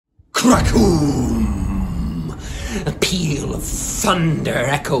Crackoom! A peal of thunder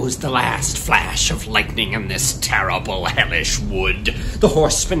echoes the last flash of lightning in this terrible hellish wood. The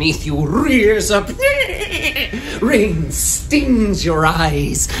horse beneath you rears up. Rain stings your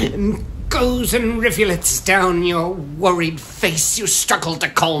eyes and goes in rivulets down your worried face. You struggle to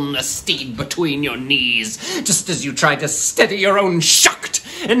calm the steed between your knees, just as you try to steady your own shocked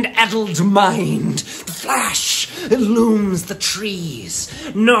and addled mind. The flash illumes the trees,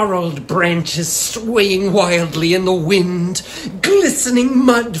 gnarled branches swaying wildly in the wind, glistening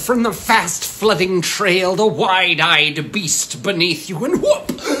mud from the fast flooding trail, the wide-eyed beast beneath you, and whoop!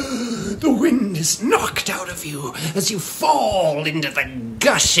 The wind is knocked out of you as you fall into the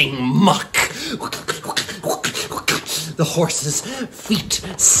gushing muck. The horse's feet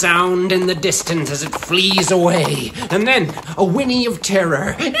sound in the distance as it flees away, and then a whinny of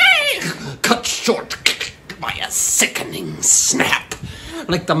terror, cut short by a sickening snap,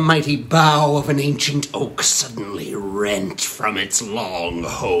 like the mighty bough of an ancient oak suddenly rent from its long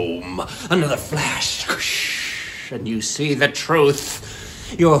home. Another flash, and you see the truth.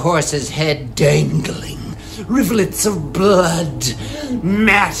 Your horse's head dangling, rivulets of blood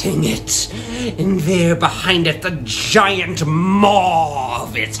matting it, and there behind it the giant maw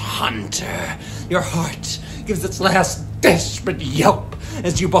of its hunter. Your heart gives its last desperate yelp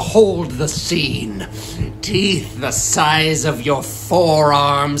as you behold the scene. Teeth the size of your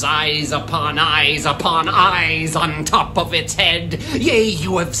forearms, eyes upon eyes on top of its head. Yea,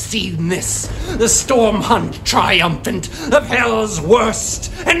 you have seen this, the storm hunt triumphant of hell's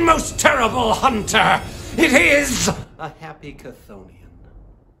worst and most terrible hunter. It is a happy Chthonian.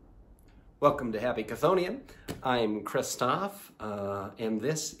 Welcome to Happy Chthonian. I'm Christoph, and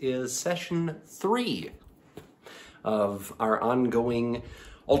this is session 3 of our ongoing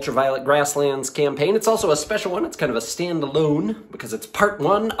Ultraviolet Grasslands campaign. It's also a special one. It's kind of a standalone because it's part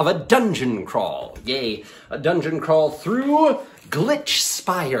 1 of a dungeon crawl. Yay, a dungeon crawl through Glitch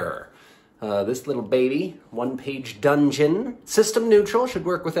Spire. This little baby, one-page dungeon, system neutral, should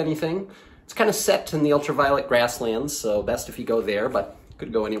work with anything. It's kind of set in the Ultraviolet Grasslands, so best if you go there, but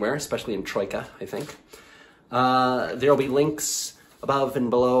could go anywhere, especially in Troika, I think. There'll be links above and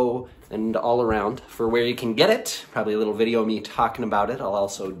below and all around for where you can get it. Probably a little video of me talking about it I'll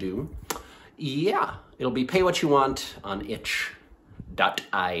also do. Yeah, it'll be pay what you want on itch.io.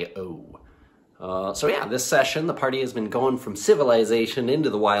 So yeah, this session, the party has been going from civilization into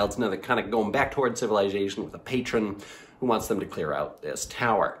the wilds. Now they're kind of going back towards civilization with a patron who wants them to clear out this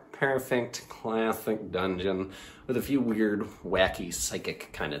tower. Perfect, classic dungeon with a few weird, wacky,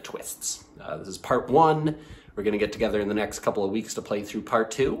 psychic kind of twists. This is part 1. We're going to get together in the next couple of weeks to play through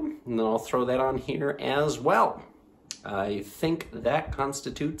part 2, and then I'll throw that on here as well. I think that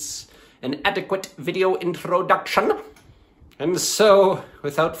constitutes an adequate video introduction. And so,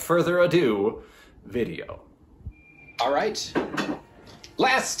 without further ado, video. All right.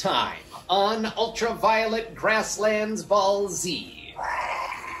 Last time on Ultraviolet Grasslands Vol Z.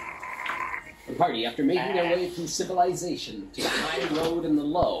 The party, after making their way from civilization to the high road and the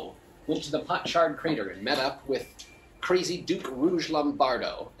low, went to the Potshard Crater and met up with crazy Duke Rouge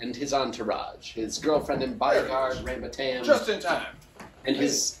Lombardo and his entourage, his girlfriend and bodyguard, Rambatam. Just in time. And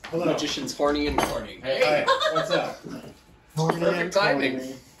his magicians, Horny and Corny. Hey, what's up? Perfect timing.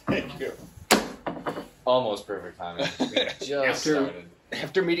 Thank you. Almost perfect timing. Just started.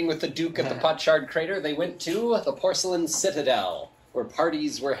 After meeting with the Duke at the Potshard Crater, they went to the Porcelain Citadel, where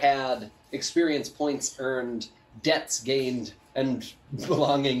parties were had, experience points earned, debts gained, and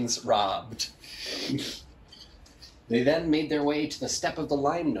belongings robbed. They then made their way to the Steppe of the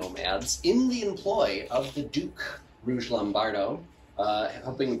Lime Nomads in the employ of the Duke Rouge Lombardo,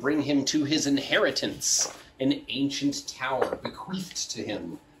 helping bring him to his inheritance, an ancient tower bequeathed to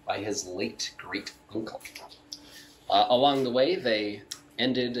him by his late great-uncle. Along the way, they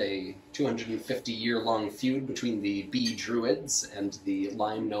ended a 250-year-long feud between the Bee Druids and the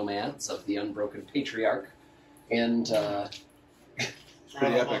Lime Nomads of the Unbroken Patriarch, and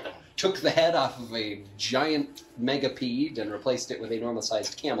Pretty epic. took the head off of a giant megapede and replaced it with a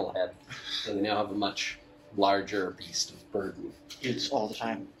normal-sized camel head. So they now have a much larger beast of burden. Eats all the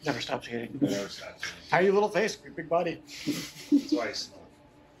time. Never stops eating. Never stops. Tiny little face, big body. That's why I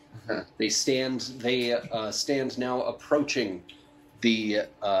smell. They stand now approaching the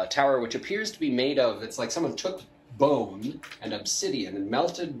tower, which appears to be made of, it's like someone took bone and obsidian and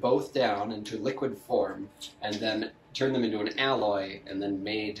melted both down into liquid form and then turned them into an alloy and then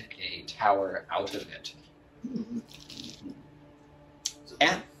made a tower out of it.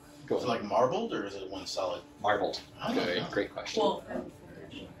 Go Is it like marbled or is it one solid? Marbled. I don't know. Great question. Well,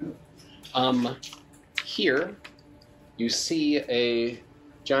 Here, you see a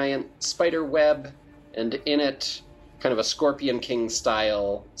giant spider web, and in it, kind of a Scorpion King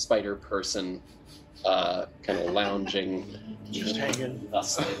style spider person, kind of lounging. Just hanging.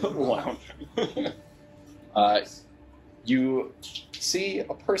 Lounging. You see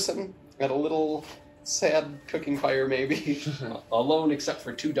a person at a little sad cooking fire, maybe, alone except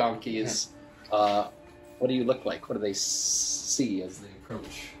for 2 donkeys. What do you look like? What do they see as they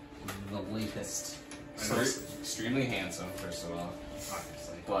approach the latest? So extremely handsome, first of all.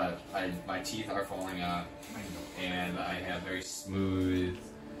 Obviously. But my teeth are falling out, and I have very smooth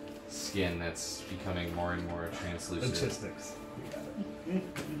skin that's becoming more and more translucent. Statistics.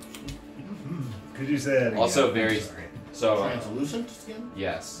 Could you say that again? Also very... Sorry. So, Translucent skin?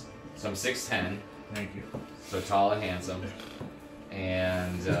 yes. So I'm 6'10", Thank you. so tall and handsome.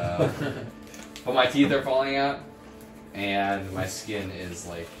 And, but my teeth are falling out, and my skin is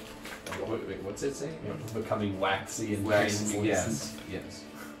like... Wait, what's it say? Becoming waxy and Waxy, yes, yes.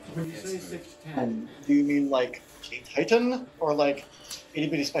 When you say 6'10", do you mean like a titan or like itty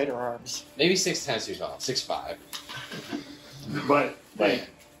bitty spider arms? Maybe 6'10" too tall. 6'5". But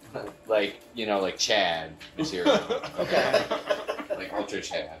Like, you know, like Chad material. Okay. Like Ultra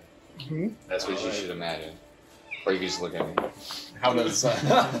Chad. Mm-hmm. That's what you should imagine. Or you can just look at me. How does...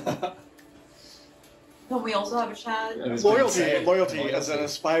 Don't we also have a Chad? Loyalty as an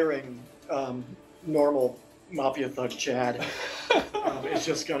aspiring, normal mafia thug Chad is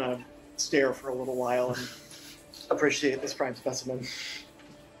just gonna stare for a little while and appreciate this prime specimen.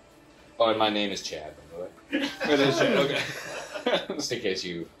 Oh, and my name is Chad, by the way. It is Chad, okay. Just in case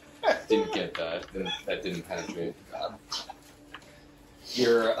you didn't get that. That didn't penetrate.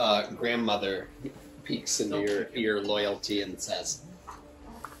 Your grandmother peeks into your loyalty and says,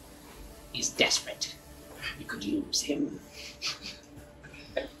 "He's desperate. We could use him."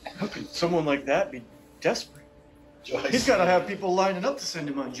 How could someone like that be desperate? He's got to have people lining up to send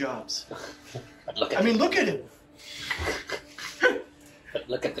him on jobs. But look at Look at him. But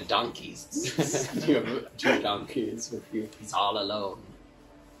look at the donkeys. You have 2 donkeys with you. He's all alone.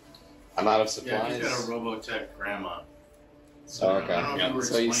 I'm out of Yeah, supplies. he's got a Robotech grandma. So, okay. I don't know if you were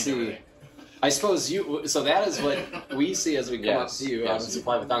So you explaining see, everything. I suppose you. So that is what we see as we come up Yes, to you. yes.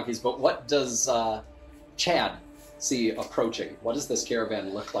 Supply with donkeys. But what does Chad see approaching? What does this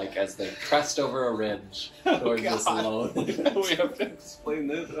caravan look like as they crest over a ridge towards this load? We have to explain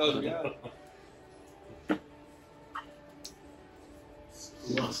this. Oh, God.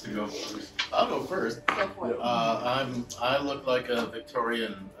 Who wants to go first? I'll go first. Go for it. I look like a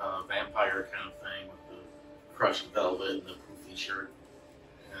Victorian vampire kind of thing with the crushed velvet and the poofy shirt,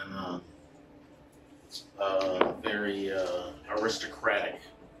 and very aristocratic.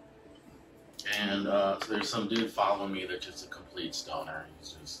 And so there's some dude following me that's just a complete stoner.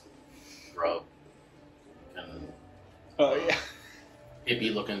 He's just grub and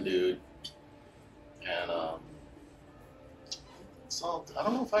hippie-looking dude, and so I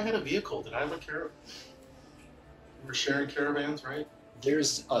don't know if I had a vehicle. Did I have a caravan? We're sharing caravans, right?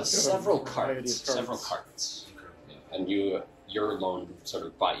 There's several carts. Several carts. And your loan sort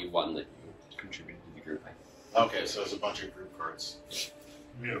of bought you one that you contributed to the group. Okay, so there's a bunch of group carts.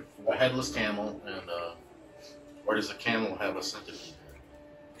 Yeah. A headless camel, and or does a camel have a centipede head?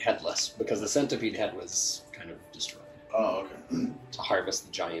 Headless, because the centipede head was kind of destroyed Oh, okay. to harvest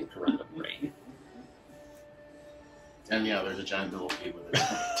the giant corundum brain. And yeah, there's a giant millipede with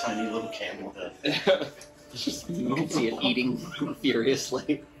a tiny little camel head. You can see it eating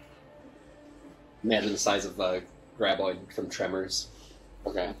furiously. Imagine the size of a graboid from Tremors.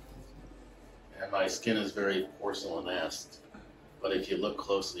 Okay. And my skin is very porcelain-esque. But if you look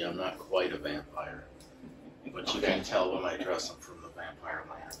closely, I'm not quite a vampire. But you can tell when I dress up from the vampire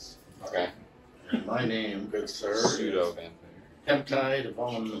lands. Okay. And my name, good sir, Pseudo-vampire. Peptide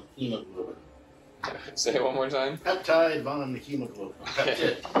von hemoglobin. Say it one more time. Peptide von hemoglobin.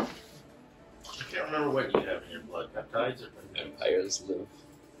 Peptid. I can't remember what you have in your blood. Peptides or peptides? Vampires live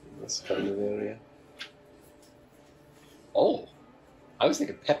in this kind of area. Oh, I was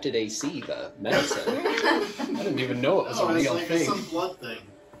thinking Peptid AC, the medicine. I didn't even know it was a it's real like thing. some blood thing.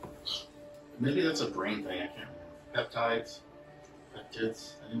 Maybe that's a brain thing. I can't remember. Peptides,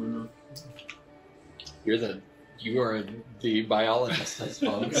 peptids. Anyone know? You are the biologist, I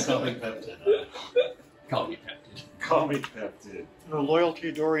suppose. Call me peptid. Call me Peptid. Call me Peptid. The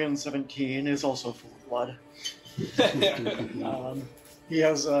Loyalty Dorian 17 is also full of blood. He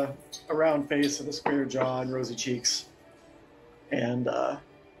has a round face and a square jaw and rosy cheeks. And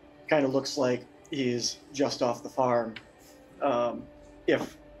kind of looks like he's just off the farm.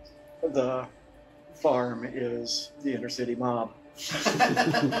 If the farm is the inner city mob.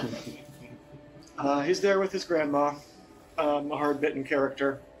 He's there with his grandma, a hard-bitten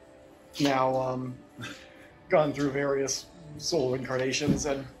character, now gone through various soul incarnations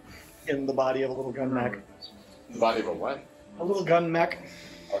and in the body of a little gun mech. The body of a what? A little gun mech.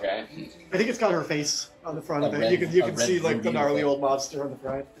 Okay. I think it's got her face on the front of it. red- You a can red see like the ruby gnarly thing. old monster on the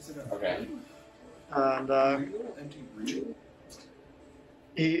front. Okay. And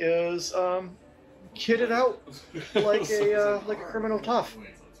he is kitted out like a criminal tough.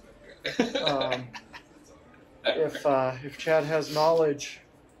 If Chad has knowledge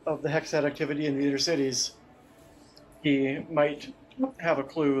of the Hexad activity in the inner cities, he might have a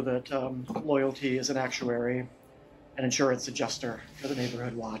clue that Loyalty is an actuary, an insurance adjuster for the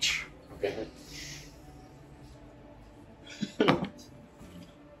neighborhood watch. Okay.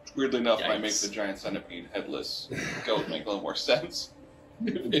 Weirdly enough, might make Yikes. the giant centipede headless go make a little more sense.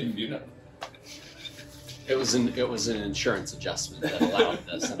 If you know. It was an insurance adjustment that allowed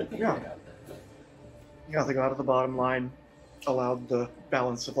the centipede to Yeah. have that. Yeah, the god of the bottom line allowed the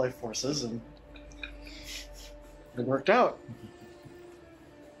balance of life forces, and it worked out.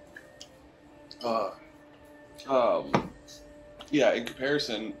 Yeah, in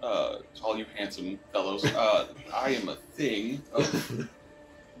comparison to all you handsome fellows, I am a thing of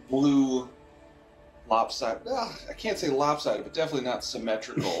blue lopsided. I can't say lopsided, but definitely not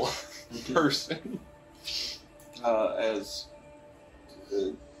symmetrical person. As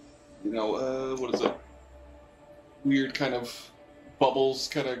what is it? Weird kind of bubbles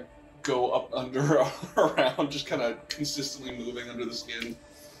kind of go up under around, just kind of consistently moving under the skin.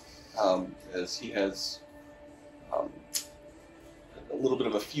 As he has a little bit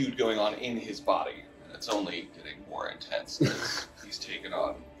of a feud going on in his body, and it's only getting more intense as he's taken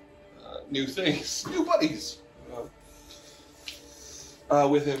on new things, new buddies.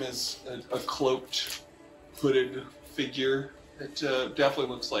 With him is a cloaked, hooded figure that definitely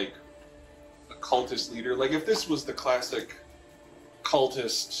looks like a cultist leader. Like if this was the classic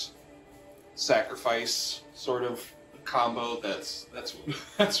cultist sacrifice sort of combo, that's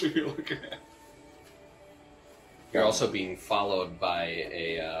what you're looking at. You're also being followed by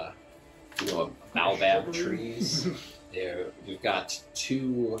a baobab trees. We've got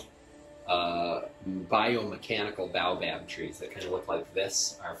two biomechanical baobab trees that kind of look like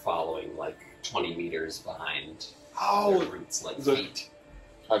this are following like 20 meters behind their roots, like the- feet.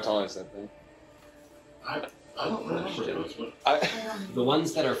 How tall is that thing? I don't remember those, but The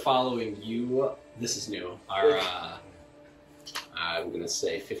ones that are following you, this is new, are I'm going to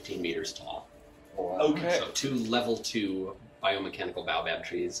say 15 meters tall. Okay. So two level 2 biomechanical baobab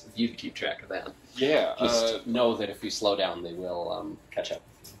trees. If you'd keep track of that. Yeah. Just know that if you slow down, they will catch up.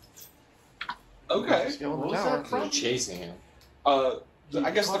 Okay. Skill in What the was tower. that from? Chasing him.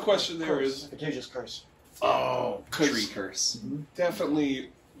 I guess the question there is, contagious curse. oh, Tree curse. definitely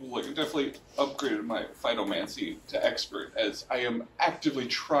upgraded my phytomancy to expert, as I am actively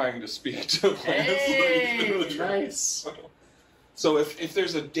trying to speak to plants. through the trees. So if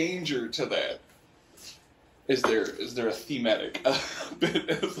there's a danger to that, is there a thematic bit?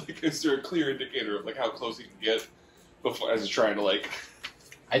 Is there a clear indicator of like how close you can get before as you're trying to like?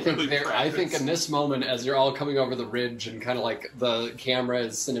 I think Really I think practice. in this moment, as you're all coming over the ridge and kind of like the camera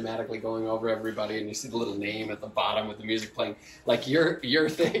is cinematically going over everybody, and you see the little name at the bottom with the music playing, like your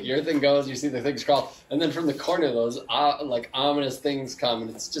thing goes, you see the things crawl, and then from the corner those like ominous things come,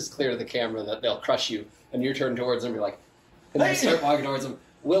 and it's just clear to the camera that they'll crush you, and you turn towards them, and you're like, and you start walking towards them.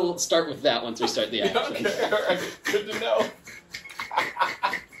 We'll start with that once we start the action. Okay, all right, good to know.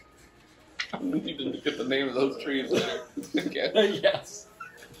 I need to get the name of those trees later. Again. Yes.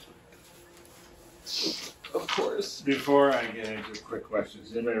 Of course. before I get into quick questions,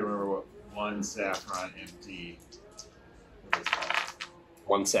 does anybody remember what one saffron empty was called?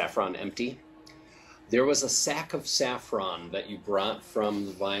 One saffron empty. There was a sack of saffron that you brought from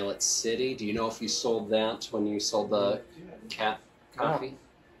the Violet City. Do you know if you sold that when you sold the cat coffee?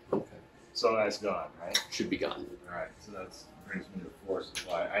 So that's gone, right? Should be gone. All right. So that brings me to force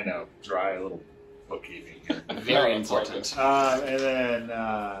supply. I know, dry little bookkeeping here. Very important. And then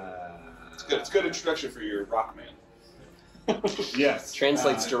It's good. It's a good introduction for your rock man. yes,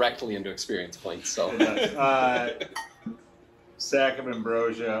 Translates directly into experience points. So It does. Sack of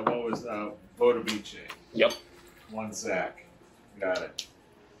ambrosia. What was Bodavice? Yep. One sack. Got it.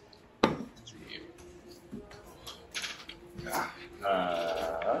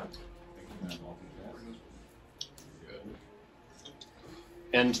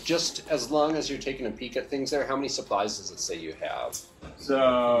 And just as long as you're taking a peek at things there, how many supplies does it say you have?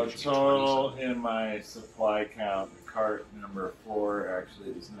 So total in my supply count, the cart number 4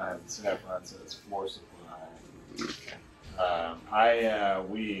 actually does not have the saffron, so it's 4 supply.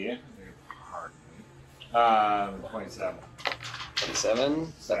 We, pardon me, 27.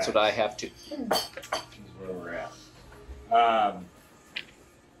 27. That's what I have to. Is where we're at. I'm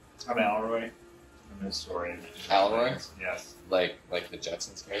Alroy. I'm a historian. Alroy? Yes. Like the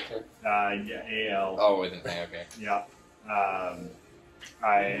Jetsons character? Yeah, AL. Oh, with it. Okay. Yeah.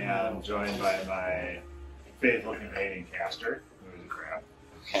 I am joined by my faithful companion, Castor, who is a crab.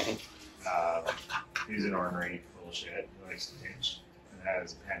 Okay. He's an ornery little shit who likes to pinch and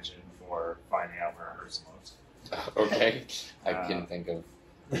has a penchant for finding out where it hurts the most. Okay. I can think of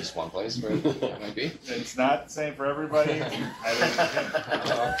at least one place where that might be. It's not the same for everybody. I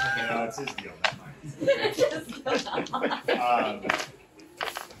don't it's his deal, not mine.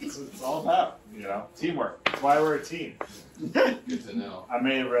 It's all about, teamwork. That's why we're a team. Good to know. I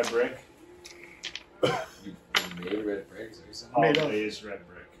made a red brick. You made a red brick, so you said? Always red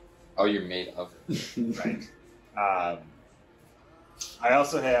brick. Oh, you're made of it. Right. I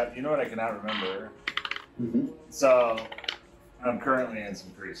also have, you know what I cannot remember? Mm-hmm. So, I'm currently in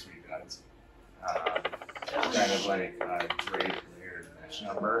some pretty sweet guides. Kind of like a Drake layered mesh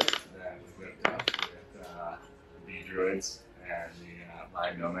number that we whipped up with the druids and the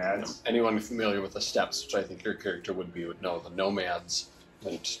mind nomads. Anyone familiar with the steps, which I think your character would know, the nomads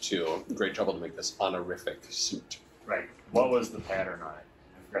went to great trouble to make this honorific suit. Right. What was the pattern on it?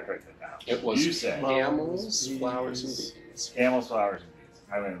 I forgot to write that down. It was you said camels, flowers, and bees. Camels, flowers, and bees.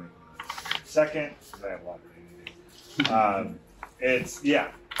 I went second because I have a lot of reading to do.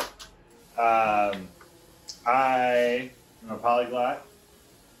 I am a polyglot.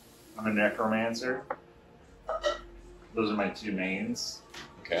 I'm a necromancer. Those are my two mains.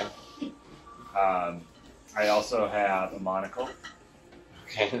 Okay. I also have a monocle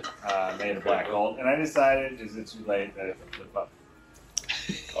Okay. made of black gold, and I decided, is it too late that if I flip up?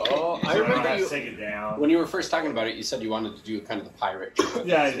 Oh, I I don't remember have to you. take it down. When you were first talking about it, you said you wanted to do kind of the pirate.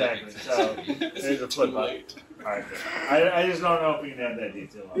 Yeah, exactly. So there's a flip up. All right, good. I just don't know if we can have that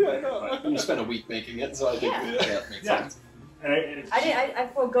detail on there. But, You spent a week making it, so I think that makes Yeah. sense. I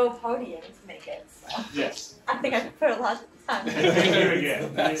forego podium to make it, so Yes. I think I put a lot of time. Thank you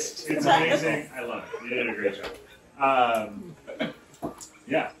again. It's amazing. I love it. You did a great job.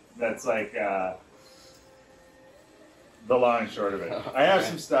 Yeah, that's like the long and short of it. I have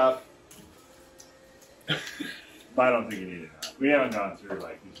some stuff, but I don't think you need it. We haven't gone through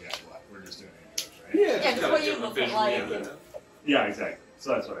like who's got what. We're just doing intros, right? Yeah, just what you look like. Yeah, exactly.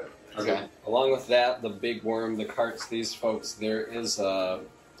 So that's what I have. Okay. Along with that, the big worm, the carts, these folks, there is a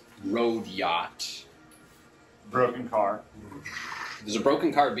road yacht. Broken car. There's a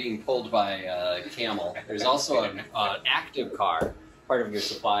broken car being pulled by a camel. There's also an active car. Part of your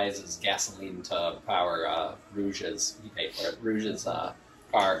supplies is gasoline to power Rouge's. You pay for it. Rouge's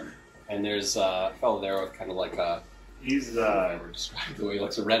car. And there's a fellow there with kind of like a. He's Whatever described the way he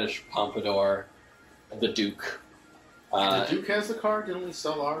looks, a reddish pompadour. The Duke. The Duke has the car. Didn't we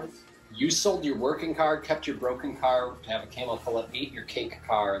sell ours? You sold your working car, kept your broken car to have a camel pull it, ate your cake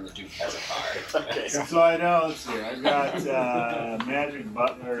car, and the Duke has a car. Okay. So I know. Let's see. I've got Magic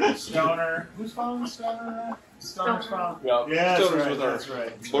Butler, Stoner. Who's following Stoner? Stoner's following. Yep. Yeah, that's Stoner's right. with our That's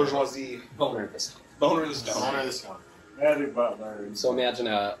right. bourgeoisie Boner this time. boner this down. Owner of this one. Magic Butler. So imagine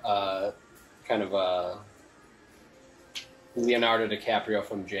a kind of a Leonardo DiCaprio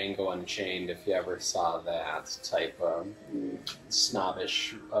from Django Unchained, if you ever saw that type of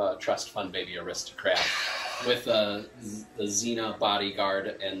snobbish trust fund baby aristocrat with the Xena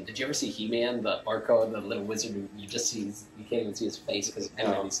bodyguard. And did you ever see He-Man, the Orko, the little wizard? You just see, you can't even see his face because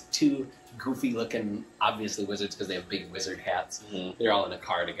these two goofy looking, obviously wizards because they have big wizard hats. Mm-hmm. They're all in a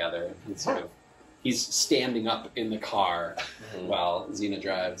car together. And he's standing up in the car while Xena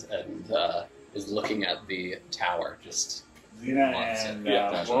drives and is looking at the tower. Just Xena Lots and of-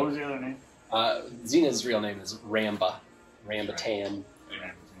 yeah, what was the other name? Xena's real name is Ramba. Tan.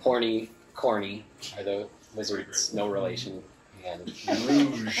 Horny, Corny are the wizards, no relation. And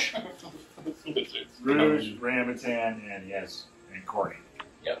Rouge. Rouge, Rambutan, and yes, and Corny.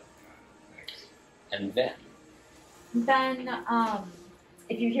 Yep. And then,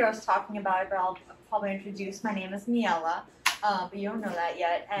 If you hear us talking about it, but I'll probably introduce. My name is Miela, but you don't know that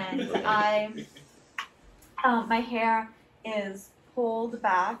yet. And my hair is pulled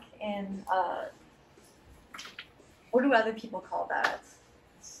back in what do other people call that?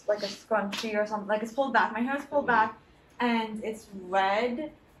 It's like a scrunchie or something. Like it's pulled back. My hair is pulled back, and it's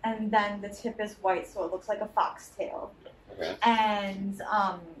red, and then the tip is white, so it looks like a foxtail. okay. And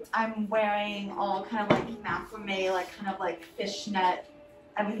I'm wearing all kind of like macrame, like kind of like fishnet.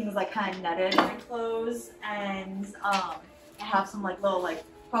 Everything's like kind of netted in my clothes, and I have some like little like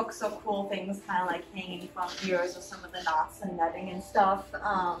hooks or cool things kind of like hanging from ears with some of the knots and netting and stuff.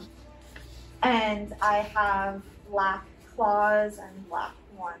 And I have black claws and black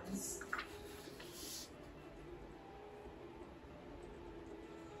horns.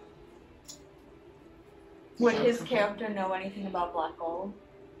 Would his character know anything about black gold?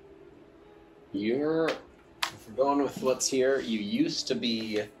 If we're going with what's here, you used to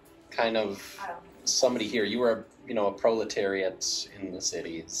be kind of I don't know. somebody here. You were, a proletariat in the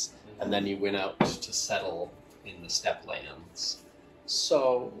cities, and then you went out to settle in the steppe lands.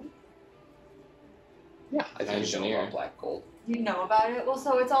 So, yeah, I think you know about black gold. You know about it? Well,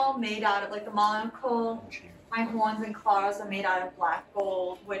 so it's all made out of, like, the monocle, my horns and claws are made out of black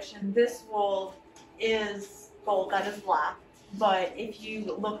gold, which in this world is gold that is black. But if you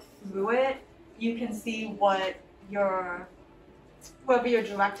look through it, you can see what whoever you're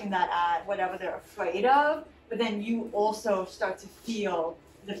directing that at, whatever they're afraid of, but then you also start to feel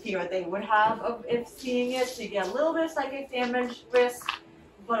the fear they would have of if seeing it, so you get a little bit of psychic damage risk,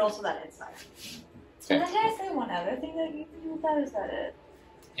 but also that insight. And then did I say one other thing that you can do with that, or is that it?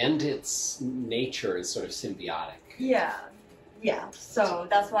 And its nature is sort of symbiotic. Yeah. So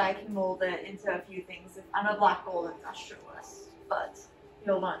that's why I can mold it into a few things. I'm a black gold industrialist, but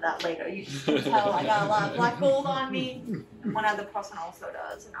you'll learn that later. You just can tell I got a lot of black gold on me. One other person also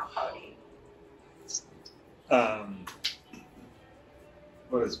does in our party.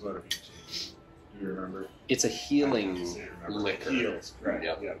 What is UVG? Do you remember? It's a healing liquor. Heals, right?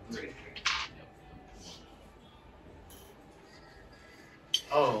 Yep. Yeah, great.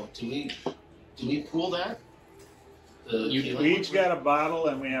 Oh, do we pool that? We each got a bottle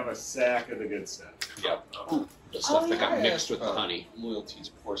and we have a sack of the good stuff. Yep. Oh, The stuff that got yeah. mixed with the honey. Loyalty's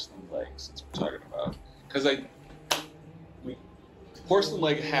porcelain leg, since we're talking about. Because porcelain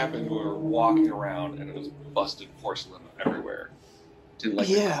leg happened when we were walking around and it was busted porcelain everywhere. Didn't like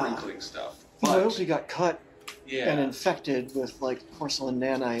the crinkling stuff. But, Loyalty got cut yeah. and infected with like porcelain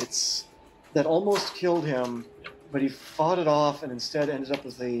nanites that almost killed him, but he fought it off and instead ended up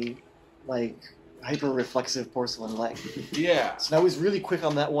with a like hyper-reflexive porcelain leg. Yeah. So now he's really quick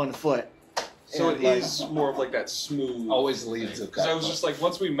on that one foot. So And, it is more of like that smooth. Always leads with Because that. I was just like,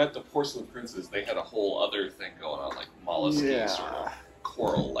 once we met the porcelain princes, they had a whole other thing going on, like mollusky Yeah. sort of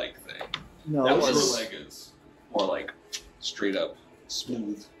coral-like thing. No, That it That was- leg is more like straight up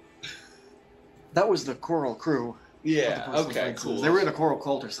smooth. that was the Coral crew. of the Yeah. porcelain Okay. princes. Cool. They were in a coral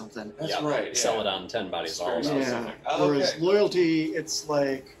cult or something. That's Yeah. right. Yeah. Celadon 10 bodies all Very about. Yeah. specific. Oh, Whereas okay. Loyalty, it's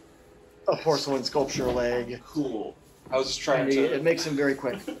like a porcelain sculpture leg. Cool. I was just trying And to. it makes him very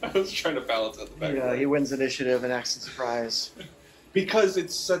quick. I was trying to balance out the back. Yeah, he wins initiative and acts in surprise. Because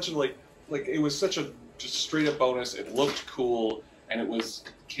it's such a like it was such a just straight up bonus. It looked cool, and it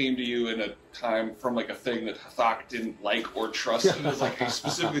came to you in a time from like a thing that Hathak didn't like or trust. It was like he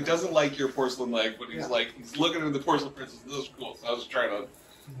specifically doesn't like your porcelain leg, but he's he's looking at the porcelain princess. This is cool. So I was trying to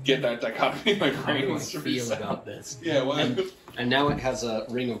get that dichotomy in my How brain. do I feel about this? Yeah, well, And now it has a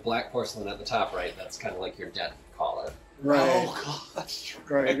ring of black porcelain at the top, right? That's kind of like your debt collar. Right. oh gosh,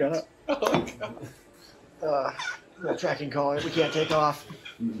 Right, I got it. Oh god. The tracking collar we can't take off.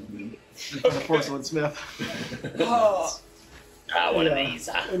 The porcelain smith. Oh. One of Yeah. these.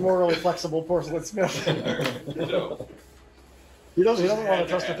 A morally flexible porcelain smith. No. He doesn't want to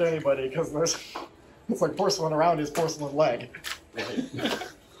trust it to anybody because it's like porcelain around his porcelain leg.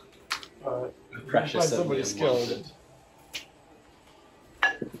 Precious find and somebody skilled. unwanted.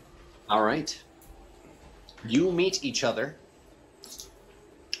 All right. You meet each other.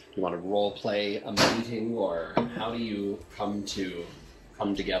 You want to role play a meeting, or how do you come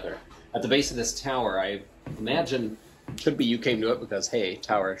together? At the base of this tower, I imagine could be you came to it because hey,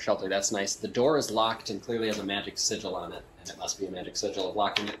 tower shelter, that's nice. The door is locked and clearly has a magic sigil on it, and it must be a magic sigil of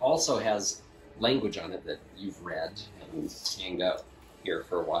locking. It also has language on it that you've read and hanged out here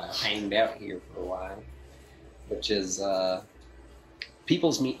for a while, which is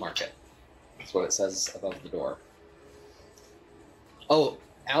People's Meat Market. That's what it says above the door. Oh,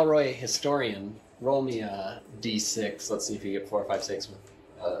 Alroy Historian, roll me a d6. Let's see if you get 4, 5, 6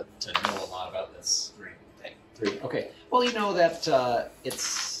 to know a lot about this thing. 3. Okay. Well, you know that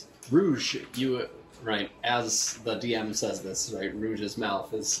it's Rouge. Right, as the DM says this, right, Rouge's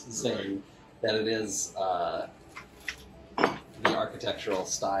mouth is saying that it is the architectural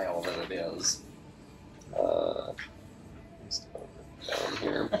style that it is. Down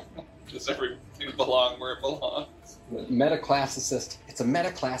here. Does everything belong where it belongs? Metaclassicist. It's a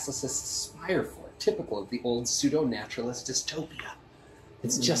metaclassicist spire fort, typical of the old pseudo-naturalist dystopia.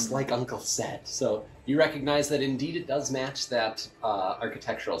 It's just like Uncle said. So you recognize that indeed it does match that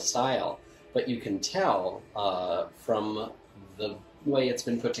architectural style, but you can tell from the way it's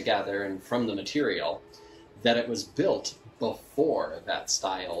been put together and from the material that it was built before that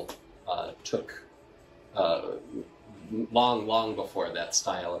style took long before that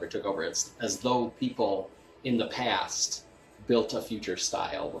style ever took over. It's as though people in the past built a future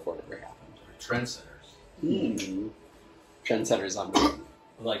style before it ever happened. Trendsetters. Trendsetters on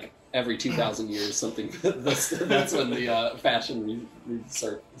like every 2,000 years, something. That's when the fashion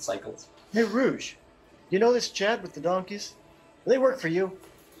cycles. Hey, Rouge, you know this Chad with the donkeys? Do they work for you?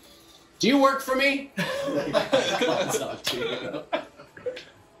 Do you work for me? That's not true.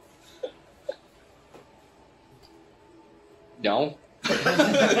 No.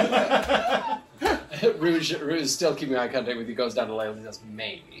 Rouge is still keeping eye contact with you, goes down to Layla and says,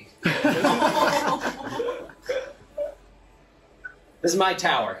 maybe. This is my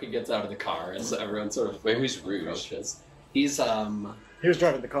tower. He gets out of the car as everyone sort of... Wait, who's Rouge? He's, He was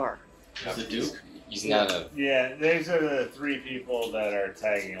driving the car. The Duke. He's not a. Yeah, these are the 3 people that are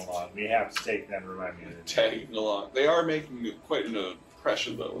tagging along. We have to take them. Remind me of the Tagging along. They are making quite an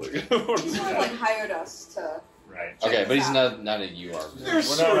impression, though. Someone like hired us to. Right. Okay, but he's not a UR. They're Well,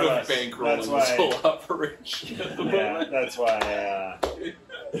 sort none of of us. bankrolling That's this why- whole operation at the Yeah, moment. that's why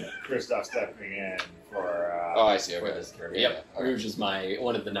Christoph's stepping in for. Oh, I see. Okay. for this character. Yeah, Yep. okay. Rouge is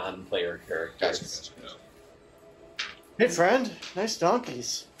one of the non-player characters. Gotcha. Hey, friend, nice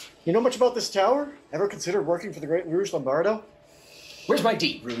donkeys. You know much about this tower? Ever considered working for the great Rouge Lombardo? Where's my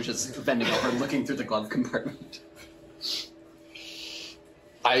D? Rouge is bending over and looking through the glove compartment.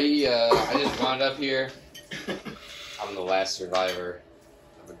 I just wound up here. I'm the last survivor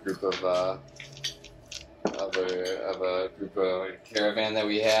of a group of a caravan that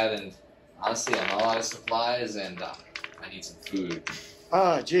we had, and honestly, I'm all out of supplies, and I need some food.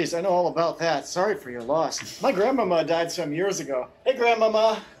 Ah, geez, I know all about that. Sorry for your loss. My grandmama died some years ago. Hey,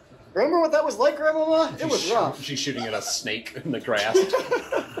 grandmama. Remember what that was like, grandmama? It was rough. She's shooting at a snake in the grass.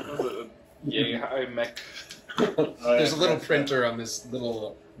 Yeah, I mech. There's a little printer on this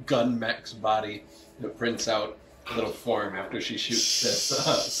little gun mech's body that prints out a little form after she shoots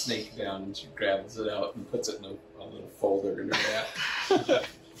this snake down, and she grabs it out and puts it in a little folder in her back.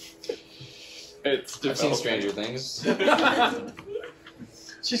 It's I've seen developing. Stranger Things.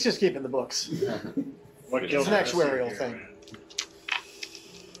 She's just keeping the books. What It's killed an her? actuarial thing.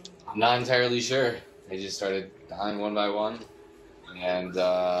 I'm not entirely sure. They just started dying one by one, and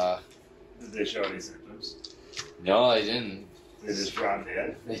Did they show any symptoms? no, they didn't. They just dropped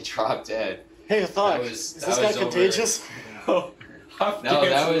dead. They dropped dead. Hey, Hathak, That was- is that this guy was over. contagious? Oh, I'm No, that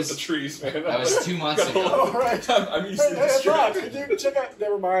dancing was- with the trees, man. That was 2 months Got a ago. little- Oh, right. I'm used Hey, to hey, this. Hathak, can you check out?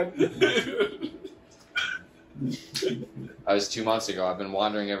 Never mind. That was 2 months ago. I've been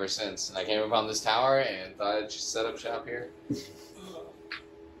wandering ever since, and I came upon this tower and thought I'd just set up shop here.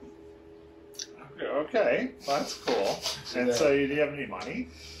 Okay, well, that's cool. And so, do you have any money?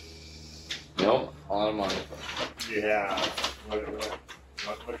 Nope, a lot of money. Do you have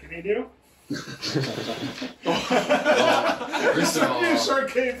what can you do? First of all- Something short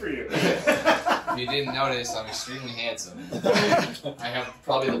came for you. If you didn't notice, I'm extremely handsome. I have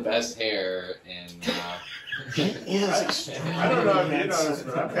probably the best hair in. Yes. I don't know if you noticed,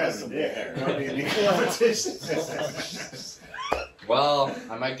 but I'm passing there. Don't need any competition. Well,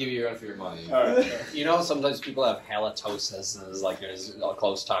 I might give you a run for your money. All right. You know, sometimes people have halitosis, and it's like there's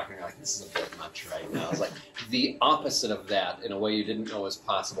close talking, like, this is a bit much right now. It's like the opposite of that, in a way you didn't know was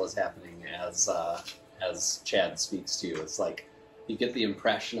possible, is happening as Chad speaks to you. It's like you get the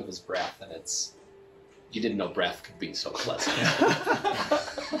impression of his breath, and it's you didn't know breath could be so pleasant.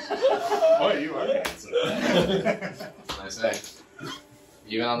 Boy, you are handsome. I say,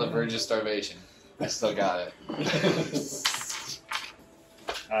 even on the verge of starvation, I still got it.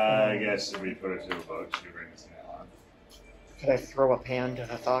 I guess should we put it to a vote? Should we bring this now on? Could I throw a pan to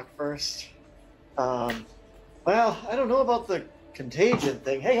Hathak first? Well, I don't know about the contagion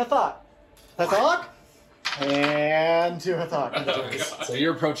thing. Hey, Hathak! Hathak? And to Hathak. So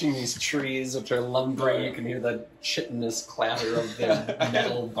you're approaching these trees, which are lumbering. You can hear the chitinous clatter of the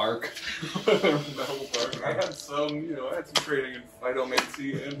metal bark. Metal bark. I had some training in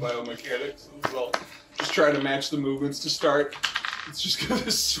phytomancy and biomechanics as well. Just trying to match the movements to start. It's just got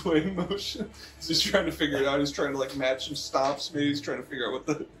this swing motion. He's just trying to figure it out. He's trying to like match some stops. Maybe he's trying to figure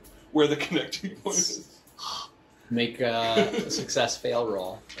out where the connecting point is. Make a success fail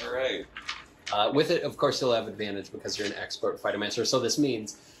roll. All right. With it, of course, you'll have advantage because you're an expert phytomancer. So this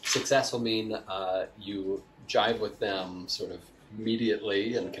means success will mean you jive with them sort of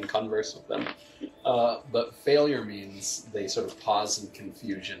immediately and can converse with them. But failure means they sort of pause in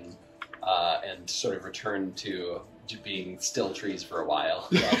confusion and sort of return to being still trees for a while.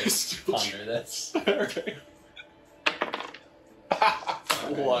 Ponder this. All right.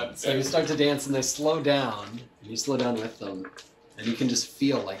 One. So you start to dance and they slow down. And you slow down with them. And you can just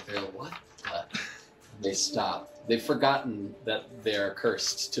feel like they're, what the? They stop. They've forgotten that they're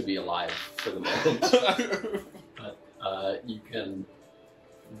cursed to be alive for the moment. But you can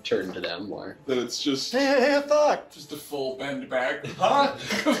turn to them or... That it's just... Hey, Hathak! Just a full bend back. Huh?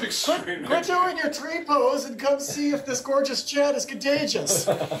 Quit doing your tree pose and come see if this gorgeous Chad is contagious.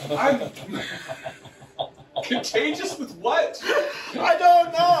 I'm... Contagious with what? I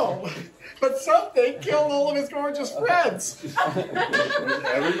don't know. But something killed all of his gorgeous friends.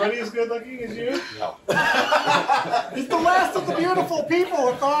 Everybody as good looking as you? No. He's the last of the beautiful people,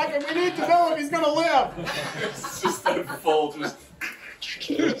 Hathak, and we need to know if he's going to live. It's just that full, just...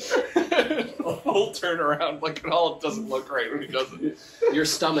 a whole turnaround, like it all doesn't look right when he does it. Your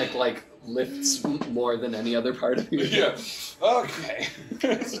stomach, like, lifts more than any other part of you. Yeah. Okay.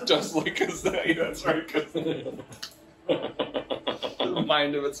 It does look as that. Yeah, that's right. 'Cause a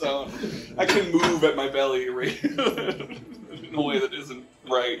mind of its own. I can move at my belly in a way that isn't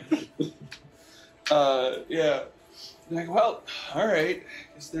right. Yeah. Like, well, all right.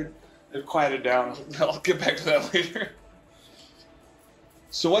 Guess they're quieted down. I'll get back to that later.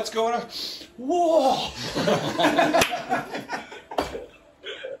 So what's going on? Whoa!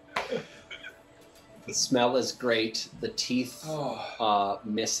 The smell is great. The teeth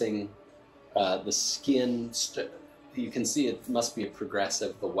missing. The skin. You can see it must be a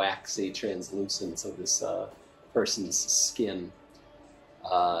progressive. The waxy translucence of this person's skin.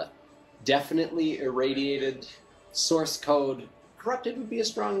 Definitely irradiated. Source code. Corrupted would be a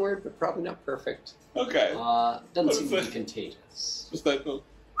strong word, but probably not perfect. Okay. Doesn't seem to be contagious. Just that.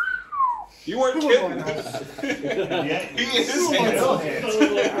 You weren't kidding. Yeah, He is handsome.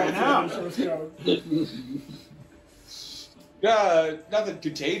 Nothing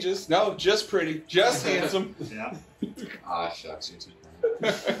contagious. No, just pretty. Just handsome. Yeah. Ah, shucks, you too.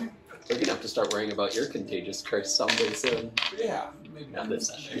 We're gonna have to start worrying about your contagious curse someday soon. Yeah. Maybe not this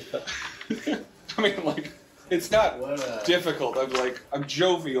session. I mean, like, it's not difficult. I'm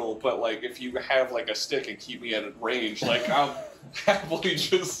jovial, but like, if you have like a stick and keep me at range, like, I'll happily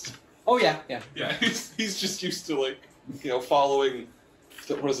just. Oh yeah. Yeah, he's just used to like, following.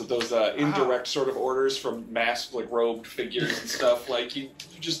 What is it? Those indirect sort of orders from masked, like robed figures and stuff. Like you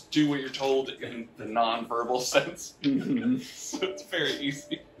just do what you're told in the non-verbal sense. So it's very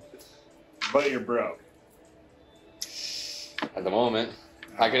easy. But you're broke. At the moment,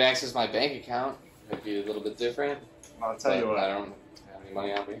 if I could access my bank account, it'd be a little bit different. I'll tell you but what. I don't have any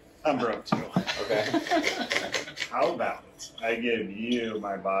money on me. I'm broke too. Okay. How about I give you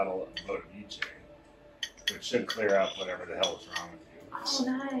my bottle of Vice, which should clear up whatever the hell is wrong with you. Oh,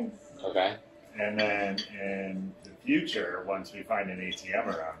 nice. Okay. And then in the future, once we find an ATM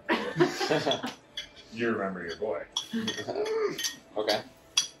around here, you remember your boy. Okay.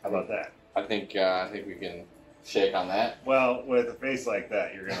 How about that? I think we can shake on that. Well, with a face like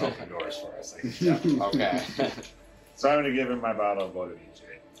that, you're going to open doors for us. I can tell. Okay. So I'm going to give him my bottle of Vice.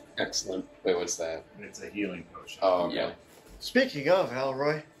 Excellent. Wait, what's that? It's a healing potion. Oh, okay. Yeah. Speaking of,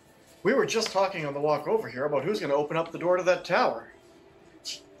 Alroy, we were just talking on the walk over here about who's going to open up the door to that tower.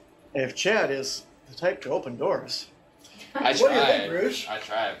 If Chad is the type to open doors. I What do you tried. think, Rouge? I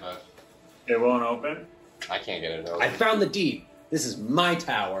tried, but It won't open? I can't get it open. I found the deed. This is my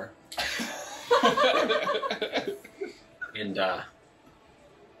tower. And I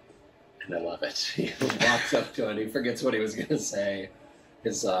love it. He walks up to it. He forgets what he was going to say.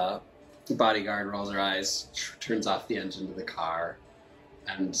 His bodyguard rolls her eyes, turns off the engine to the car,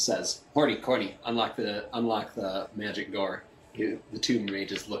 and says, Corny, unlock the magic door. The two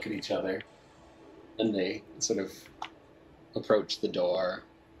mages look at each other, and they sort of approach the door,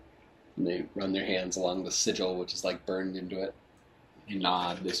 and they run their hands along the sigil, which is like burned into it. They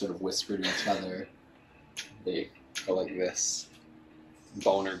nod, they sort of whisper to each other. They go like this.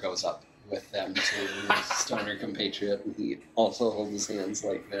 Boner goes up with them to his stoner compatriot, and he also holds his hands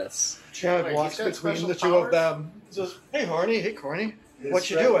like this. Chad Wait, walks he's got between special the two of powers? them. Says, "Hey, Horny. Hey, Corny. His What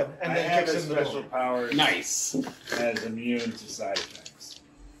you spe- doing?" And I then have kicks his in the special door. powers Nice. as immune to side effects.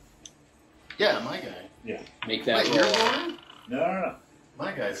 Yeah, my guy. Make that Wait, you're roll. going? No.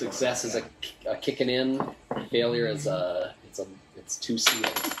 My guy's going. Success is a kicking in. Failure is it's 2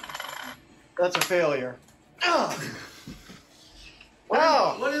 seals. That's a failure. Ah!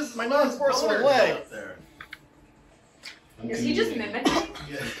 Wow. What is My what is non-porcelain Butler leg. out there? Is he just mimicking?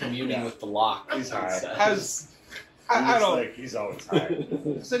 Communing with the lock. He's high. I don't. Like he's always high.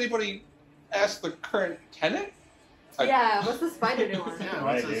 Has anybody asked the current tenant? Yeah, what's the spider doing? Yeah,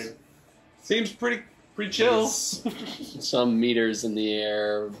 Right, what's this? dude. Seems pretty chill. Some meters in the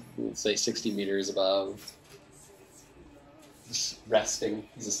air, let's say 60 meters above. Just resting.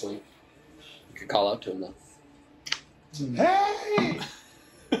 He's asleep. You could call out to him though. Hey!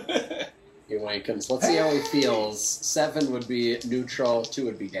 He awakens. Let's see how he feels. 7 would be neutral, 2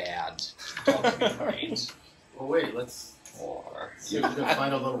 would be bad. Right. Well, wait, let's 4. see if we can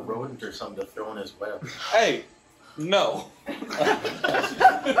find a little rodent or something to throw in his web. Hey, no. No,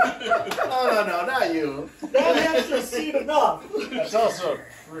 not you. That answer's seen enough. That's also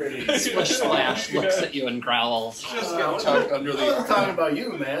pretty. Splish Splash looks at you and growls. Just get tucked under I wasn't the. talking about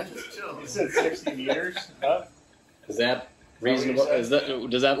you, man. Just chill. You said 60 meters up? Is that reasonable? Does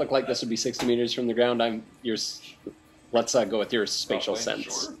that look like this would be 60 meters from the ground? Let's go with your spatial sense.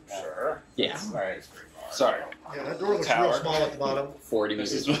 Sure. Sure. Yeah. Alright. Sorry. Yeah, that door looks Tower. real small at the bottom. 40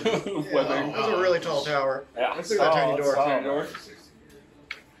 This meters. is webbing. That's a really tall tower. Yeah. Let's look at that tiny door. Tiny door.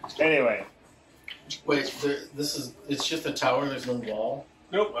 Anyway, Wait, it's just a tower, there's no wall?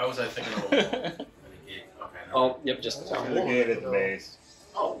 Nope. Why was I thinking of a wall? And a gate. Okay, no. Oh, yep, just the the tower. gate at the base.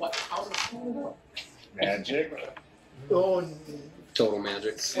 Oh, what? How's it small? Magic. Oh, Total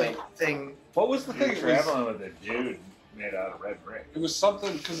magic. slate thing. What was the thing? You're traveling with a dude made out of red brick. It was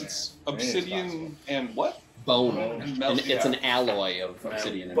something because it's Yeah, obsidian and what? Bone. And And melt. it's an alloy of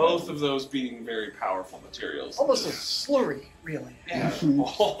obsidian and Both bone. of those being very powerful materials. Almost a slurry, really. Yeah.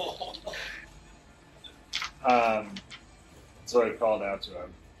 So I called out to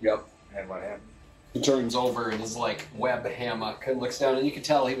him, Yep. and what happened? He turns over in his like web hammock and looks down, and you can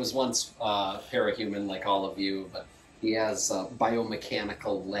tell he was once parahuman like all of you, but he has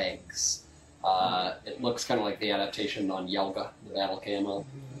biomechanical legs. It looks kind of like the adaptation on Yelga, the battle camel.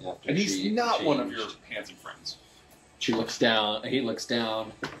 after And he's she not one of changed. your handsome friends. He looks down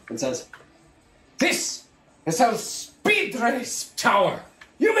and says, This is our Spidre's tower.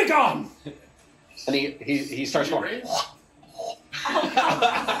 You be gone. and he starts going,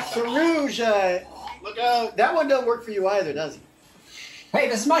 So Rouge, look out. That one don't work for you either, does it? Hey,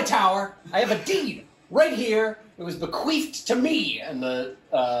 this is my tower. I have a deed right here. it was bequeathed to me, and the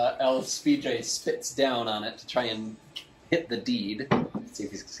elf Spidre spits down on it to try and hit the deed. Let's see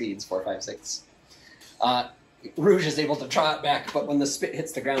if he succeeds. 4, 5, 6. Rouge is able to draw it back, but when the spit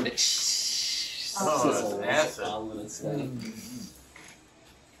hits the ground, it sizzles that's acid. ominously.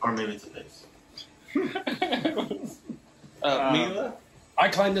 Or maybe it's a base. Mila? I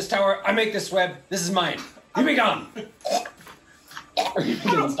climb this tower. I make this web. This is mine. You be gone. I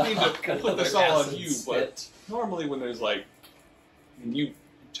don't mean to put this all on Acid you, spit. but normally when there's like, when you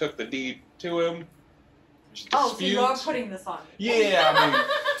took the deed to him, there's a Oh, so dispute. you're putting this on me. Yeah, I mean,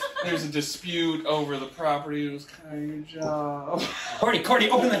 there's a dispute over the property. It was kind of your job. Cordy,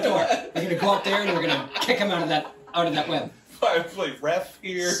 open that door. We're gonna go out there and we're gonna kick him out of that web. I play ref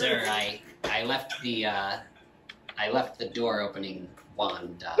here. Sir, I left the door opening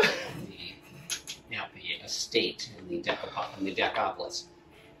wand in the estate in the Decapolis.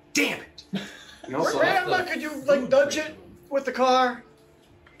 Damn it. You also Grandma, left could you like nudge it with the car?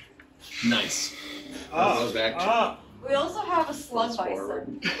 Nice. Oh, back. oh, We also have a slug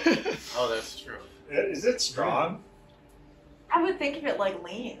Forward. bison. Oh, that's true. is it strong? I would think if it like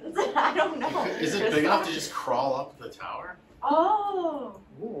leans. I don't know. Is it big enough to just crawl up the tower? Oh.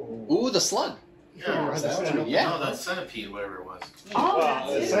 Ooh, the slug. Yeah. Yeah. No, that centipede, whatever it was. Oh,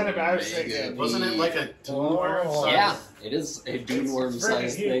 The that's it. centipede, I was thinking. Wasn't it like a dune worm? Oh. size? Yeah, it is a dune worm It's freaking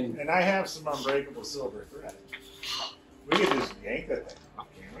sized huge, thing. And I have some unbreakable silver thread. We could just yank that thing off,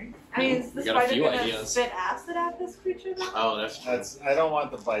 can't we? I mean, is the We got a spider few gonna ideas. spit acid at this creature though? Oh, that's true. I don't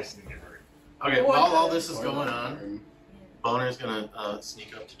want the bison to get hurt. Okay, Or while the- all this is going on, Boner's gonna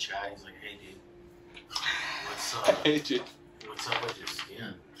sneak up to Chad. He's like, "Hey, dude, what's up with your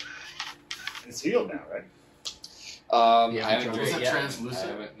skin? It's healed now, right? Yeah, I haven't Was drank it yet.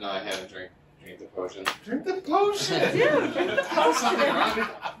 translucent? I haven't drank the potion. Drink the potion! Yeah, drink the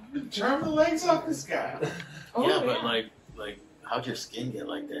potion. Turn the legs off this guy. Oh, yeah, but like, how'd your skin get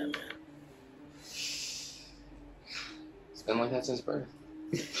like that, man? It's been like that since birth.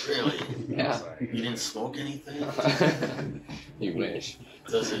 Really? Yeah. You didn't smoke anything? You wish.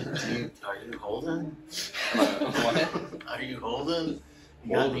 Are you holding? What? Are you holding?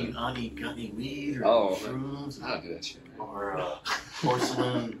 You got any weed or Oh. shrooms I don't do that shit. or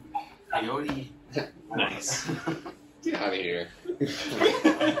porcelain peyote? Nice. Get out of here. Just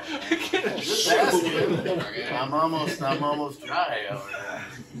asking. I'm almost dry over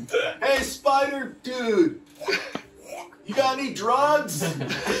there. Hey, Spider dude, you got any drugs?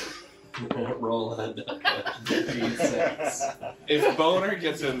 Roll a D6. If Boner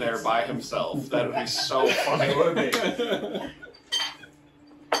gets in there by himself, that would be so funny. It would be.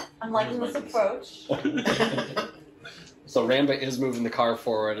 I'm liking this approach. So Ramba is moving the car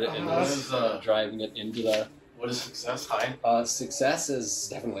forward and What is is driving it into the. what is success? High. Success is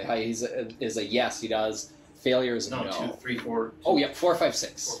definitely high. Is a yes. He does Failure is a No, no. 2, 3, 4. Oh, yeah, 4, 5,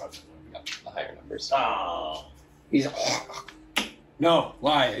 6. 4, 5, 6. Yep, the higher numbers. Oh. He's. No,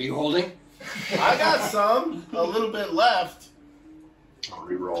 why? Are you holding? I got some. A little bit left. I'll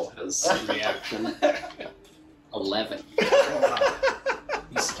reroll his reaction. 11.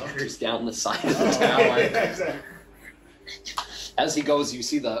 He staggers down the side of the tower. Exactly. As he goes, you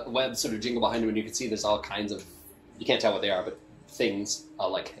see the web sort of jingle behind him, and you can see there's all kinds of, you can't tell what they are, but things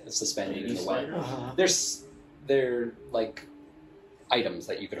like suspended in the web. They're like items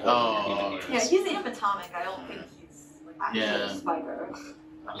that you could hold in your human Yeah, hands. he's animatomic. I don't think he's like actually Yeah. a spider.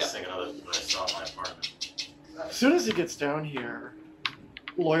 I was thinking of it when I saw my apartment. As soon as he gets down here,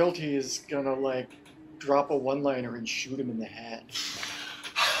 Loyalty is gonna like drop a one-liner and shoot him in the head.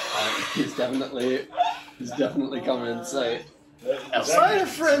 He's definitely coming in sight. Spider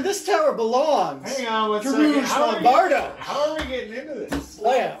friend, this tower belongs Hang on, what's to Rouge Lombardo. How are we getting into this?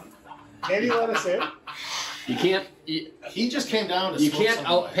 Slam. Can you let us in? You can't. He just came down to You smoke can't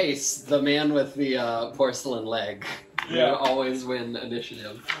something like- outpace the man with the porcelain leg. You Yeah. always win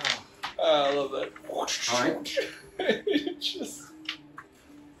initiative. I love that. All right. Just.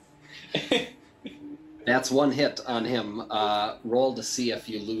 That's one hit on him. Roll to see if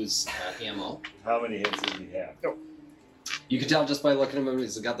you lose ammo. How many hits does he have? You can tell just by looking at him,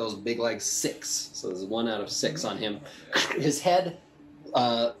 he's got those big legs, 6. So there's 1 out of 6 on him. His head,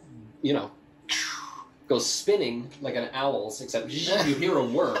 goes spinning like an owl's, except you hear a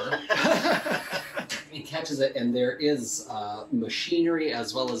whir. He catches it, and there is machinery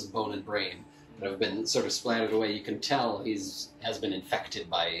as well as bone and brain that have been sort of splattered away. You can tell has been infected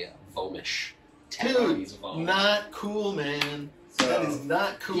by vomish. Dude, not cool, man. That is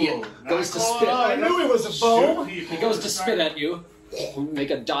not cool. He goes to spit. I knew he was a bow. He goes to spit at you. Make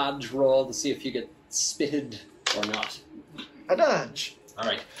a dodge roll to see if you get spitted or not. A dodge. All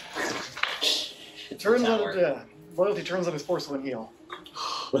right. Turns on Tower. Loyalty turns on his porcelain heel.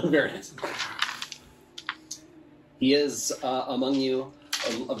 Very nice. He is among you,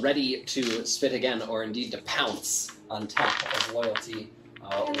 ready to spit again, or indeed to pounce on top of Loyalty.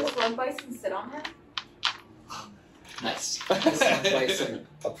 Can the slug bison sit on him? Nice. Bison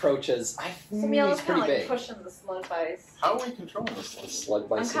approaches. I So think yeah, I he's was kind pretty of like big. pushing the slug bison. How are we controlling this The one? slug I'm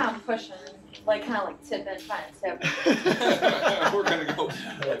bison. kind of pushing, like kind of like tipping, trying to tip. We're gonna go.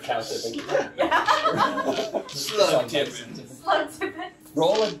 Yeah. Slug tipping. Slug tipping.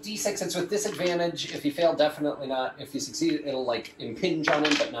 Roll a d6. It's with disadvantage. If you fail, definitely not. If you succeed, it'll like impinge on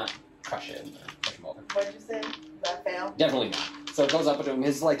him, but not crush him or push him over. What did you say? Did that fail? Definitely not. So it goes up to him.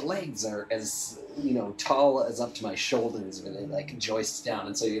 His like legs are as tall as up to my shoulders, and it like joists down.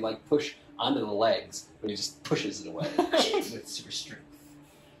 And so you like push onto the legs, but he just pushes it away with super strength.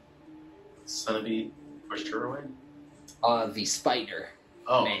 Centipede pushed her away? The spider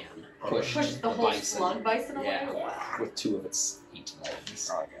Oh. man Okay. pushed Push the whole bison. slug bison away? Yeah, Wow. with 2 of its 8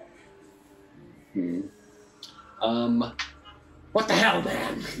 legs. Okay. What the hell,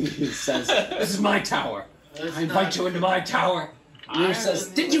 man? He says, This is my tower. That's I invite not- you into my tower. He says,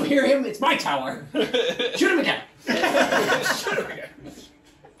 Did you hear him? It's my tower. Shoot him again.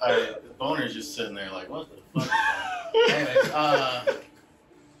 Alright, the boner's just sitting there like, what the fuck? Anyways,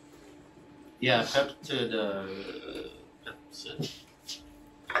 yeah, Peptid,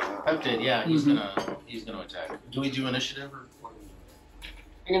 yeah, he's gonna attack. Do we do initiative or?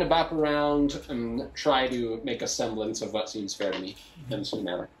 I'm going to bop around and try to make a semblance of what seems fair to me. Doesn't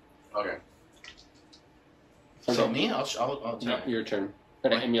matter. Okay. So me, I'll No, attack. your turn.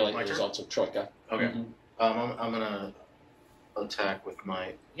 Gotta My- emulate my the turn? results of Troika. Okay. Mhm. I'm gonna attack with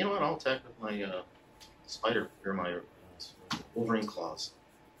my. You know what? I'll attack with my spider or my Wolverine claws,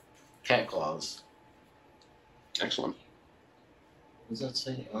 cat claws. Excellent. What does that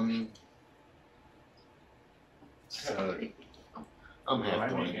say? Sorry. I'm half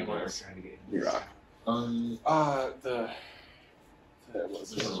blind. You guys. You rock.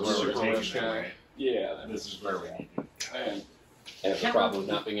 This is where we're taking it, right? Yeah. This is where we need to And I have the problem of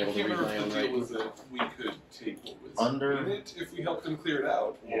not being able I to can't read remember my if own the deal writing. was that we could take what was Under- in it if we helped him clear it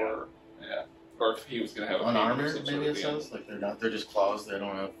out, Yeah. or or if he was gonna have a pain or Unarmored, some sort maybe of it deal. says. Like they're just claws. They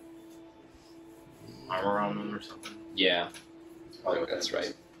don't have armor on them or something. Yeah, Probably what that's that is.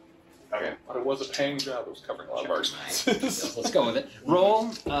 right. Okay. But it was a paying job. It was covering a lot of our expenses. Let's go with it. Roll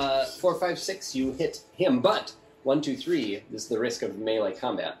 4, 5, 6. You hit him, but 1, 2, 3. This is the risk of melee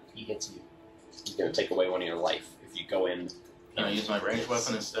combat. He hits you. He's going to take away one of your life if you go in. Can I use my ranged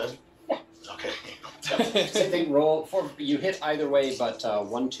weapon instead? Yeah. Okay. Same thing. Roll 4. You hit either way, but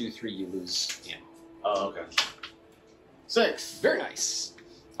 1, 2, 3. You lose him. Oh, okay. 6. Very nice.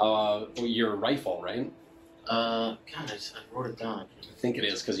 Your rifle, right? God, I wrote it down. I think it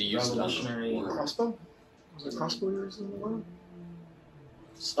is because you used it on Revolutionary the Crossbow? Was it crossbow yours in the one?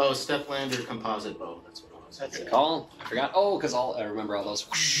 Oh, Steplander composite bow. That's what it was. That's a call. I forgot. Oh, because I remember all those.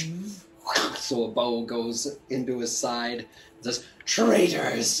 Whoosh, whoosh, so a bow goes into his side. It says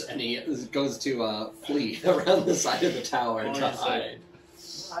traitors, and he goes to flee around the side of the tower to hide.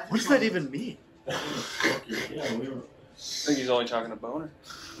 What does that even mean? I think he's only talking to Boner.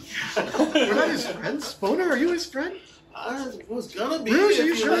 We're not his friends. Boner, are you his friend? I was gonna be. Rouge, are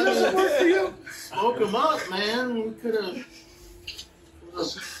you sure it doesn't work for you? Spoke him up, man. We could have.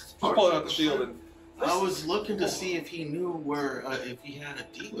 Just pulling out the shield and. I was looking to see if he knew where, if he had a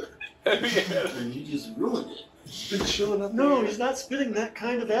dealer, and he just ruined it. He's been chilling up No, there. he's not spitting that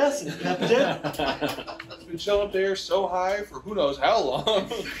kind of acid, Captain. He's been chilling up there so high for who knows how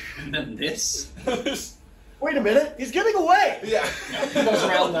long. And then this. Wait a minute, he's getting away! Yeah. He goes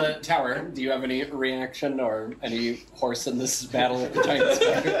around the tower. Do you have any reaction or any horse in this battle with the giant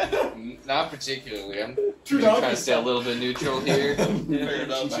spider? Not particularly. I'm True trying dog. to stay a little bit neutral here. Fair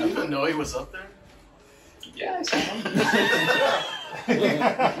enough. Did you even know he was up there? Yeah, I saw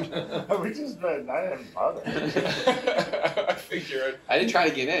him. We just been, I didn't bother. I figured. I didn't try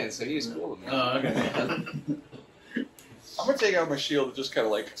to get in, so he was cool with me. Oh, okay. I'm gonna take out my shield and just kind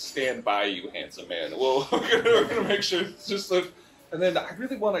of like stand by you, handsome man. Well, we're gonna make sure it's just like. And then I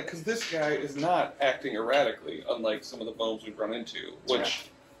really want to, because this guy is not acting erratically, unlike some of the bones we've run into, which,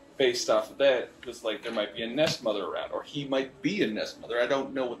 based off of that, was like there might be a nest mother around, or he might be a nest mother. I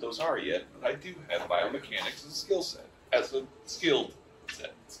don't know what those are yet, but I do have biomechanics as a skill set, as a skill.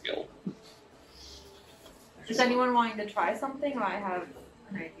 Is anyone wanting to try something, or I have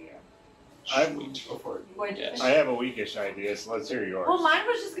an idea? Go for it. What did you think? I have a weakish idea, so let's hear yours. Well, mine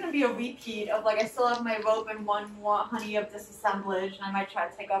was just gonna be a repeat of like I still have my rope and one more honey of disassemblage, and I might try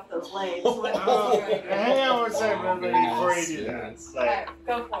to take off those legs. So let's Hang on one second, before you do that. Like, Alright,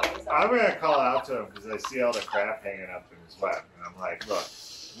 go for it. I'm gonna call out to him because I see all the crap hanging up in his web, and I'm like, look,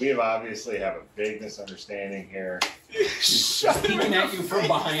 we have obviously have a big misunderstanding here. Peeking at you from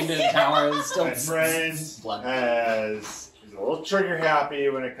behind the tower and still. My friend blood. is a little trigger happy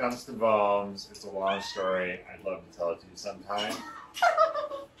when it comes to bombs. It's a long story. I'd love to tell it to you sometime.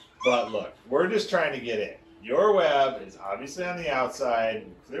 But look, we're just trying to get in. Your web is obviously on the outside.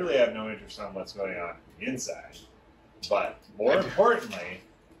 You clearly have no interest on what's going on inside. But more importantly,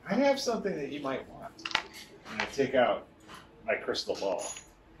 I have something that you might want. And I take out my crystal ball.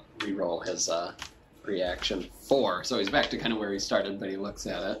 Reroll his reaction 4, so he's back to kind of where he started, but he looks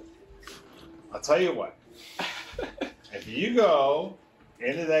at it. I'll tell you what. If you go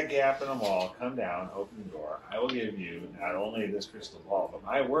into that gap in the wall, come down, open the door, I will give you not only this crystal ball, but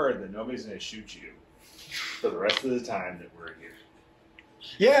my word that nobody's going to shoot you for the rest of the time that we're here.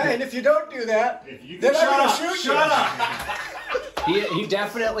 Yeah, and if you don't do that, If you then can I'm gonna shut shoot up. He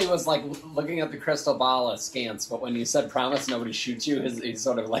definitely was like looking at the crystal ball askance, but when you said promise nobody shoots you, he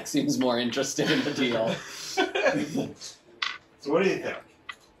sort of like seems more interested in the deal. So what do you think?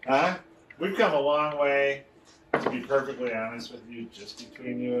 Huh? We've come a long way. To be perfectly honest with you, just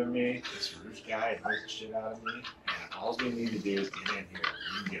between you and me, this Rouge guy knows the shit out of me, and all we need to do is get in here.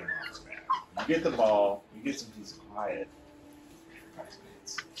 You can get him off his back. You get the ball. You get some peace and quiet.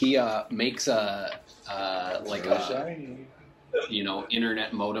 He makes a Shiny.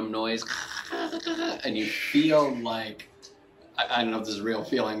 internet modem noise, and you feel like I don't know if this is a real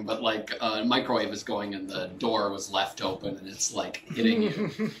feeling, but like a microwave is going and the door was left open and it's like hitting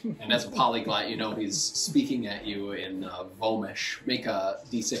you. And as a polyglot, you know he's speaking at you in Vomish. Make a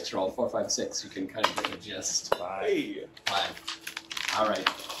d6 roll, 4, 5, 6. You can kind of get the gist. 5. 5. All right.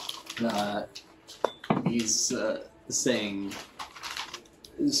 He's saying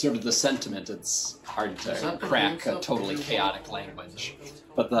sort of the sentiment. It's hard to crack a totally chaotic language.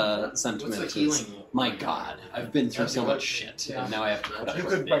 But the sentiment is, my God, I've been through so much shit, and now I have to put up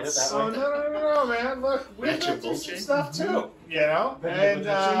with this. Oh, no, man. Look, we've been through some stuff too, you know? And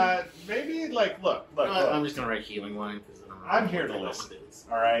maybe, like, look. I'm just going to write healing line. I'm here to listen,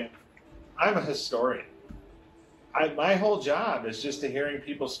 all right? I'm a historian. My whole job is just to hearing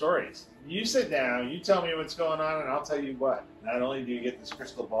people's stories. You sit down, you tell me what's going on, and I'll tell you what. Not only do you get this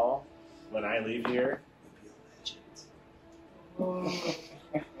crystal ball, when I leave here, you'll be a legend.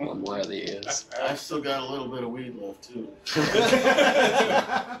 One more of these. I've still got a little bit of weed left, too.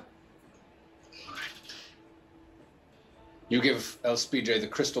 You give El Spidre the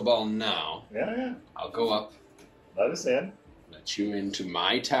crystal ball now. Yeah. I'll go up. Let us in. Let you into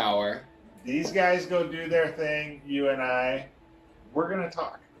my tower. These guys go do their thing. You and I, we're going to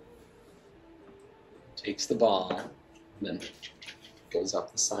talk. Takes the ball, and then goes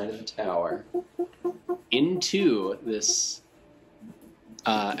up the side of the tower into this.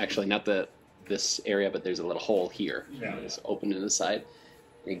 Actually, not the this area, but there's a little hole here. Yeah. It's open to the side.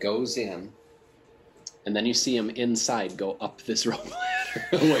 He goes in, and then you see him inside go up this rope ladder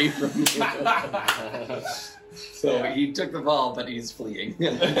away from you. So he took the ball, but he's fleeing,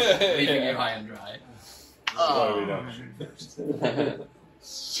 leaving you high and dry. Why we don't shoot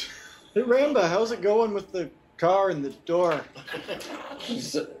first. Hey, Ramba, how's it going with the car and the door?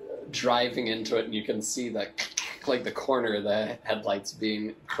 He's driving into it, and you can see the corner of the headlights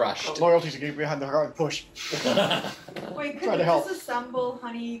being crushed. Loyalty to get behind the car and push. Wait, could Try to you help. disassemble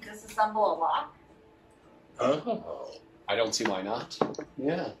a lock? I don't see why not.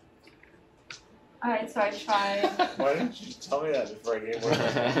 Yeah. Alright, so I tried. Why didn't you tell me that before I gave one?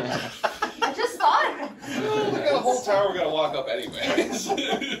 I just thought of it. Well, we got a whole tower we're gonna walk up anyways.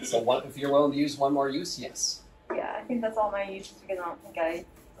 So what if you're willing to use one more use? Yes. Yeah, I think that's all my uses because I don't think I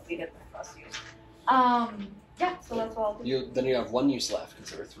deleted my first use. Yeah, so that's all I'll do. Then you have one use left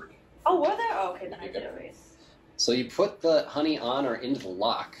because there were 3. Oh, were there? Oh, okay, then I You did got erase. So you put the honey on or into the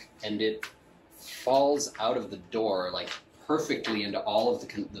lock, and it falls out of the door like perfectly into all of the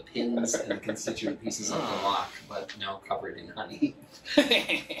pins and the constituent pieces of the lock, but now covered in honey.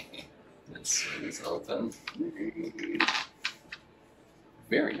 It swings open.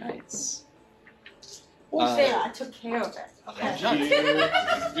 Very nice. Well, say that. I took care of it. Okay.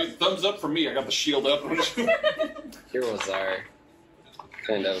 Dude, thumbs up for me. I got the shield up. Here was our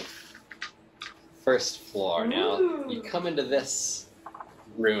kind of first floor. Now, you come into this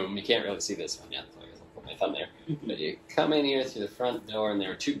room. You can't really see this one yet, so I guess I'll put my thumb there. But you come in here through the front door, and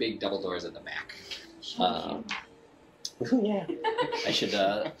there are 2 big double doors at the back. Yeah. I should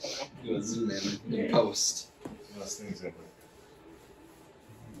do a zoom in post. Those things that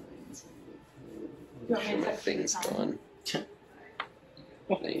You want me to My text you thing's the time? gone.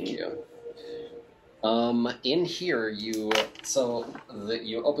 Thank you. In here, you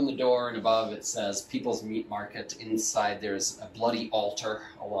open the door, and above it says People's Meat Market. Inside, there's a bloody altar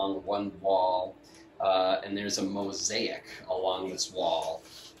along one wall, and there's a mosaic along this wall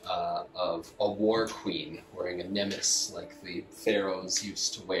of a war queen wearing a nemes like the pharaohs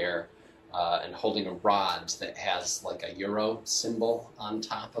used to wear, and holding a rod that has like a euro symbol on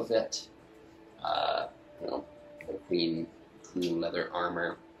top of it. The queen leather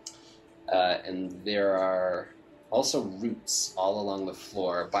armor. And there are also roots all along the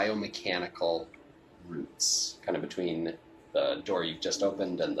floor, biomechanical roots, kind of between the door you've just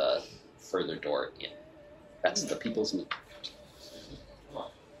opened and the further door in. That's the People's Meat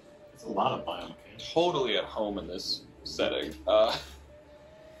Market. It's a lot of biomechanics. Totally at home in this setting. But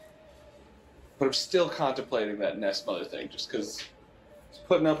I'm still contemplating that Nest Mother thing, just because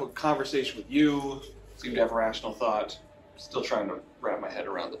putting up a conversation with you, seem to have rational thought. Still trying to wrap my head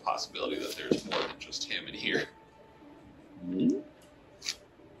around the possibility that there's more than just him in here.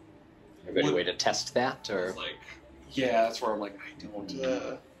 Have any way to test that, or Like, yeah, that's where I'm like, I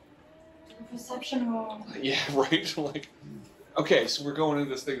don't. Perception roll. Yeah, right. Like, okay, so we're going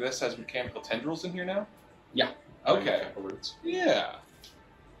into this thing that has mechanical tendrils in here now. Yeah. Okay. Yeah.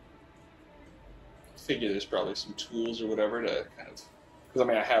 Figure there's probably some tools or whatever to kind of. Because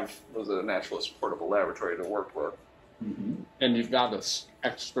I have was a naturalist portable laboratory to work for. And you've got this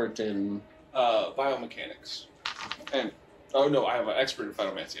expert in Biomechanics. And, oh no, I have an expert in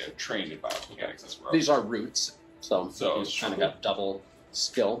phytomancy. I'm trained in biomechanics. That's where these are roots, so So, you've kind of got double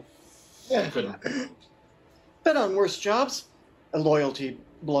skill. Yeah. Been on worse jobs. And loyalty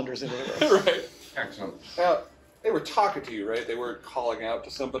blunders into it. right. Excellent. Now, they were talking to you, right? They weren't calling out to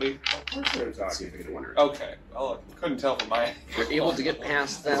somebody? they're talking to you. Okay. Well, I couldn't tell from my... You're able to get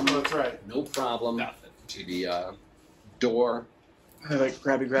past them, That's right. no problem, to the door. Are they like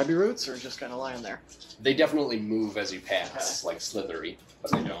grabby roots or just kind of lying there? They definitely move as you pass, like slithery,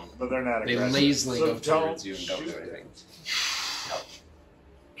 but they don't. But they're not They aggressive. lazily So go don't towards you and don't do shoot anything.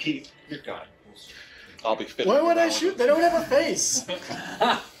 Keith, you're gone. I'll be fit. Why would I shoot? They don't have a face.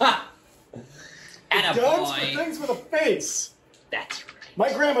 Atta Guns for boy. things with a face. That's right.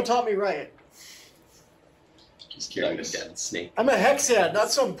 My grandma taught me right. He's killing a dead snake. I'm a hexhead, not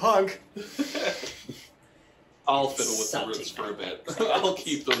some punk. I'll fiddle with the Salty. roots for a bit. I'll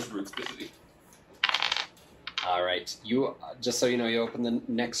keep those roots busy. All right, you just so you know, you open the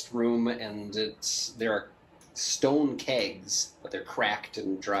next room, and there are stone kegs, but they're cracked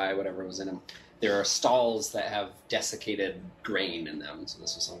and dry, whatever was in them. There are stalls that have desiccated grain in them, so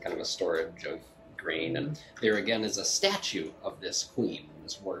this was some kind of a storage of grain. And there again is a statue of this queen,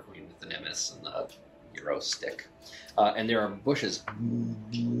 this war queen with the nemes and the euro stick. And there are bushes,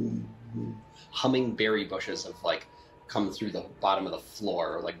 humming berry bushes have like come through the bottom of the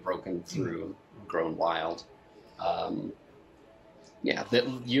floor, like broken through, grown wild. Yeah,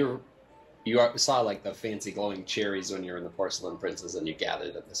 you're saw like the fancy glowing cherries when you were in the Porcelain Princess, and you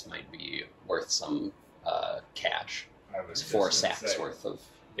gathered that this might be worth some cash. It's 4 sacks worth of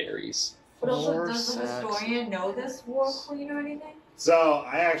berries. But also, does the historian know this war queen or anything? So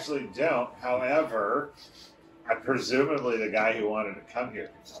I actually don't. However, presumably the guy who wanted to come here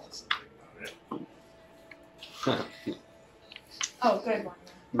can tell us something about it. Oh, good one.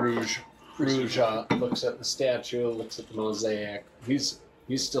 Rouge looks at the statue, looks at the mosaic. He's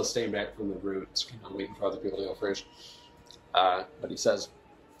still staying back from the roots, waiting for other people to go first. But he says,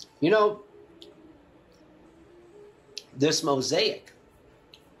 you know, this mosaic.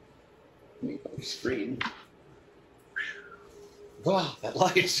 Let me go screen. Wow, that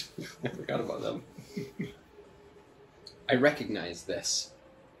light. I forgot about them. I recognize this.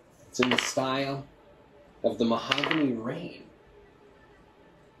 It's in the style of the mahogany rain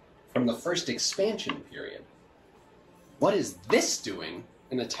from the first expansion period. What is this doing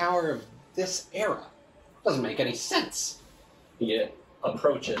in a tower of this era? Doesn't make any sense. He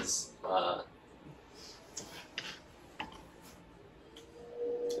approaches,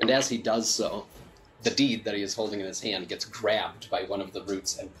 and as he does so, the deed that he is holding in his hand gets grabbed by one of the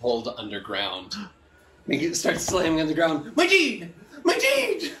roots and pulled underground. And he starts slamming on the ground. My deed! My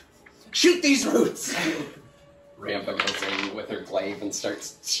deed! Shoot these roots! Rampa goes in with her glaive and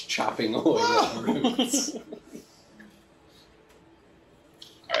starts chopping away at the roots.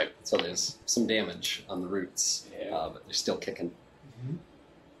 Alright, so there's some damage on the roots, but they're still kicking.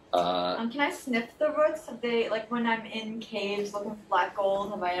 Can I sniff the roots? Have they, like, when I'm in caves looking for black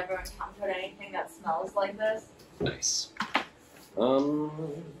gold, have I ever encountered anything that smells like this? Nice.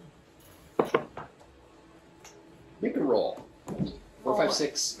 Make a roll. 4, 5,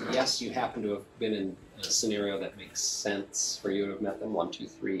 6. Yes, you happen to have been in a scenario that makes sense for you to have met them. 1, 2,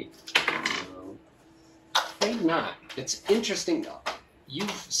 3. Maybe not. It's interesting.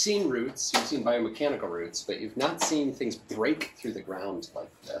 You've seen roots, you've seen biomechanical roots, but you've not seen things break through the ground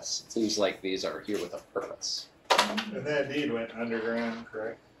like this. It seems like these are here with a purpose. And that deed went underground,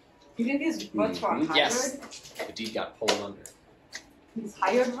 correct? You think these roots were hired? Yes. The deed got pulled under. These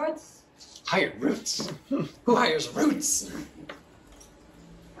hired roots? Hired roots? Who hires roots?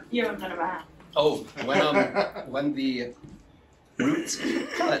 You haven't been around. Oh, when the roots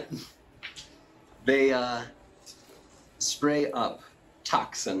cut, they spray up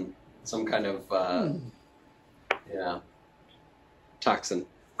toxin, some kind of toxin,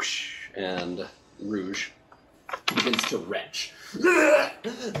 and Rouge begins to retch.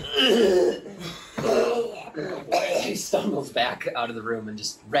 He stumbles back out of the room and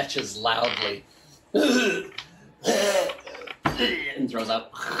just retches loudly. And throws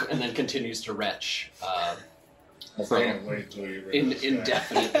up, and then continues to retch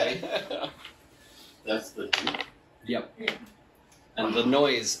indefinitely. That's the deed. Yep. And the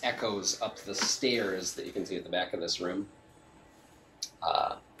noise echoes up the stairs that you can see at the back of this room.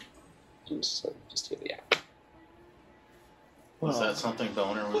 And so just hear the echo. Is that something the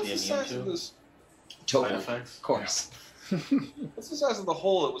owner would be immune to? Totally. Side effects? Of course. What's the size of the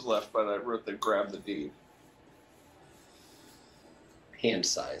hole that was left by that root that grabbed the deed?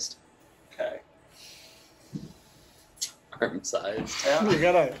 Hand-sized. Okay. Arm-sized. Yeah. You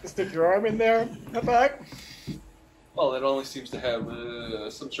gotta stick your arm in there, Hathak. Well, it only seems to have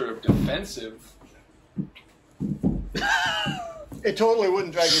some sort of defensive. It totally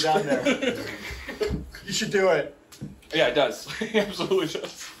wouldn't drag you down there. You should do it. Yeah, it does. It absolutely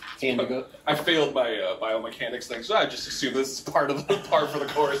does. Hand to go. I failed my biomechanics thing, so I just assume this is part for the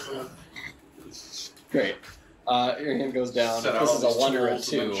course. Great. Your hand goes down. Set out This all is a these 1 or a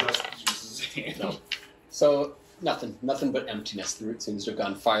tools and 2. then just uses his hand. No. So nothing but emptiness. The root seems to have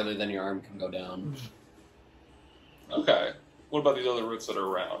gone farther than your arm can go down. Okay. What about these other roots that are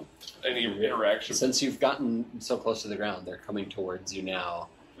around? Any interaction? Since you've gotten so close to the ground, they're coming towards you now.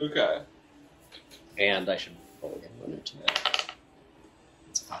 Okay. And I should roll again 1 or 2.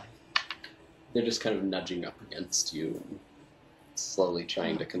 It's 5. They're just kind of nudging up against you and slowly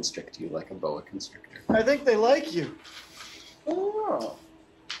trying to constrict you like a boa constrictor. I think they like you. Oh.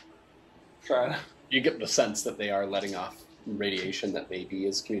 Trying. You get the sense that they are letting off radiation that maybe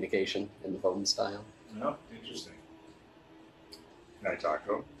is communication in the bone style. No, interesting. Can I talk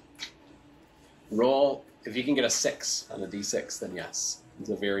to him? Roll, if you can get a 6 on a d6, then yes. It's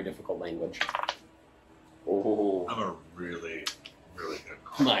a very difficult language. Oh. I'm a really, really good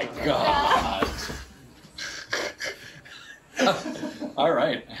My God. All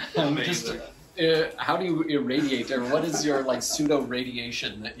right. Just, how do you irradiate, or what is your like pseudo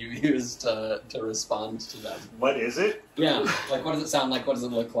radiation that you use to respond to them? What is it? Yeah, like what does it sound like? What does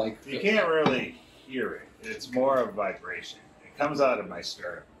it look like? You can't really hear it. It's more of vibration. It comes out of my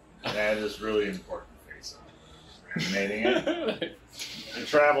sternum. That is really important for you, so animating it. It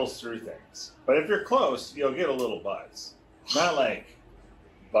travels through things. But if you're close, you'll get a little buzz. Not like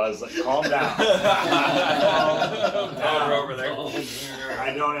buzz, like calm down. Calm down. Over there.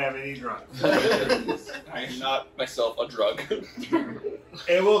 I don't have any drugs. I am not myself a drug.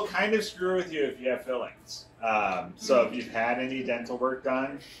 It will kind of screw with you if you have fillings. So if you've had any dental work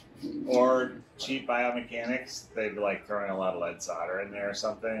done or cheap biomechanics, they'd be like throwing a lot of lead solder in there or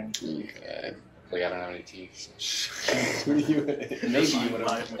something. Okay. Like, I don't have any teeth. Maybe you would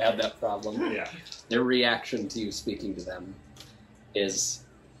have had that problem. Yeah. Their reaction to you speaking to them is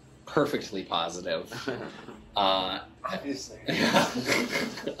perfectly positive. Obviously.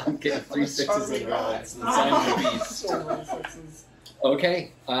 I'm getting 3 6s in a row. It's the sign of the beast.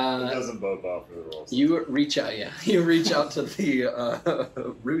 Okay. It doesn't bode well for the rules. You reach out, You reach out to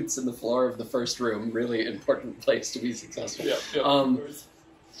the roots in the floor of the first room. Really important place to be successful.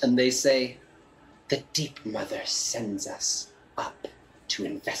 And they say, "The Deep Mother sends us up to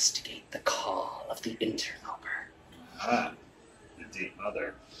investigate the call of the interloper." Ah, the Deep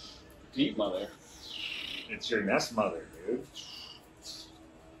Mother. Deep Mother. It's your nest mother, dude.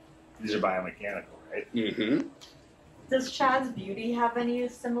 These are biomechanical, right? Mm-hmm. Does Chad's beauty have any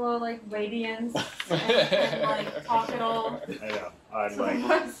similar like radiance and like talk at all? I know. I'd like.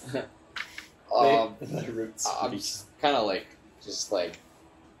 The roots. I'm kind of like, just like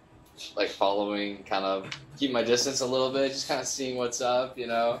following, kind of keep my distance a little bit, just kind of seeing what's up, you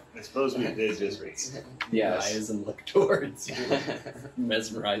know? I suppose we did just read. Yes. Eyes and look towards you.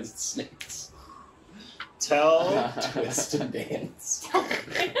 Mesmerized snakes. Tell. Twist and dance.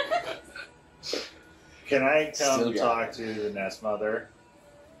 Can I come Still talk to the nest mother?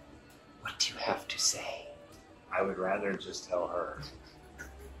 What do you have to say? I would rather just tell her.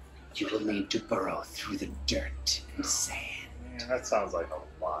 You will need to burrow through the dirt and sand. Man, that sounds like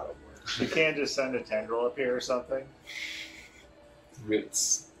a lot of work. You can't just send a tendril up here or something?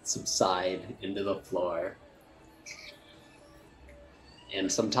 Roots subside into the floor.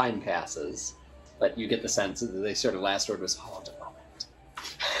 And some time passes, but you get the sense that the sort of last word was, hold a moment.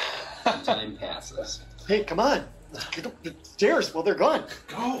 Some time passes. Hey, come on. Let's get up the stairs while they're gone.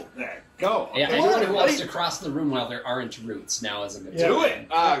 Go, there. Go. Yeah, Come anyone on, who wants buddy. to cross the room while there aren't roots now is a good Yeah. Do it.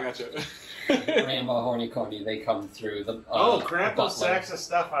 Ah, gotcha. Rambo, Horny Coney, they come through the Grab those Butler. sacks of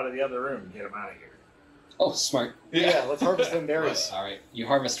stuff out of the other room and get them out of here. Oh, smart. Yeah, let's harvest them berries. All right, you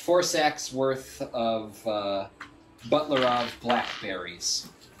harvest 4 sacks worth of Butler of blackberries.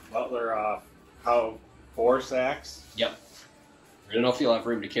 Butler off. How? 4 sacks? Yep. I don't know if you'll have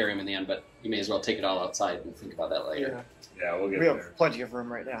room to carry them in the end, but you may as well take it all outside and think about that later. Yeah, we'll get We there. have plenty of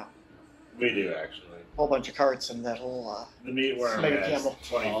room right now. We do, actually. Whole bunch of carts and that whole The meat worm Mega has Camel.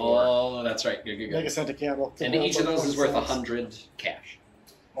 24. Oh, that's right. Good, good, Mega good. Santa Camel. And each of those is worth 100. 100 cash.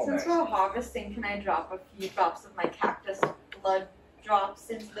 Oh, Since nice. we're harvesting, can I drop a few drops of my cactus blood drops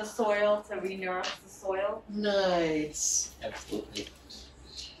into the soil to re-nourish the soil? Nice. Absolutely.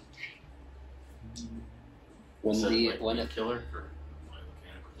 When Is that the like when a it killer for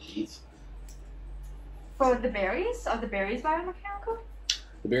biomechanical disease? For the berries? Are the berries biomechanical?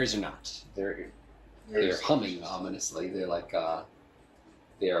 the berries are not. They're humming ominously. They're like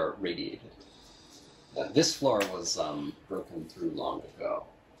they are radiated. This floor was broken through long ago.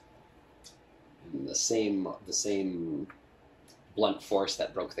 And the same blunt force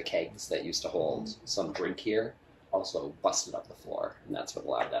that broke the kegs that used to hold some drink here also busted up the floor, and that's what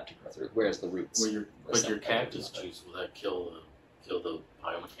allowed that to go through. Whereas the roots. But your cactus juice, will that kill the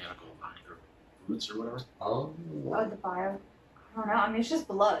biomechanical behind your roots or whatever? Oh. Oh, the bio. I don't know. I mean, it's just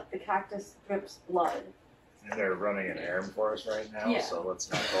blood. The cactus drips blood. And they're running an errand for us right now, Yeah. so let's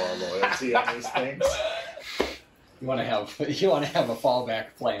not go all loyalty on these things. You want to have a fallback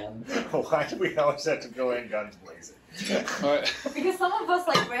plan. Why do we always have to go in guns blazing? Alright. Because some of us,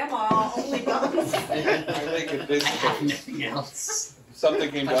 like Grandma, are only guns. I think in this I have case, nothing else.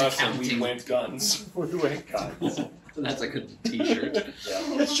 something came to I'm us and we counting. went guns. We went guns. That's a good T-shirt.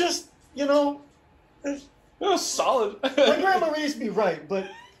 Yeah. It's just, you know, That was solid. my grandma raised me right, but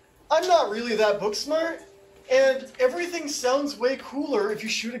I'm not really that book smart, and everything sounds way cooler if you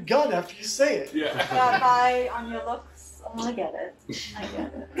shoot a gun after you say it. Yeah. By on your looks. Oh, I get it. I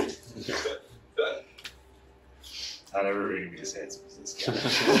get it. Not everybody needs heads with this guy.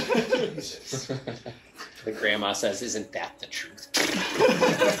 Jesus. The grandma says, "Isn't that the truth?"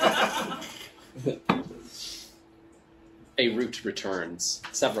 A root returns.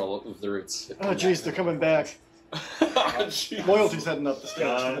 Several of the roots. have Oh, come jeez, back. they're coming back. Jeez. Loyalty's heading up the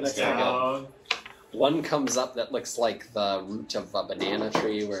stairs for the Guns next Yeah. round. down. One comes up that looks like the root of a banana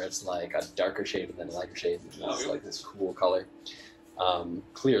tree, where it's like a darker shade and then a lighter shade. And it's like this cool color.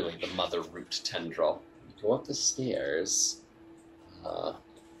 Clearly the mother root tendril. You go up the stairs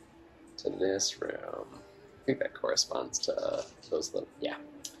to this room. I think that corresponds to those little... Yeah.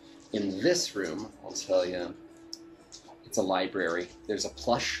 In this room, I'll tell you, it's a library. There's a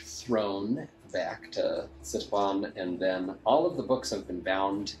plush throne back to sit on, and then all of the books have been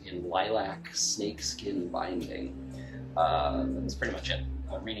bound in lilac snakeskin binding. That's pretty much it.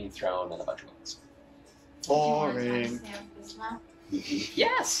 A reading throne and a bunch of books. Boring.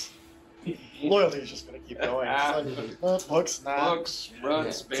 Yes! Loyalty is just going to keep going. Books, nah. Books,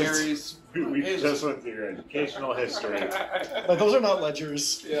 runs, berries. We just went through your educational history. Like, those are not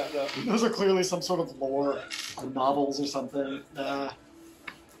ledgers. Yeah, no. Those are clearly some sort of lore, novels or something. Nah.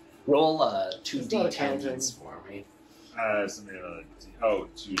 Roll 2 It's not accounting. D10s for me. Something other. Oh,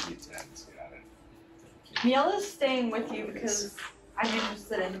 2 D10s. Got it. Miel is staying with you because I'm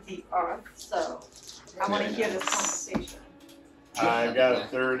interested in deep earth, so I want to hear this conversation. I've got a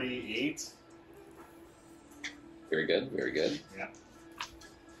 38. Very good, very good. Yeah.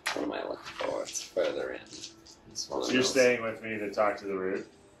 What am I looking for? It's further in. It's one of So you're those. staying with me to talk to the root?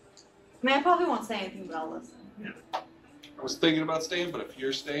 I mean, I probably won't say anything, but I'll listen. I was thinking about staying, but if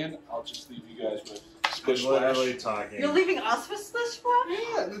you're staying, I'll just leave you guys with I'm Splish literally Splash. talking. You're leaving us for Splish Splash?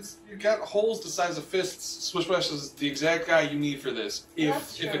 Yeah, you got holes the size of fists. Splish Splash is the exact guy you need for this,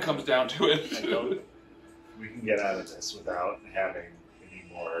 That's if true. it comes down to it. I don't. We can get out of this without having any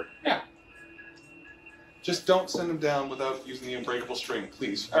more. Just don't send him down without using the unbreakable string,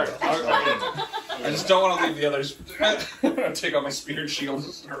 please. All right. I I just don't want to leave the others. Take out my spear and shield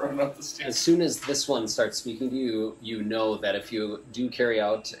and start running up the stairs. As soon as this one starts speaking to you, you know that if you do carry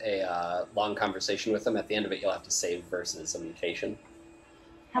out a long conversation with them, at the end of it you'll have to save versus a mutation.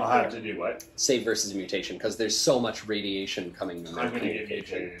 I'll have to do what? Save versus a mutation, because there's so much radiation coming from their I'm going to get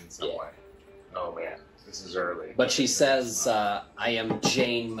communication. mutated in some Yeah. way. Oh man, this is early. But she says, I am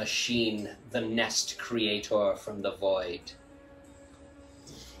Jane Machine, the nest creator from the void.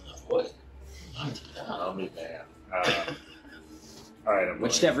 What? I'll be bad. All right, I'm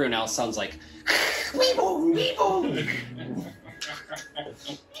Which to going. everyone else sounds like, Weebo, Weebo!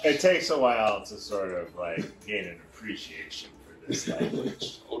 It takes a while to sort of like gain an appreciation for this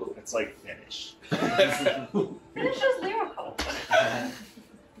language. It's like Finnish. Finish is lyrical.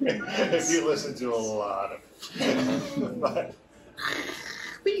 If you listen to a lot of it. But,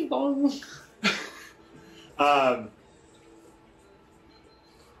 Weebo!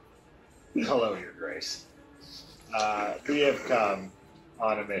 hello, Your Grace. We have come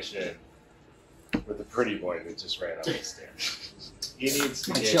on a mission with a pretty boy that just ran up the stairs. He needs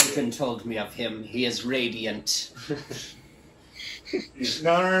to My get children told me of him. He is radiant.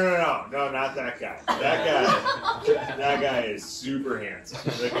 No, not that guy. That guy is super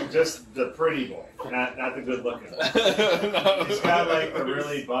handsome. Just the pretty boy, not the good looking one. He's got like the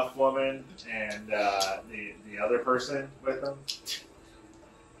really buff woman and the other person with him.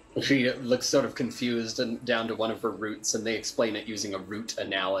 She looks sort of confused and down to one of her roots, and they explain it using a root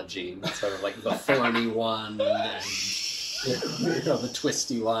analogy. It's sort of like the thorny one and the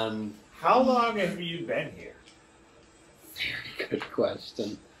twisty one. How long have you been here? Very good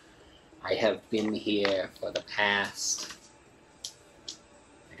question. I have been here for the past...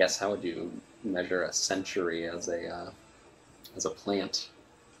 I guess how would you measure a century as a plant?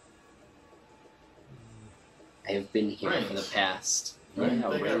 I have been here for the past... Right, Yeah,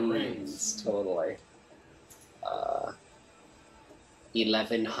 they got reigns, totally.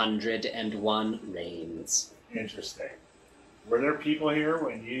 1101 reigns. Interesting. Were there people here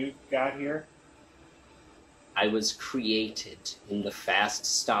when you got here? I was created in the fast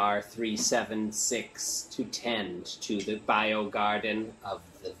star 376 to tend to the bio garden of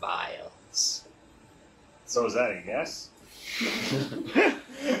the vials. So is that a yes?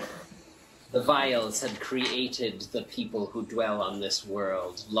 The vials had created the people who dwell on this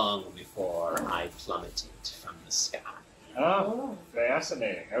world long before I plummeted from the sky. Oh,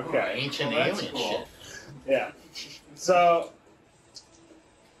 fascinating. Okay. Ancient Well, that's alien cool. shit. Yeah. So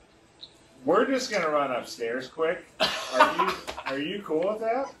we're just gonna run upstairs quick. Are you cool with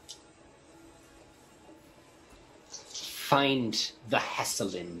that? Find the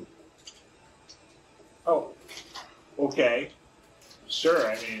Hesselin. Oh, okay. Sure.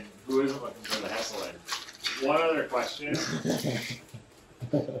 I mean, who isn't looking for the Hesselin? One other question: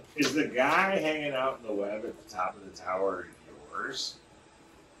 is the guy hanging out in the web at the top of the tower yours?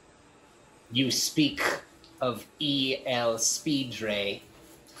 You speak of E.L. Spidre.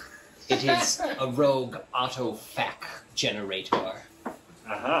 It is a rogue auto-fac generator.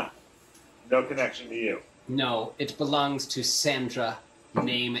 Uh-huh. No connection to you. No, it belongs to Sandra.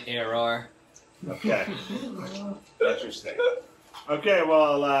 Name error. Okay. Interesting. Okay,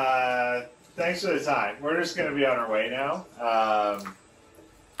 well, thanks for the time. We're just going to be on our way now.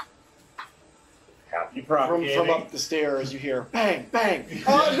 Happy propagating. From up the stairs, you hear bang, bang.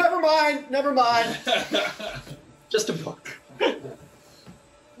 Oh, never mind. Just a book.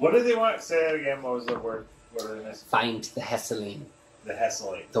 What did they want? Say it again. What was the word? What are they missing? Find the Hesseline. The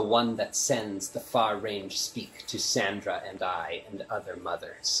Hesseline. The one that sends the far-range speak to Sandra and I and other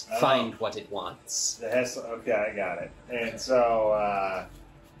mothers. Oh. Find what it wants. The Hessel. Okay, I got it. And so,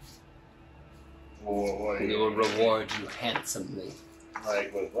 what We will reward you handsomely.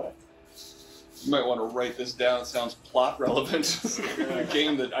 Like with what? You might want to write this down. It sounds plot relevant. A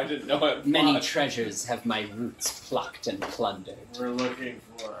game that I didn't know had Many plot. treasures have my roots plucked and plundered. We're looking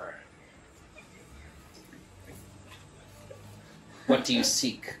for. What do you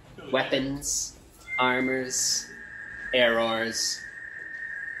seek? Weapons? Armors? Errors?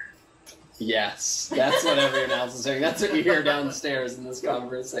 Yes, that's what everyone else is saying. That's what you hear downstairs in this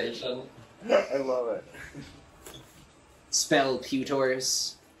conversation. I love it. Spell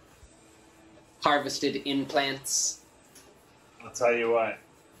pewters? Harvested implants? I'll tell you what.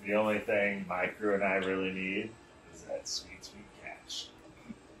 The only thing my crew and I really need is that sweet, sweet cash.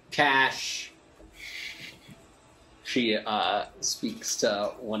 Cash. She speaks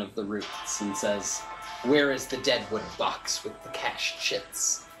to one of the roots and says, "Where is the deadwood box with the cash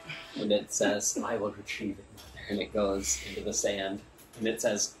chits?" And it says, "I will retrieve it, mother." And it goes into the sand. And it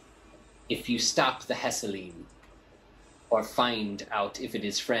says, "If you stop the Hesseline, or find out if it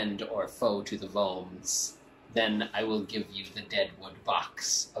is friend or foe to the Vomes, then I will give you the deadwood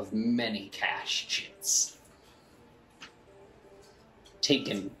box of many cash chits,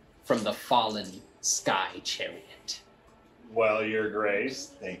 taken from the fallen sky chariot." Well, Your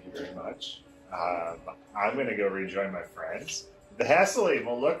Grace, thank you very much. I'm going to go rejoin my friends. The Hesseline,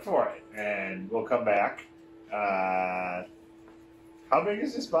 we'll look for it, and we'll come back. How big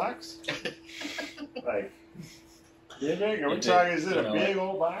is this box? Like, you big? Are we talking, is it a big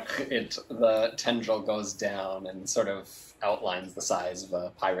old box? The tendril goes down and sort of outlines the size of a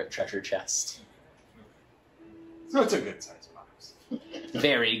pirate treasure chest. So it's a good sized box.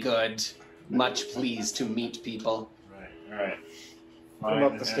 Very good. Much pleased to meet people. All right. Come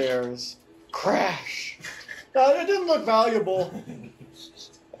up the stairs. Crash! It didn't look valuable.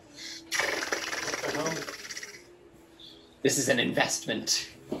 This is an investment,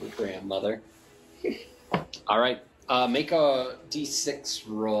 grandmother. All right. Make a d6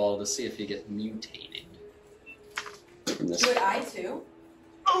 roll to see if you get mutated. From this. Do it I too?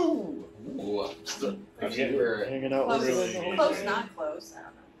 Oh! If you were Hanging out with Really? her. Close, not close. I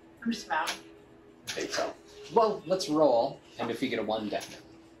don't know. I'm just about. Okay, so. Well, let's roll, and if you get a 1, definitely.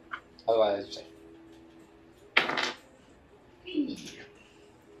 Otherwise, say.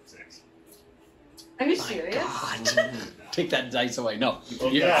 6. Are you serious? God. Take that dice away. No.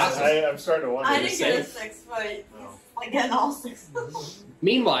 You're Yeah, awesome. I'm starting to wonder. I didn't get a safe. 6, but again, all 6.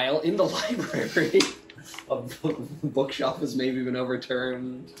 Meanwhile, in the library, a bookshelf has maybe been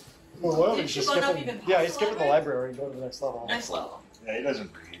overturned. Well, Did he's she just go up skipping. even past Yeah, the he's skipping the library? library and going to the next level. Next level. Yeah, he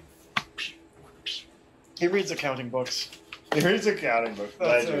doesn't breathe. He reads accounting books. He reads accounting books,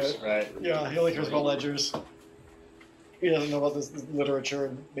 That's ledgers, it. right? Yeah, he only cares about ledgers. He doesn't know about this literature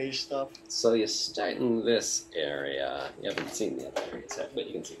and base stuff. So you start in this area. You haven't seen the other areas yet, but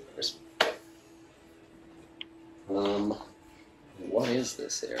you can see the first one. What is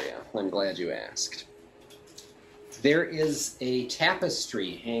this area? I'm glad you asked. There is a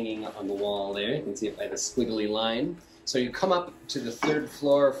tapestry hanging on the wall there. You can see it by the squiggly line. So you come up to the 3rd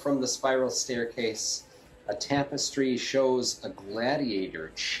floor from the spiral staircase. A tapestry shows a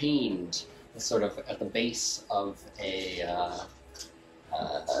gladiator chained sort of at the base of a,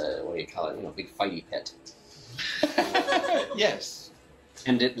 what do you call it, big fighty pit. Yes.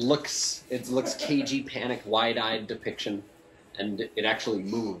 And it looks cagey, panic, wide-eyed depiction. And it actually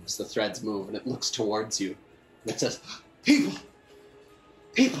moves, the threads move, and it looks towards you. And it says, "People!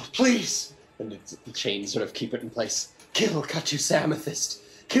 People, please!" And the chains sort of keep it in place. "Kill Katus Amethyst!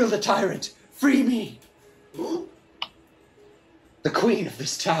 Kill the tyrant! Free me!" The queen of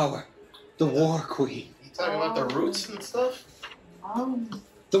this tower. The war queen. You talking about the roots and stuff?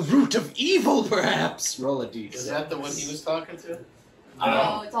 The root of evil, perhaps! Roll a d6. Is that the one he was talking to?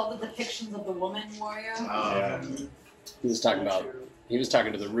 Oh, it's all the depictions of the woman warrior. Yeah. He was talking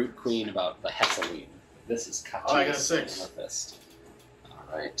to the root queen about the Hesseline. This is Katus Oh, I got a 6. Amethyst. All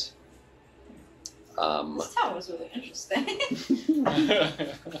right. This tower was really interesting.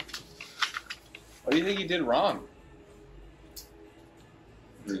 What do you think he did wrong?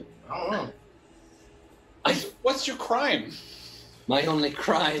 I don't know. What's your crime? My only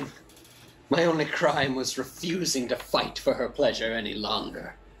crime My only crime was refusing to fight for her pleasure any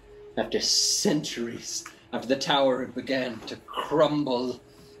longer. After centuries, after the tower began to crumble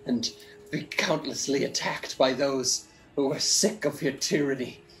and be countlessly attacked by those who were sick of your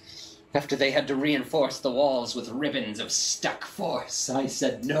tyranny, after they had to reinforce the walls with ribbons of stuck force, I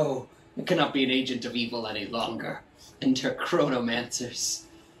said no, I cannot be an agent of evil any longer. Enter chronomancers.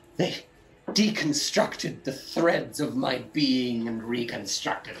 They deconstructed the threads of my being and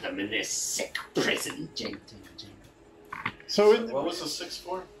reconstructed them in this sick prison. So What was the 6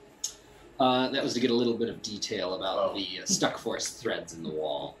 for? That was to get a little bit of detail about the stuck force threads in the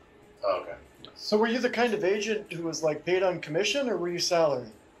wall. Oh, okay. So were you the kind of agent who was like paid on commission, or were you salary?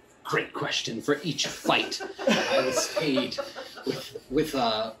 Great question. For each fight, I was paid with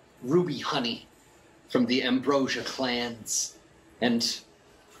ruby honey from the Ambrosia clans and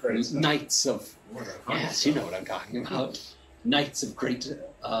knights of... Yes, you know what I'm talking about. Knights of great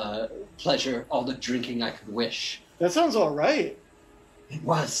pleasure, all the drinking I could wish. That sounds all right. It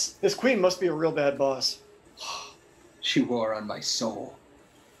was. This queen must be a real bad boss. She wore on my soul.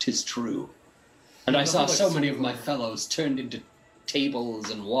 'Tis true. And I saw so many of my fellows turned into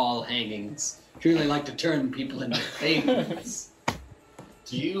tables and wall hangings. She really like to turn people into things.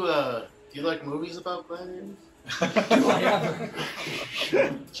 Do you like movies about gladiators? Do I ever?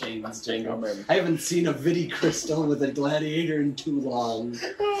 James Jingle. I haven't seen a Vidi Crystal with a gladiator in too long.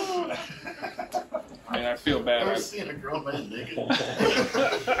 And I feel bad. I've never seen a grown man naked.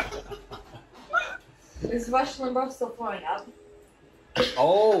 Is Rush Limbaugh still throwing up?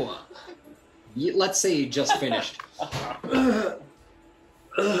 Oh, let's say he just finished.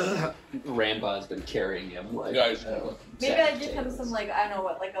 Ramba has been carrying him. Like, Guys, Maybe I give him some, like, I don't know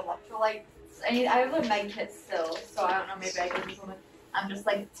what, like electrolytes. I have a med kit still, so I don't know, maybe I give him something. I'm just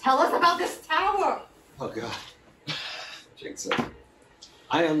like, tell us about this tower! Oh, God. Jigsaw.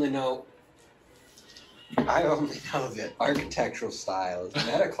 I only know that architectural style is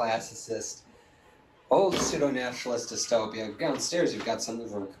metaclassicist, old pseudo-naturalist dystopia. Downstairs, you've got something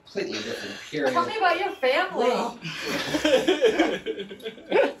from a completely different period. Tell me about your family!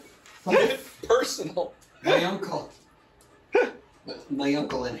 personal. My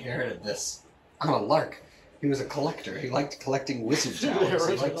uncle inherited this. I'm a lark. He was a collector. He liked collecting wizard towers.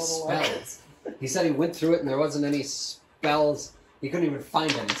 He liked spells. He said he went through it and there wasn't any spells. He couldn't even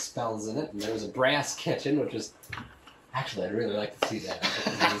find any spells in it. And there was a brass kitchen, which is... Actually, I'd really like to see that.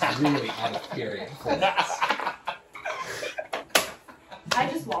 It was really out of period for this. I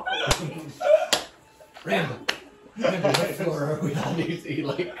just walk away. Rambo, what floor are we on? He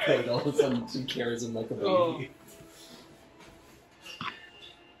like cradles and she carries him like a baby. Oh.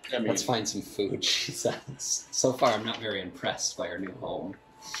 I mean, let's find some food, she says. So far, I'm not very impressed by her new home.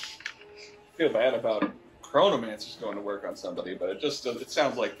 I feel bad about chronomancers going to work on somebody, but it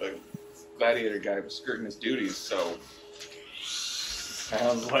sounds like the gladiator guy was skirting his duties, so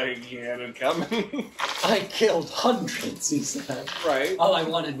sounds like he had it coming. I killed hundreds, he said. Right. All I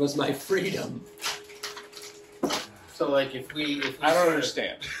wanted was my freedom. So, like, if we I don't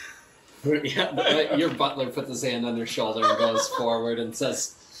understand. Yeah, your butler puts his hand on her shoulder and goes forward and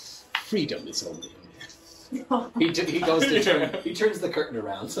says, "Freedom is only a myth." He goes to turn. He turns the curtain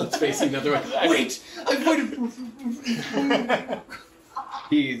around, so it's facing the other way. Wait, I've waited.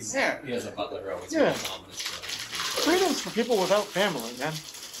 He has a butler always. Yeah. Ominous. Freedom's for people without family, man.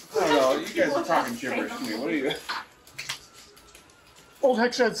 I don't know. You guys are talking gibberish to me. What are you? Old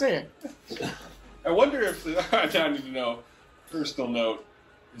Hexad saying. I wonder if I need to know. Personal note: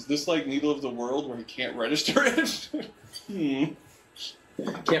 is this like Needle of the World, where he can't register it?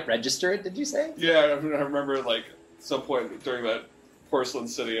 Can't register it? Did you say? Yeah, I remember like at some point during that Porcelain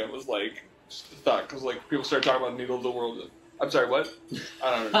City, it was like just a thought because like people started talking about Needle of the World. I'm sorry, what?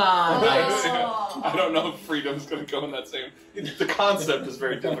 I don't know. I don't know if freedom's going to go in that same. The concept is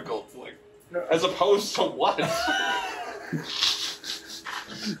very difficult. Like, as opposed to what?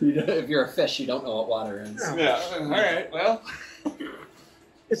 If you're a fish, you don't know what water is. Yeah. All right. Well.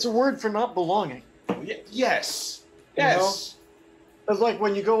 It's a word for not belonging. Yes. You Yes. know? It's like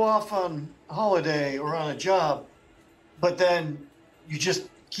when you go off on holiday or on a job, but then you just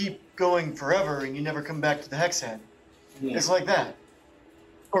keep going forever and you never come back to the hex head. Yeah. It's like that.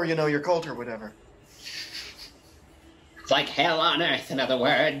 Or, you know, your cult or whatever. It's like hell on earth, in other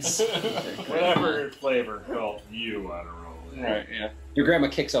words. Whatever flavor cult you want to roll in. Right. Yeah. Your grandma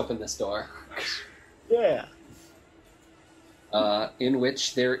kicks open this door, Yeah. in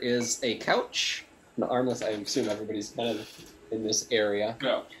which there is a couch, an armless. I assume everybody's kind of in this area.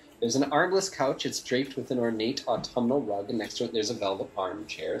 No. There's an armless couch. It's draped with an ornate autumnal rug, and next to it there's a velvet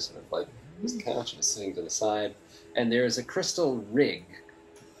armchair, sort of like this couch is sitting to the side. And there's a crystal rig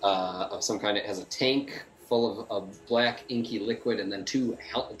of some kind. It has a tank full of black inky liquid, and then two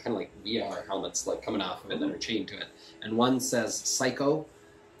kind of like VR helmets like coming off of it that are chained to it. And one says Psycho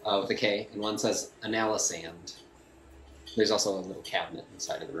with a K, and one says Analysand. There's also a little cabinet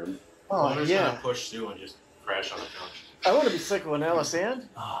inside of the room. Oh, I'm just yeah. gonna push through and just crash on the couch. I want to be psychoanalyst.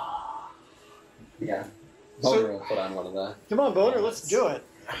 Yeah. So- Boner will put on one of the... Come on, Boner, let's do it.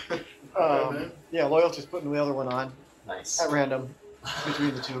 man. Yeah, Loyalty's putting the other one on Nice. at random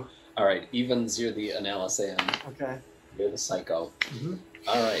between the two. All right, Evans, you're the Analysand. Okay. You're the Psycho. Mhm.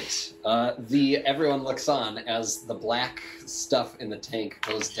 All right. Everyone looks on as the black stuff in the tank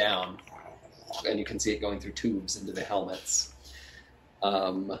goes down, and you can see it going through tubes into the helmets.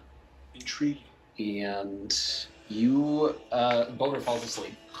 Intriguing. And you, Boner falls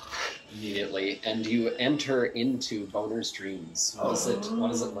asleep immediately, and you enter into Boner's dreams. What does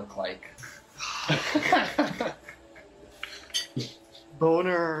it look like?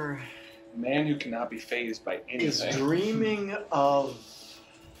 Boner A man who cannot be phased by is anything. dreaming of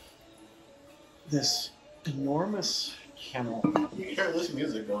this enormous camel. You can hear this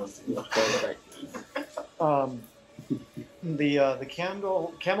music going through. The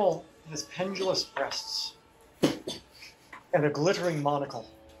camel has pendulous breasts and a glittering monocle.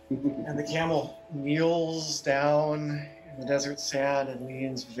 And the camel kneels down in the desert sand and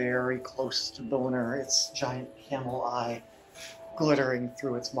leans very close to Boner, its giant camel eye glittering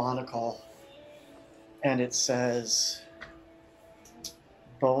through its monocle. And it says,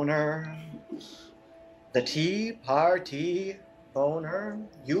 Boner, the tea party, Boner,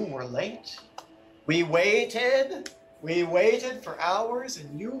 you were late. We waited for hours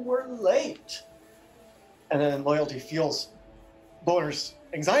and you were late. And then Loyalty feels Boner's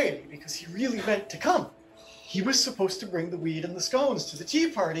anxiety because he really meant to come. He was supposed to bring the weed and the scones to the tea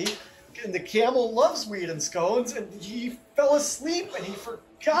party, and the camel loves weed and scones, and he fell asleep and he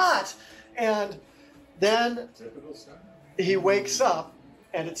forgot. And then he wakes up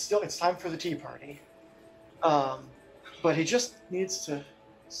and it's time for the tea party. But he just needs to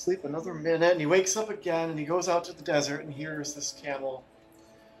sleep another minute, and he wakes up again and he goes out to the desert and hears this camel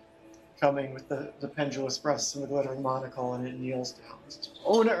coming with the pendulous breasts and the glittering monocle, and it kneels down. It says,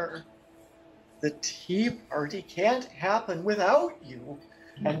 Boner, the tea party can't happen without you.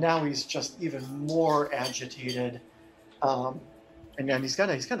 And now he's just even more agitated. And then he's kind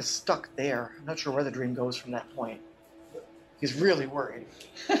of stuck there. I'm not sure where the dream goes from that point. He's really worried.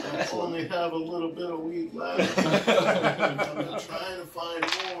 I only have a little bit of weed left. I'm trying to find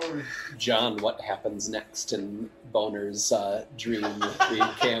more. John, what happens next in Boner's dream with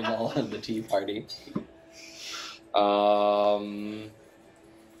the camel and the tea party? All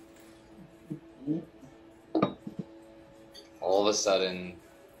of a sudden,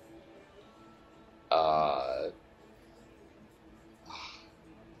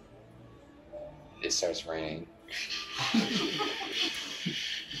 it starts raining.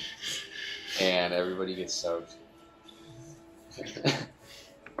 And everybody gets soaked.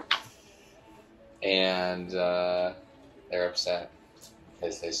 And they're upset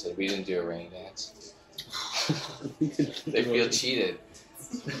because they said we didn't do a rain dance. They feel cheated.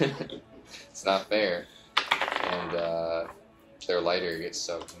 It's not fair. And their lighter gets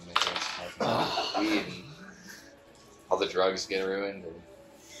soaked and they can't smoke weed, and all the drugs get ruined. And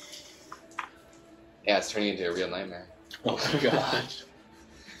yeah, it's turning into a real nightmare. Oh my god.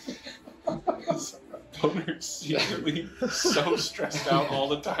 Boner's secretly so stressed out all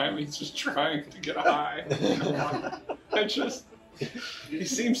the time, he's just trying to get high. He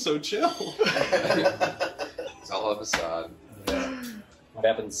seems so chill. It's all a facade. What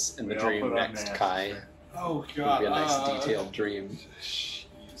happens in the We all dream put on next, masks. Kai? Oh Would god. be a nice detailed dream.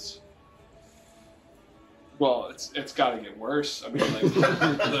 Jeez. Well, it's got to get worse. I mean,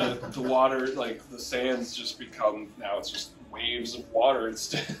 like the water, like the sands, just become now. It's just waves of water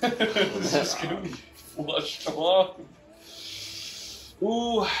instead. It's just getting flushed along.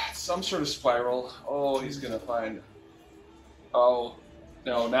 Ooh, some sort of spiral. Oh, he's gonna find. Oh,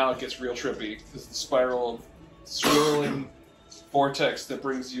 no! Now it gets real trippy because the spiral, swirling vortex that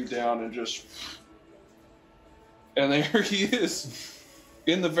brings you down and just. And there he is,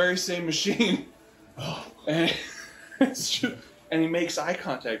 in the very same machine. And it's just, and he makes eye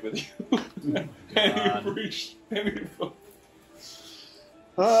contact with you. And you reach, and you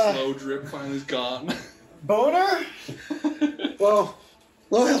slow drip finally is gone. Boner? Whoa.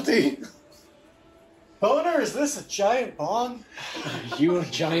 Loyalty. Boner, is this a giant bong? You a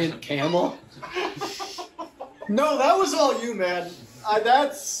giant camel? No, that was all you, man.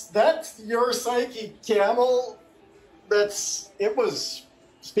 That's your psyche, camel. It was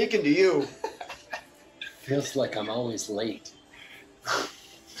speaking to you. Feels like I'm always late.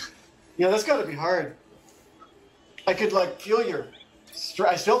 Yeah, that's got to be hard. I could like feel your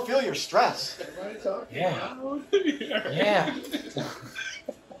I still feel your stress. Yeah. Yeah.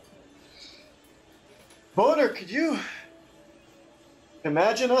 Boner, could you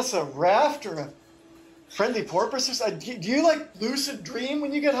imagine us a raft or a friendly porpoise or something? Do you like lucid dream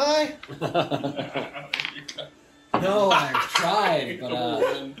when you get high? No, I've tried,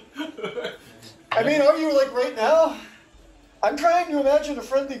 but I mean, are you like right now? I'm trying to imagine a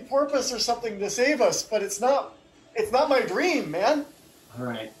friendly porpoise or something to save us, but it's not my dream, man. all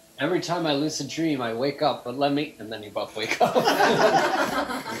right. Every time I lucid dream, I wake up, but and then you both wake up.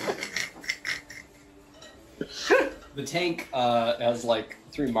 The tank has like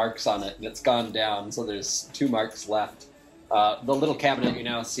 3 marks on it, and it's gone down, so there's 2 marks left. The little cabinet you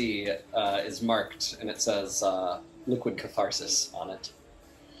now see is marked, and it says liquid catharsis on it.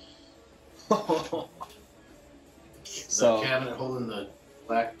 The cabinet holding the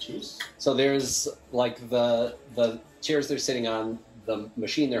black juice? So there's like the chairs they're sitting on, the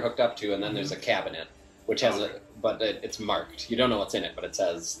machine they're hooked up to, and then there's a cabinet, which has it's marked. You don't know what's in it, but it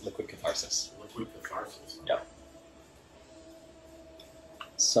says liquid catharsis. Liquid catharsis. Yep.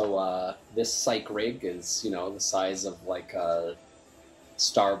 So this psych rig is, the size of like a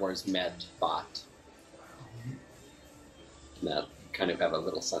Star Wars med bot. And that kind of have a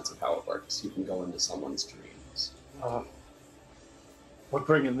little sense of how it works. You can go into someone's dreams. We're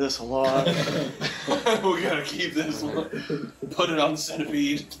bringing this along. We gotta keep this one. Put it on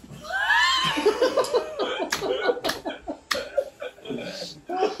centipede.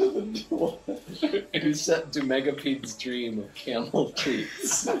 You set to Megapede's dream of camel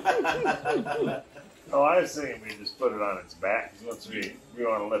treats. Oh, I was thinking we just put it on its back. Once we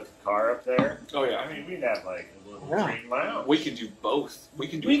want to lift the car up there. Oh yeah. I mean, we'd have like a little dream lounge. We can do both. We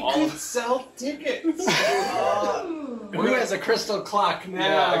can do all. sell tickets. Who has a crystal clock now?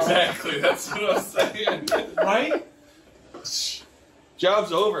 Yeah, exactly. That's what I was saying. Right?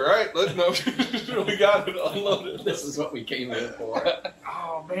 Job's over. All right, let's no. We got it unloaded. This is what we came here for.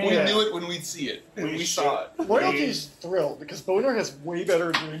 Oh man. We knew it when we'd see it. When we saw it. Loyalty's thrilled because Boner has way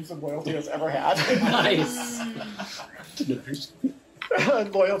better dreams than Loyalty has ever had. Nice.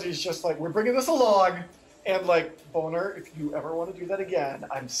 And Loyalty's just like, we're bringing this along. And like, Boner, if you ever want to do that again,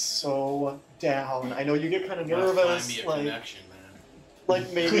 I'm so down. I know you get kind of nervous. Find me a Like, connection, man.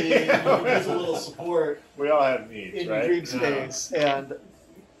 like maybe there's a little support We all have needs, in right? your dream space. And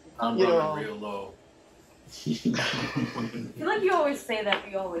I'm You running know. real low. I feel like you always say that,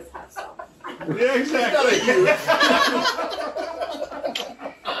 but you always have some. Yeah, exactly.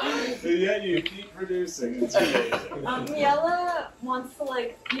 And yet you keep producing. It's amazing. Miela wants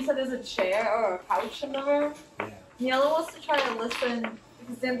to you said there's a chair or a couch in the room. Yeah. Miela wants to try to listen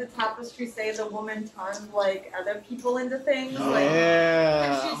because didn't the Tapestry say the woman turned other people into things?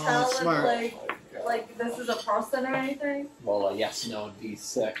 yeah, Can she tell smart. if this is a person or anything? Well, yes, no,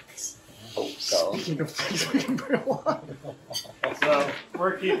 D6. Hope so. Speaking of things we can bring along. So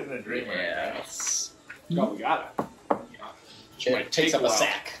we're keeping the dream right Yes. No, we got it. It Might takes take up a a while.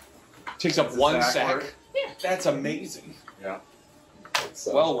 sack. Takes up Does one that sack. work? Yeah, that's amazing.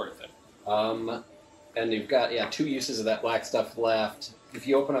 So, Well worth it. and you've got 2 uses of that black stuff left. If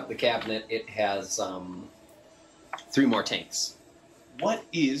you open up the cabinet, it has 3 more tanks. What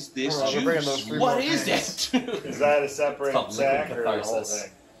is this We're bringing those juice? 3 What more is tanks. it? Is that a separate Called sack liquid or the whole catharsis.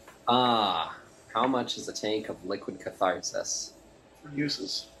 thing? How much is a tank of liquid catharsis?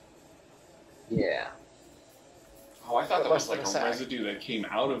 Uses. Yeah. Oh, I thought that was Less than like a a sack. residue that came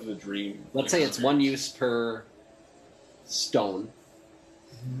out of the dream. Let's say it's 1 use per stone.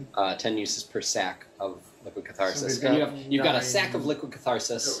 10 uses per sack of liquid catharsis. So And we've you've got a got sack of 9 liquid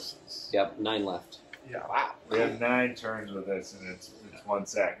catharsis. Doses. Yep, 9 left. Yeah. Wow. We have 9 turns with this, and it's 1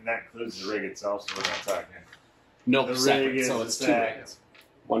 sack, and that includes the rig itself. So we're not talking. Nope, The separate. rig is So the it's 2 sack. rigs.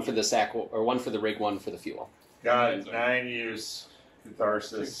 1 for the sack, or 1 for the rig, 1 for the fuel. Got 9 use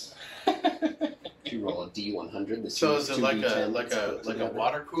catharsis. If you roll a D100, the So is it two like a D10s like a put like a together.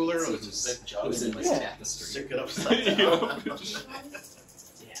 water cooler So or it's is it just jug? goes in this Yeah. tapestry. Stick it upside down.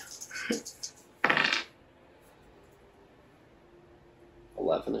 Yeah.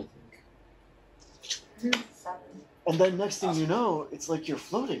 11, I think. 7. And then next thing you know, it's like you're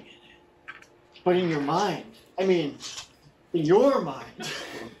floating in it. But in your mind. I mean, in your mind.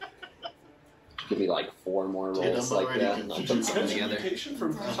 Give me like 4 more Dude, rolls I'm like already that, and I'll put something together. Communication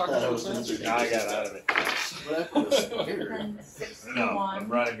from I talking thought I to was plants? Now I got out of it. That was scared. Then No, I'm 61.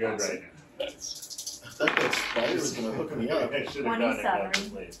 running good right now. I thought that Spire was gonna hook me up. I should have done it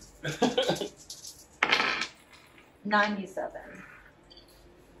 27. late. 97.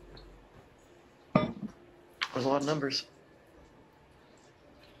 There's a lot of numbers.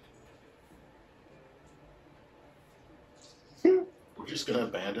 just gonna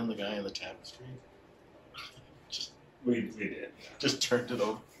abandon the guy in the tapestry? We did. Just turned it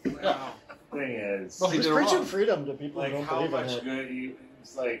over. Wow. Thing is, Well, he Just did preaching wrong. freedom to people like who don't how believe in much it. good you.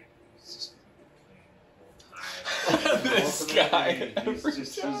 It's like. It's just This guy.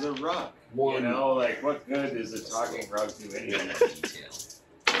 He's a rug. One You know, like what good is a talking rug do anyway? detail.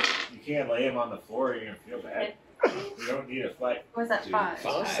 You can't lay him on the floor, you're gonna feel bad. You don't need a fight. Was that Dude, 5?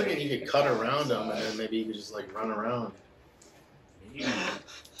 I was thinking you could cut around him and then maybe you could just like run around. I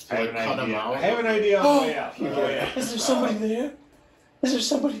So, like, cut him out. I have an idea on the way out. On the way out. Is there somebody there? Is there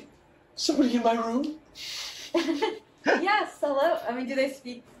somebody in my room? Yes, hello. I mean, do they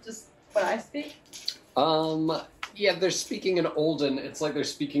speak just what I speak? Yeah, they're speaking in Olden. It's like they're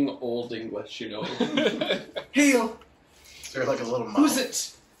speaking Old English, you know. Hail! Is there like a little mouth? Who's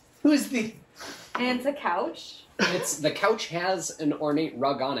it? Who is the... And it's a couch. The couch has an ornate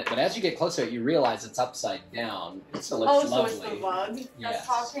rug on it, but as you get closer, you realize it's upside down. It still looks Oh, so lovely. it's the rug that's Yes,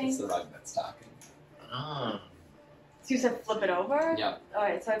 talking? it's the rug that's talking. Ah. So you said flip it over? Yep.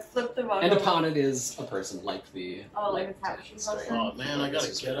 Alright, so I flipped the rug And over. upon it is a person like the... Oh, like a tapestry person? Oh man, I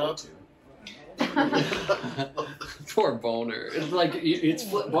gotta get up. Poor Boner. It's like,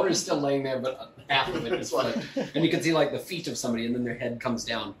 Boner's still laying there, but half of it is flipped. And you can see like the feet of somebody, and then their head comes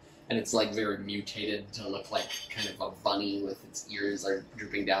down, and it's like very mutated to look like kind of a bunny with its ears are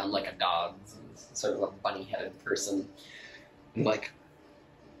drooping down like a dog's. And it's sort of a bunny-headed person. And like,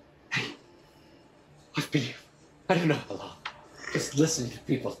 hey, I've been here, I don't know how long, just listening to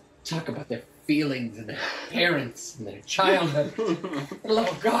people talk about their feelings and their parents and their childhood. For the love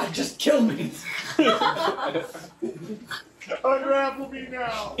of God, just kill me. Unravel me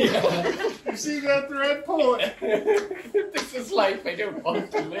now. Yeah. You see that thread? Pull it. This is life I don't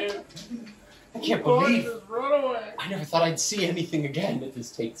want to live. I can't Go on, believe just run away. I never thought I'd see anything again. It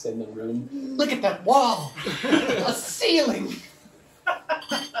just takes in the room. Look at that wall! A ceiling!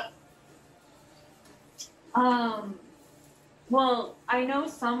 Well, I know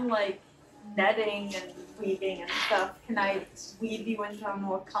some like netting and weaving and stuff. Can I weave you into a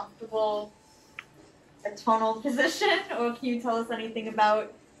more comfortable tonal position, or can you tell us anything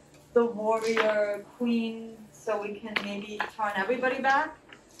about the warrior queen so we can maybe turn everybody back?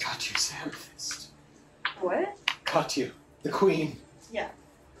 Got you, Samfist. What? Got you. The queen. Yeah.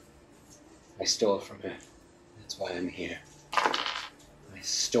 I stole from her. That's why I'm here. I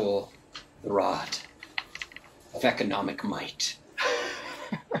stole the rod of economic might.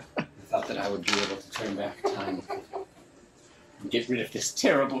 I thought that I would be able to turn back time and get rid of this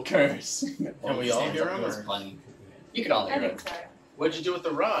terrible curse. Can we all hear him? Or? Bunny. You could all I hear think it. so. What'd you do with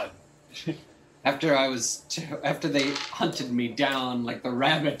the rod? After they hunted me down like the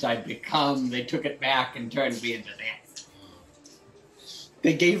rabbit I'd become, they took it back and turned me into this.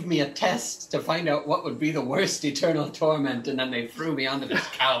 They gave me a test to find out what would be the worst eternal torment, and then they threw me onto this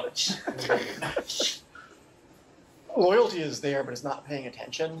couch. Loyalty is there, but it's not paying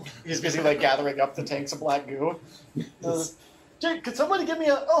attention. He's busy like gathering up the tanks of black goo. Jake, could somebody give me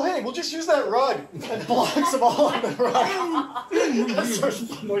a? Oh, hey, we'll just use that rug and blocks them all on the rug. Starts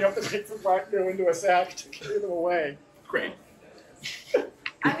bundling up the tanks of black goo into a sack to carry them away. Great.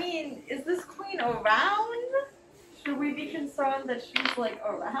 I mean, is this queen around? Should we be concerned that she's like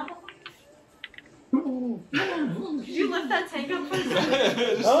around? Could you lift that tank up for a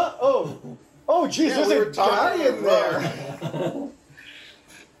second? Huh? Oh, jeez, Yeah, there's we a were talking guy in there.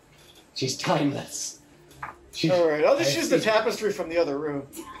 She's timeless. All right, I'll just use the tapestry from the other room.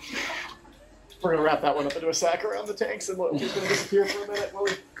 We're gonna wrap that one up into a sack around the tanks, and he's gonna disappear for a minute while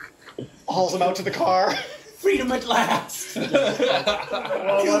we hauls him out to the car. Freedom at last! Well,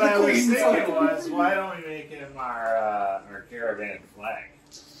 Kill what the I was queen. thinking was, why don't we make him our caravan flag?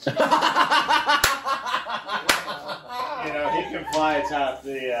 You know, he can fly atop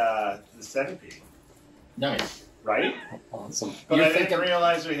the centipede, Nice. right? Awesome. But You're I didn't thinking-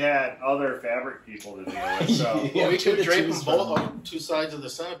 realize we had other fabric people to deal with, so... Yeah, we two could to drape choose them both from. on two sides of the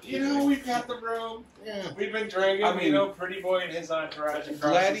centipede. You know, we've got the room. Yeah. We've been dragging, I mean- you know, Pretty Boy and his entourage across.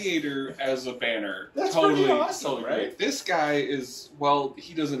 Gladiator as a banner. That's totally, pretty awesome, totally right? great. This guy is, well,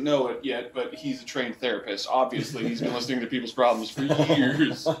 he doesn't know it yet, but he's a trained therapist. Obviously, he's been listening to people's problems for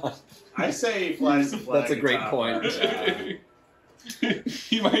years. I say he flies the flag. That's a great atop point. our,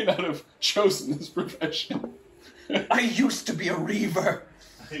 He might not have chosen this profession. I used to be a reaver.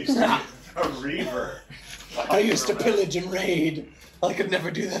 a reaver. I used to pillage and raid. I could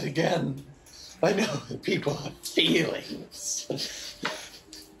never do that again. I know that people have feelings.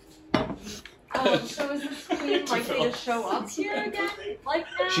 So is this queen likely to show up here again? Like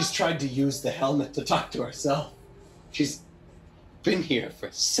now? She's tried to use the helmet to talk to herself. She's been here for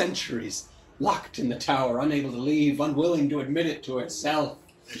centuries, locked in the tower, unable to leave, unwilling to admit it to herself.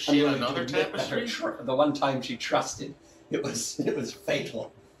 Is she in unwilling to another admit that tapestry? the one time she trusted, it was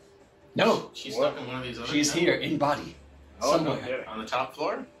fatal. No, She's stuck in one of these other she's here in body. Oh, no Somewhere. kidding. on the top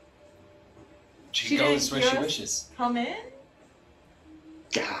floor? She didn't goes where hear she us wishes. Come in?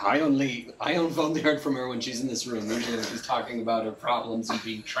 Yeah, I've only heard from her when she's in this room. Usually when she's talking about her problems and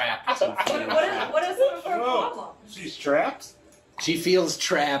being trapped. And feeling trapped. What is some of her Whoa. problem? She's trapped? She feels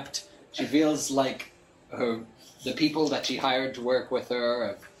trapped. She feels like the people that she hired to work with her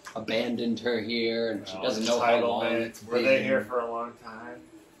have abandoned her here, and she doesn't know how long it's Were been. they here for a long time?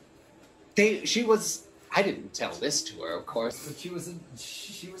 She was. I didn't tell this to her, of course. But she was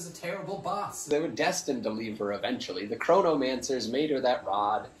a terrible boss. They were destined to leave her eventually. The Chronomancers made her that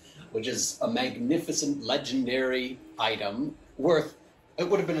rod, which is a magnificent, legendary item. It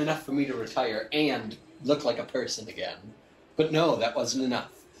would have been enough for me to retire and look like a person again. But no, that wasn't enough.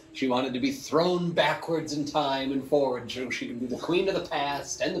 She wanted to be thrown backwards in time and forward so she could be the queen of the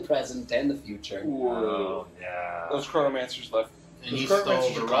past and the present and the future. Oh, yeah. Those Chronomancers left. And you Those stole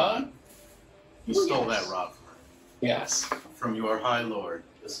Chronomancers the are rod? gone. You Oh, stole yes. that rod from her. Yes. From your high lord.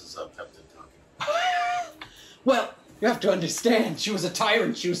 This is Captain talking. Well, you have to understand, she was a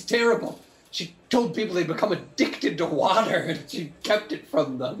tyrant. She was terrible. She told people they'd become addicted to water, and she kept it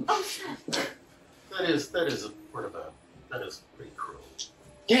from them. Oh, sure. That is pretty cruel.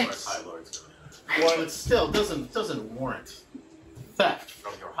 Yes. High lord's going to. Well, it still doesn't warrant theft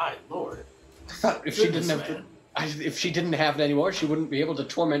from your high lord. I thought if she didn't have man. if she didn't have it anymore, she wouldn't be able to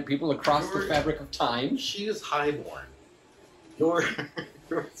torment people across the fabric of time. She is highborn. You're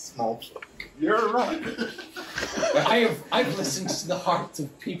a small folk. You're right. I've listened to the hearts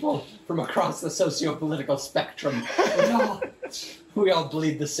of people from across the socio-political spectrum. We all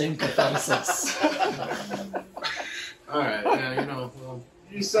bleed the same catharsis. All right, yeah, well,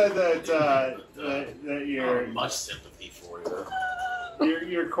 You said that your much sympathy for you.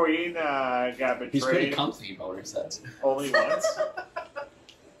 your queen got He's pretty betrayed comfy, Boner says. only once.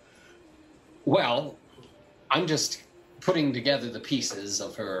 Well, I'm just putting together the pieces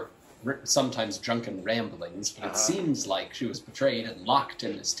of her sometimes drunken ramblings, but it seems like she was betrayed and locked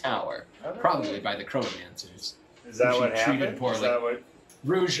in this tower, probably by the Chronomancers. Is that She what treated happened? poorly. Is that what?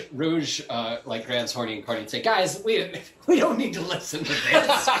 Rouge, like grabs Horny and Corny and say, "Guys, we don't need to listen to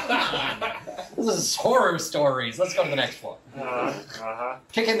this. This is horror stories. Let's go to the next floor.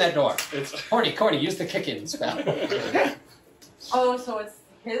 Kick in that door. Horny, Corny, use the kick-in spell." Oh, so it's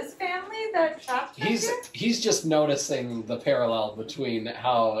his family that trapped him here? He's just noticing the parallel between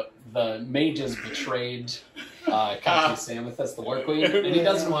how the mages betrayed Countess Samothus, the War Queen, and he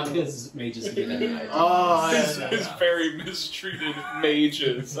doesn't want his mages to be there. His very mistreated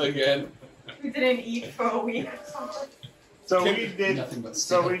mages again. We didn't eat for a week or something. So Nothing we but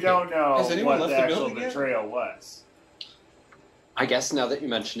So we don't know Has anyone what left the the actual building yet? betrayal was. I guess now that you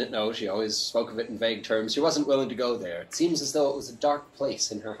mention it, no, she always spoke of it in vague terms. She wasn't willing to go there. It seems as though it was a dark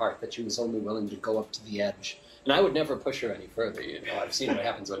place in her heart that she was only willing to go up to the edge. And I would never push her any further, I've seen what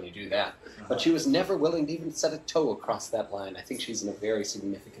happens when you do that. But she was never willing to even set a toe across that line. I think she's in a very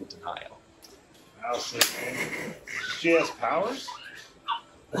significant denial. I'll see. She has powers?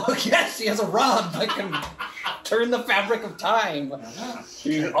 Oh, yes, she has a rod that can turn the fabric of time.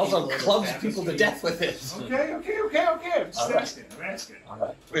 She also clubs people to death with it. Okay. I'm just asking. All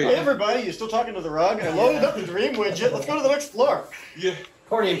right. Hey everybody, you still talking to the rug? I loaded up the dream widget. Let's go to the next floor. Yeah.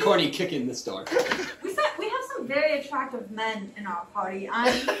 Corny and Corny kick in this door. We have some very attractive men in our party.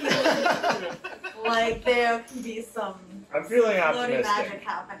 I'm feeling like there can be some I'm feeling floaty magic optimistic.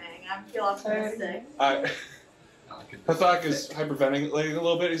 happening. I feel optimistic. Hathak is hyperventilating a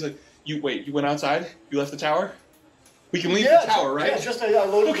little bit. He's like, You went outside? You left the tower? We can leave Yeah, the tower, right? Yeah, it's just I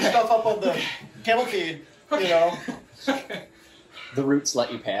loaded the stuff up on the camel feed, The roots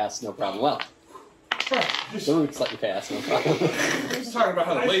let you pass, no problem. Well, the roots let you pass, no problem. We're just talking about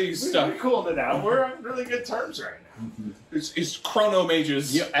how the ladies stuff. We're cooled it out. We're on really good terms right now. It's chrono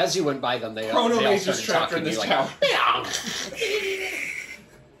mages. As you went by them, they Chrono all mages started trapped talking in to this you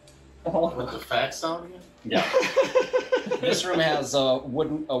tower. With the facts sound again? Yeah. This room has a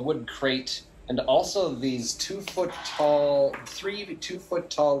wood crate and also these 2 foot tall, 3 2 foot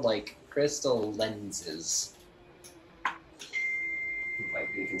tall like crystal lenses. Like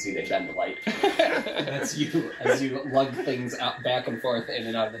you can see they bend the light. As you lug things out back and forth in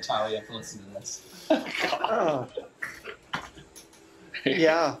and out of the tower, you have to listen to this.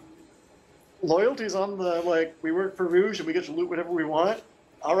 Yeah. Loyalty's on the, we work for Rouge and we get to loot whatever we want.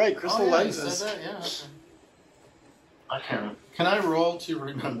 All right, crystal lenses. You said that? Yeah, okay. I can't. Can I roll to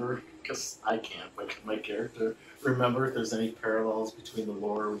remember? Because I can't. But can my character remember if there's any parallels between the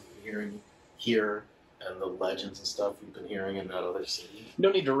lore we've been hearing hear and the legends and stuff you've been hearing in that other city?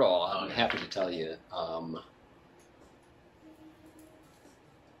 No need to roll. I'm happy to tell you. I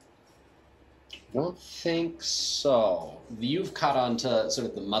don't think so. You've caught on to sort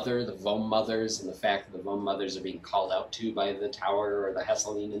of the Vom mothers, and the fact that the Vom mothers are being called out to by the tower or the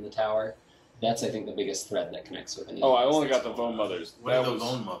Hesseline in the tower. That's, I think, the biggest thread that connects with any. Oh, I only got the Vom mothers. What are the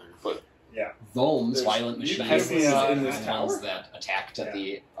Von mothers? But Vomes, There's violent machines, Hesselines in this the tower? ones that attacked at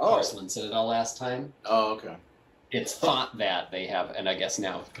the Porcelain Citadel last time. Oh, okay. It's thought that they have, and I guess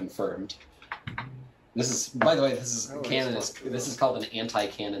now confirmed. This is, by the way, this is canon. This is called an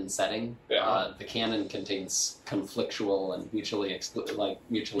anti-canon setting. Yeah. The canon contains conflictual and mutually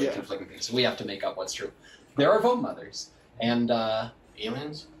conflicting things. So we have to make up what's true. There are Vom mothers, and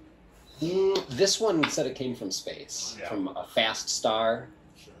Aliens? this one said it came from space, from a fast star,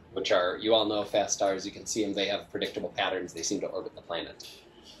 which are, you all know fast stars. You can see them. They have predictable patterns. They seem to orbit the planet.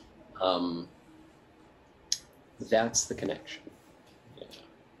 That's the connection. Yeah.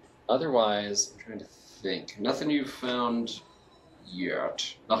 Otherwise, I'm trying to think. Nothing you've found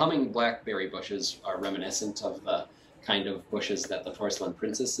yet. The humming blackberry bushes are reminiscent of the kind of bushes that the porcelain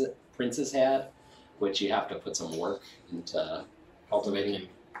princess had, which you have to put some work into cultivating.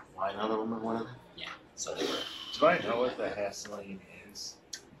 Wine on them or whatever? Yeah, so they were. Do I know what the Hesseline is?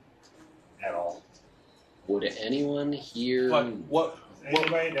 At all? Would anyone here... What? Does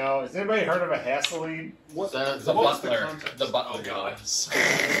anybody know? Has anybody heard of a Hesseline? What's that? The What's the Butler. context? The Butler Oh, gods.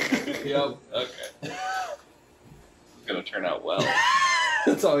 Yep. Okay. It's gonna turn out well.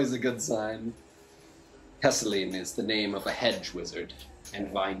 It's always a good sign. Hesseline is the name of a hedge wizard and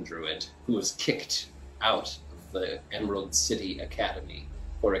vine druid who was kicked out of the Emerald City Academy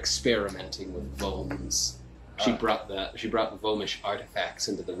for experimenting with Vomes. She brought the Vomish artifacts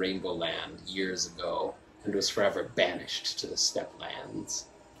into the Rainbow Land years ago and was forever banished to the Steppe Lands.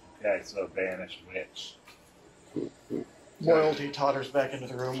 Okay, so a banished witch. Royalty totters back into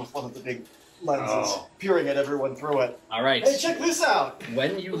the room with one of the big lenses, peering at everyone through it. All right. Hey, check this out!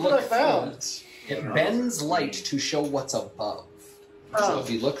 When you Look what look I found! through it bends light to show what's above. So if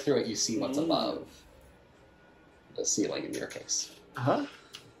you look through it, you see what's above the ceiling in your case. Huh?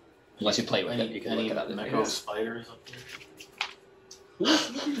 Unless you play with it, you can look at other things. Spiders up there?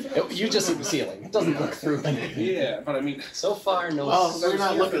 You just see the ceiling. It doesn't look through anything. Yeah, but I mean, So far, no. Well, they're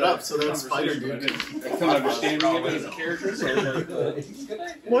not looking up, so that spider conversation, dude I couldn't understand any of it as characters.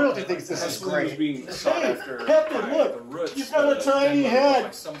 Royalty thinks this is Hesseline was great. being sought Hey, after Captain, by look, the roots, you've got a but tiny then head. by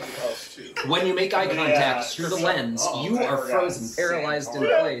somebody else too. When you make eye contact Yeah, through the so- lens, you I are forgot frozen, the paralyzed in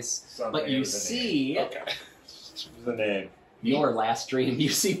same place. Something But you with a name. see Okay. What's the name? your last dream. You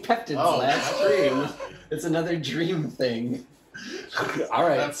see Peptid's last dream. It's another dream thing. All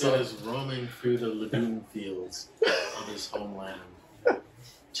right. Captain So is roaming through the lagoon fields of his homeland,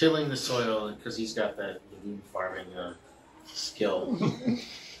 tilling the soil because he's got that lagoon farming skill,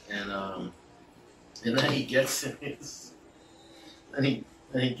 and then he gets in his,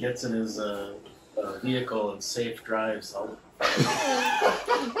 vehicle and safe drives all.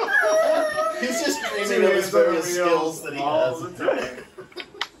 He's just dreaming of his various skills that he all has. the time.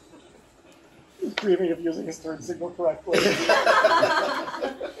 He's dreaming of using his turn signal correctly.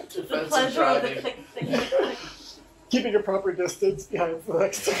 The Defensive pleasure of the driving. click, click, click, click. Keeping a proper distance behind the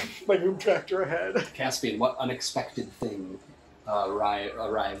next legume tractor ahead. Caspian, what unexpected thing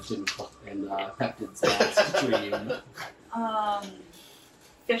arrived in Peptid's last dream?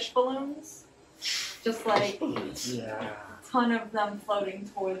 Fish balloons. Just like Yeah. a ton of them floating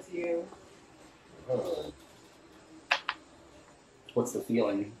towards you. What's the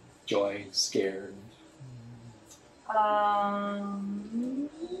feeling? Joy, scared,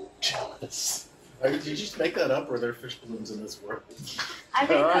 jealous. Did you just make that up, or are there fish balloons in this world? I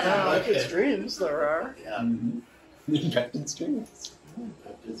think Like that, his dreams, there are. Yeah. Peptid's dreams.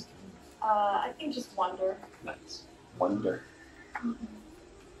 I think just wonder. Nice. Wonder.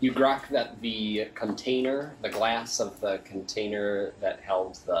 You grok that the container, the glass of the container that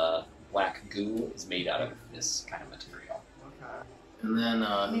held the black goo is made out of this kind of material. And then,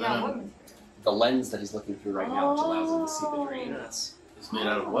 I mean, what material? The lens that he's looking through right now, which allows him to see the dreams. it's made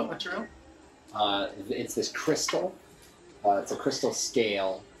out of what material? It's this crystal. It's a crystal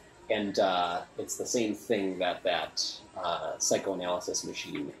scale, and it's the same thing that psychoanalysis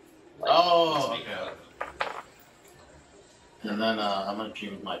machine. Oh, is made okay. out of. And then I'm gonna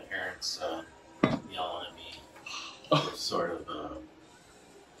dream of my parents yelling at me, sort of.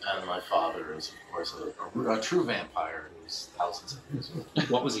 And my father is, of course, a true vampire who's thousands of years old.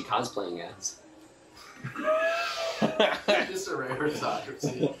 What was he cosplaying as? Just a rare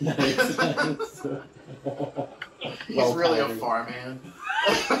aristocracy. Nice. He's really a farmhand.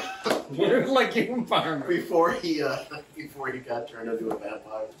 Like you farmer. before he got turned into a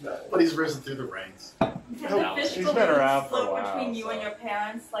vampire. But he's risen through the ranks. The fish He's been around for a float while, between you and so. your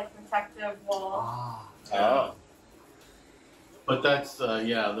parents, like protective wall. Oh. But that's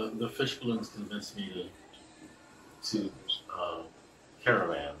the fish balloons convinced me to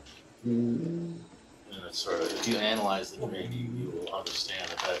Caravan. And it's sort of, if you analyze the dream, you will understand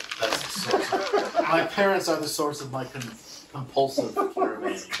that's the source. My parents are the source of my compulsive caravan.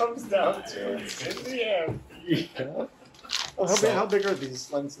 This comes down to it. In the end. Yeah. Oh, how big are these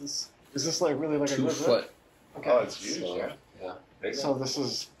lenses? Is this like really like 2 a foot. Okay. Oh, it's huge, So, yeah. yeah. Big So one. this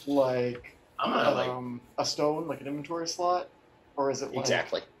is like I'm not like a stone, like an inventory slot, or is it like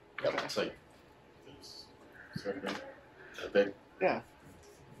Exactly. Okay. it's like this sort of thing. That big. Yeah.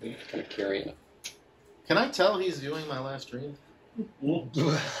 Kind of carrying it. Can I tell he's viewing my last dream? Roll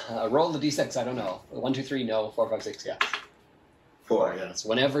the d6. I don't know. 1, 2, 3. No. 4, 5, 6. Yeah. 4, yeah. So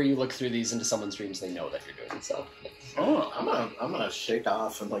whenever you look through these into someone's dreams, they know that you're doing so. Oh, I'm gonna shake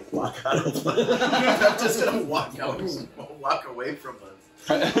off and like walk out of I'm just gonna walk out and walk away from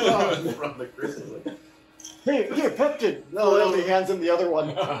the crystal. Hey, here, Peptid. No, he hands him the other one.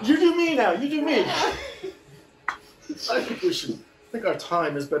 You do me now. You do me. I think our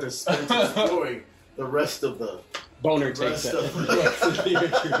time is better spent exploring the rest of the Boner takes rest it. of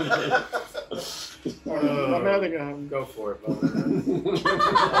the I'm having Go for it,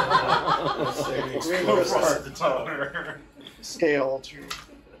 Butler. scale to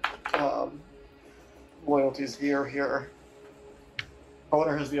loyalties here.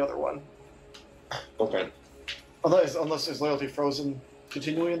 Owner has the other one. Okay. Unless there's loyalty frozen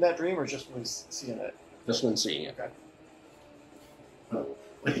continuing in that dream, or just when he's seeing it. Just when seeing it.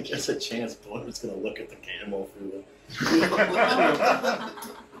 When he gets a chance, Butler's gonna look at the camel through the.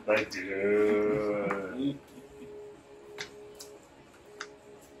 Like, dude.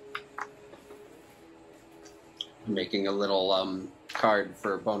 Making a little card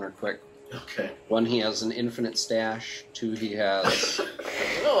for Boner quick. Okay. 1, he has an infinite stash. 2, he has.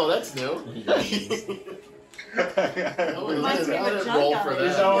 Oh, that's new. Reminds me of a jug roll guy. for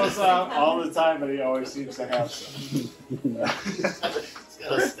He's that. almost out all the time, but he always seems to have some. He's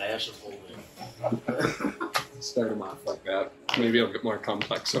got a stash of holding. Start him off like that. Maybe it'll get more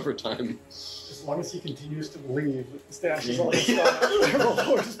complex over time. As long as he continues to believe that the stash is all his stuff, there will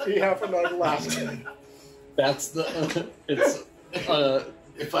always be half a nug left. That's the. It's.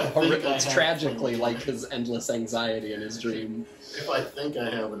 If I think I It's have tragically like his endless anxiety in his dream. If I think I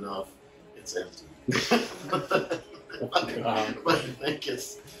have enough, it's empty. Wow. But I think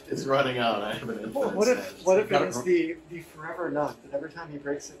it's running out. I have an infinite What if Got it it. is the forever nug that every time he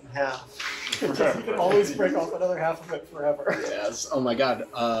breaks it in half, he can always break off another half of it forever? Yes. Oh my God.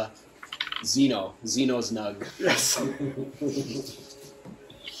 Zeno's nug. Yes.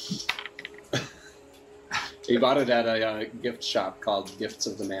 He bought it at a gift shop called Gifts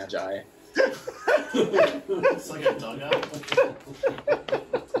of the Magi. It's like a dugout.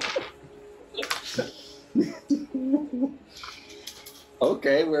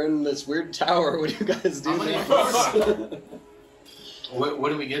 Okay, we're in this weird tower. What do you guys do How many next? What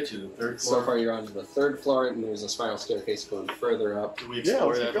do we get to? Third floor? So far, you're on the 3rd floor, and there's a spiral staircase going further up. Do we Yeah, explore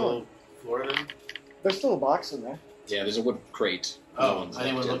let's that keep going. whole floor then? There's still a box in there. Yeah, there's a wood crate. Oh, No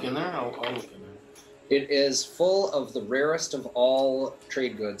anyone one's look looked in there? I'll look in there. It is full of the rarest of all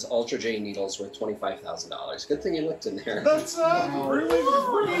trade goods, Ultra J needles worth $25,000. Good thing you looked in there. That's really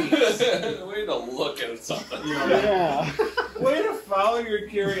great. Way to look at something. Yeah. Way to follow your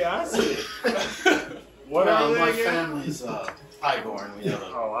curiosity. What Well, are my they again? family's highborn. We have Oh,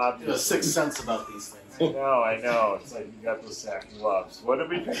 a obviously. sixth sense about these things. I know. It's like you got those sack gloves. What did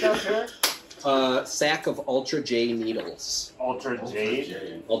we pick up here? Sack of Ultra J needles. Ultra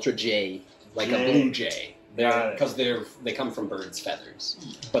Jade. Ultra J, like Jay. a blue jay. Got it. Because they come from birds' feathers,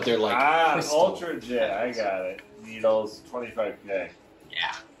 but they're like crystal. Ultra J. I got it. Needles, 25K.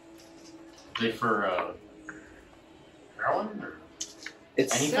 Yeah, They for heroin or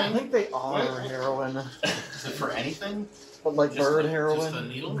it's Anything? I think they are heroin, is it for anything? but like Just bird a- heroin. Just a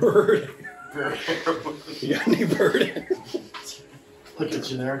needle? bird. Bird heroin. You got any bird? Like a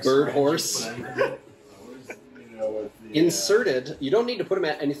generic Bird syringe, horse? put anything You know, with the, Inserted. You don't need to put them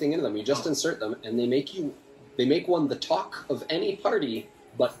at anything in them. You just insert them, and they make one the talk of any party,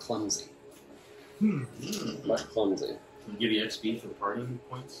 but clumsy. But clumsy. Can give you XP for partying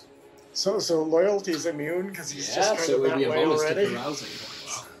points. So loyalty's immune because he's Yeah, just so it turned would it be that a way bonus already. to carousing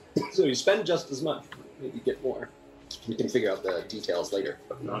points. So you spend just as much, maybe get more. You can figure out the details later,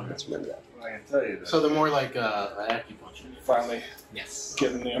 but let's remember that. I can tell you that. So they're more like acupuncture. Finally Yes.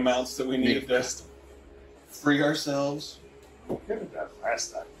 getting the amounts that we need to free ourselves. Look at that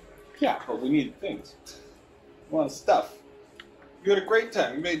last time. Yeah, but we need things. A lot of stuff. You had a great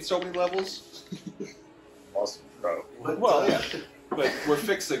time. You made so many levels. Awesome, bro. Well, yeah. But we're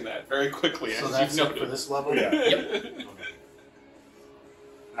fixing that very quickly, So as that's you've it for noted. this level? Yeah.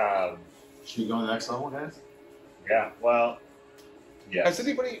 Okay. Should we go to the next level, guys? Yeah. Well. Yeah. Has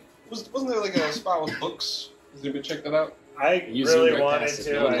anybody... Wasn't there like a spot with books? Has anybody checked that out? I You zoomed really right wanted past it.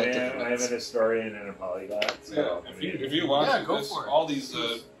 to. No one I looked at am. the I'm notes. a historian and a polyglot. So, I mean, If you want, Yeah, go there's for it. all these...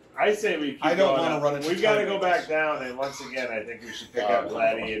 I say we keep I don't going wanna up. run into We've got to time. go back down, and once again, I think we should pick Oh, up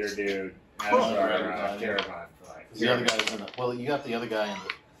Gladiator Dude as our Gladiator. Caravan flag. The other guy's in the. Well, you got the other guy in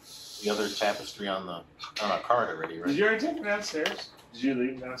the other tapestry on a card already, right? Did you already take him downstairs? Did you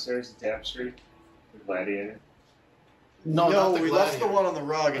leave him downstairs the Tapestry? The Gladiator? No, not the we left the Gladiator. one on the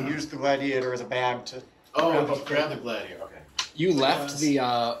rug and used the gladiator as a bag to. Oh, grab the Gladiator. Okay. You left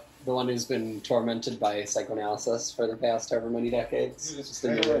the one who's been tormented by psychoanalysis for the past however many decades. Just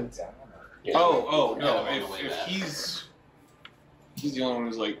in your room. Yeah. Oh, Yeah, no. I don't If believe that. he's the only one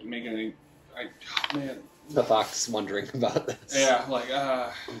who's like making any... man. The Fox wondering about this. Yeah, like,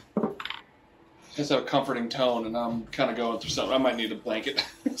 just a comforting tone, and I'm kind of going through something. I might need a blanket.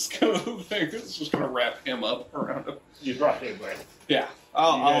 It's kind of the thing. It's just going to wrap him up around him. You brought him away. Yeah.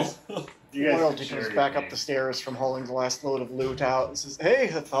 You guys Royalty can comes share back your up the stairs from hauling the last load of loot out and says, "Hey,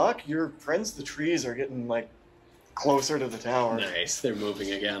 Hathak, your friends the trees are getting like closer to the tower. Nice, they're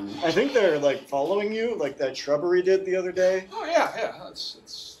moving again. I think they're like following you, like that shrubbery did the other day." Oh yeah.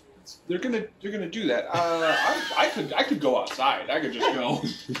 They're gonna do that. I could go outside. I could just go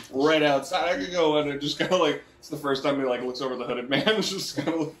right outside. I could go in and just kind of like it's the first time he like looks over the hooded man. It's just kind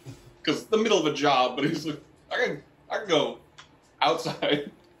of because the middle of a job, but he's like I can go outside.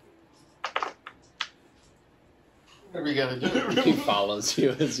 Whatever you gotta do. He follows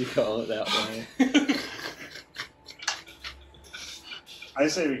you as you go that way. I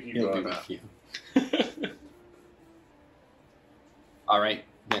say we keep He'll be going up. with you. All right,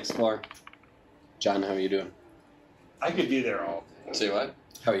 next floor. John, how are you doing? I could be there all day. Say what?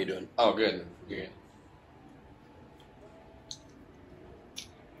 How are you doing? Oh, good. Good.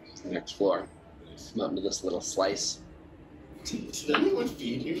 Next floor. Come up to this little slice. Did anyone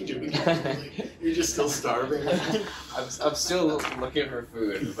feed you? You're just still starving. I'm still looking for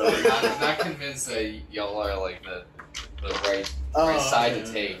food, but I'm not convinced that y'all are like the right side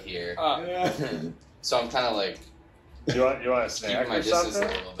to take here. So I'm kind of like You want a keeping snack my or distance a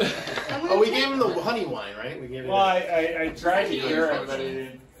something? little bit. Oh, we gave him the honey wine, right? We gave him. Well, I tried to hear it, but it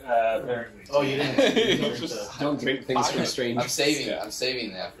didn't. Apparently. Oh, you didn't. Don't drink things from strangers. I'm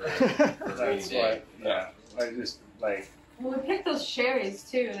saving that for a rainy That's day. why. Yeah. I just like. Well, we picked those cherries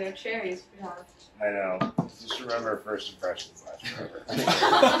too. They're cherries. I know. Just remember first impressions last forever.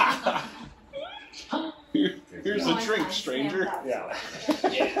 Here's a drink, stranger. Yeah.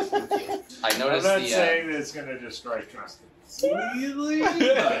 Yeah. I I'm noticed not the saying that it's gonna destroy trust completely,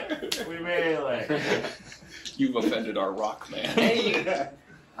 but we may like. You've offended our rock man. Hey,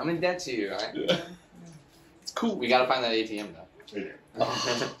 I'm in debt to you. Right? It's cool. We gotta find that ATM though. We do.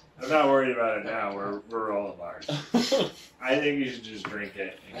 I'm not worried about it now. We're rolling large. I think you should just drink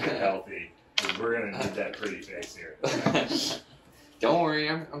it and get healthy. Because we're gonna need that pretty face here. Don't worry,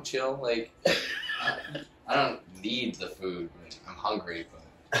 I'm chill. Like I don't need the food. Like, I'm hungry, but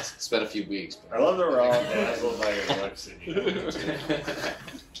it's been a few weeks. I love that we're all dazzled by your looks and you know.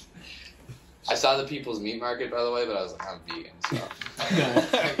 I saw the People's Meat Market, by the way, but I was like, I'm vegan,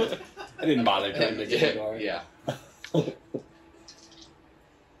 so. I didn't bother trying to get the door. Yeah.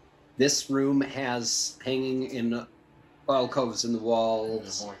 This room has hanging in alcoves in the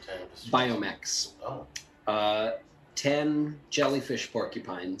walls biomechs. Oh. 10 jellyfish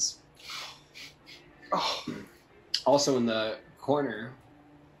porcupines. Also in the corner,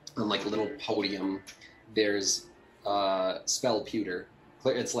 on like a little podium, there's spell pewter.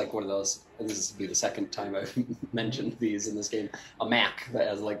 It's like one of those. This will be the second time I've mentioned these in this game. A Mac that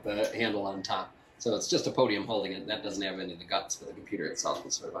has like the handle on top. So it's just a podium holding it. That doesn't have any of the guts, but the computer itself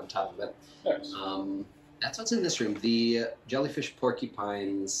is sort of on top of it. Nice. That's what's in this room. The jellyfish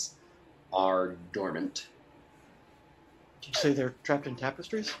porcupines are dormant. Did you say they're trapped in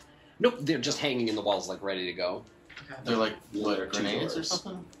tapestries? Nope, they're just hanging in the walls, like ready to go. They're like There are what, two grenades or doors.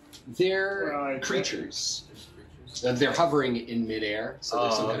 something? They're Well, I- creatures. They're hovering in midair, so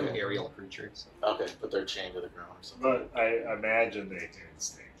they're some kind of okay. aerial creatures. Okay, but they're chained to the ground or something. But I imagine they do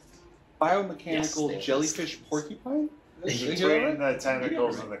stink. Biomechanical Yes, jellyfish porcupine? Did you hear Between that? the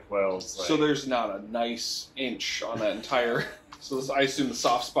tentacles and the quills. Like, So there's not a nice inch on that entire. So this, I assume the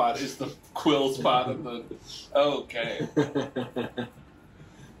soft spot is the quill spot of the. Okay.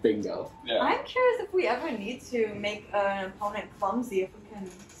 Bingo. Yeah. I'm curious if we ever need to make an opponent clumsy, if we can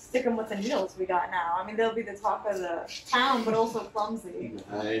stick them with the needles we got now. I mean, they'll be the talk of the town, but also clumsy.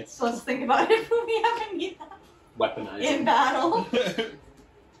 Nice. So let's think about it if we ever need that Weaponize in battle.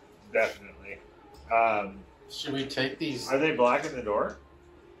 Definitely. Should we take these? Are they blocking the door?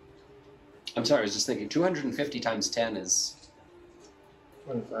 I'm sorry, I was just thinking 250 times 10 is...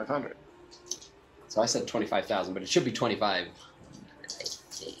 2,500. So I said 25,000, but it should be 25.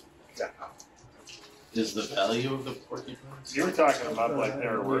 Is the value of the porcupines? You were talking about like they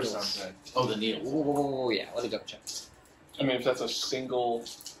were worth something. Oh, the needles. Oh, yeah, let me double check. I mean, if that's a single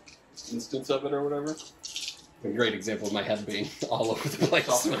instance of it or whatever. A great example of my head being all over the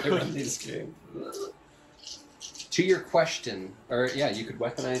place when I run these games. To your question, or yeah, you could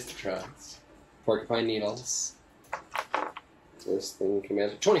weaponize the drugs. Porcupine needles. This thing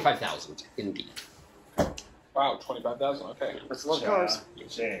commanded 25,000, indeed. Wow, 25,000. Okay. That's a lot of cars.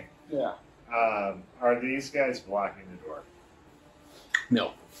 Shane. Yeah. Are these guys blocking the door?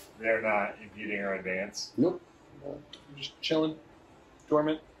 No. They're not impeding our advance? Nope. Just chilling,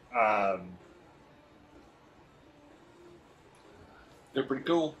 dormant. They're pretty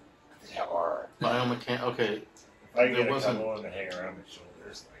cool. They are. Biomechan. Okay. If I can There get a wasn't- couple of them to hang around my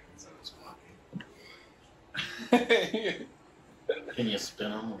shoulders, like instead of just walking. Can you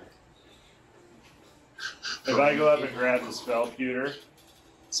spin them? If I go up and grab the spell pewter,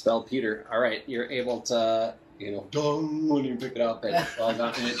 Spell Peter. All right, you're able to, dong when you pick it up, and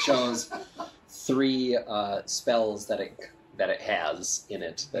it shows 3 spells that it has in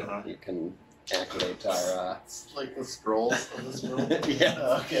it that you can activate. Our It's like the scrolls of this room.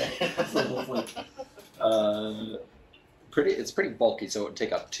 yeah. Okay. It's pretty bulky, so it would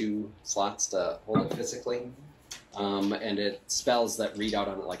take up 2 slots to hold it physically. And it spells that read out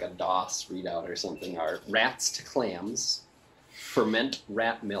on it like a DOS readout or something are rats to clams, ferment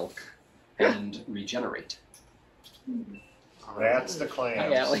rat milk, and regenerate. that's the clams.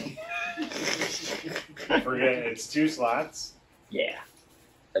 Hi, Allie. Forget it, it's 2 slots. Yeah.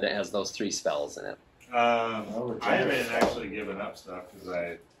 And it has those 3 spells in it. I haven't actually given up stuff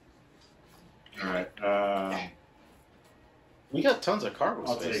because Alright. We got tons of cargo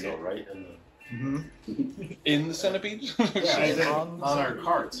I'll space take though, it. right? In the centipede? Yeah, On our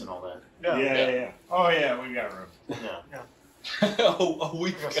carts and all that. yeah. Oh yeah, we got room. Yeah. We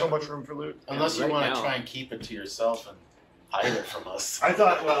We got so much room for loot. Unless you Right want now. to try and keep it to yourself and hide it from us. I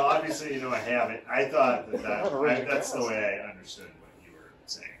thought, well, obviously, I haven't. I thought Original that's the gas. way I understood what you were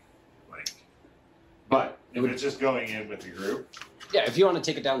saying. But if it's just going in with the group, Yeah, if you want to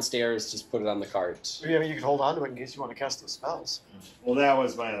take it downstairs, just put it on the cart. I mean, you could hold on to it in case you want to cast those spells. well, that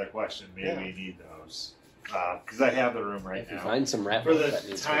was my other question. Maybe we need those because I have the room right If you now. find some rat For milk, the that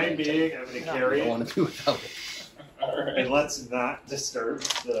means time being, I'm going to carry you don't it. want to do without it. And let's not disturb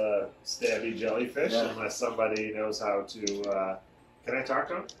the stabby jellyfish unless somebody knows how to. Can I talk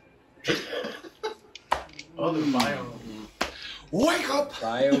to him? Oh, the bio. Wake up!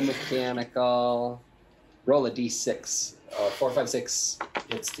 Biomechanical. Roll a d6. 4, 5, 6.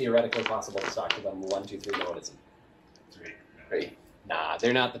 It's theoretically possible to talk to them. 1, 2, 3. No, it isn't. 3. Nah,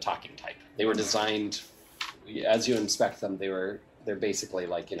 they're not the talking type. They were designed. As you inspect them, they're basically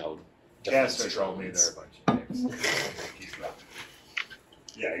like defense Caster told me drones. they're a bunch of things.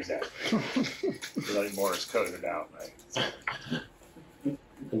 Yeah, exactly. They're like Morse coded out, right?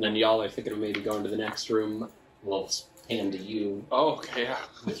 And then y'all are thinking of maybe going to the next room. We'll hand to you Oh, okay, yeah.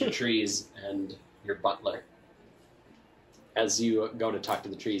 with your trees and your butler. As you go to talk to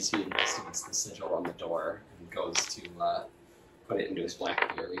the trees, he investigates the sigil on the door and goes to put it into his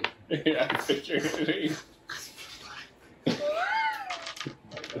BlackBerry. Yeah,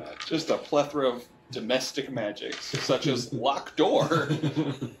 just a plethora of domestic magics, such as lock door.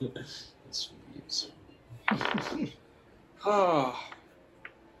 Oh.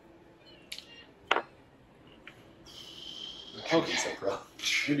 Okay.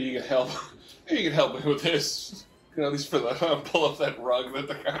 Maybe you can help. Maybe you can help me with this. At least for the pull up that rug that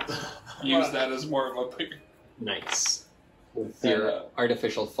the guy use that as more of a big. Nice. With your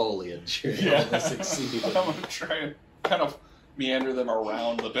artificial foliage, you're Yeah. able to succeed. I'm gonna try and kind of meander them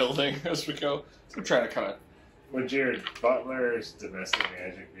around the building as we go. So I'm trying to kind of. Would your butler's domestic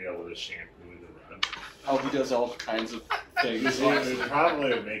magic be able to shampoo the rug? Oh, he does all kinds of things. It would probably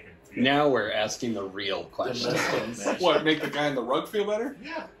make him feel. Now we're asking the real questions. What, make the guy in the rug feel better?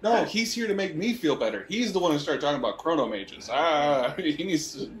 Yeah. No, he's here to make me feel better. He's the one who started talking about chrono mages. He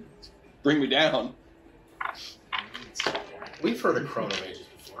needs to bring me down. We've heard of chrono mages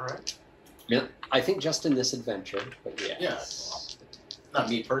before, right? Yeah, I think just in this adventure, but yeah. Yeah. Not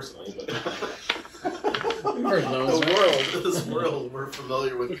me personally, but heard of those, right? This world, we're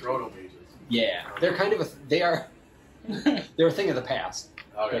familiar with chronomages. Yeah, they're kind of they're a thing of the past.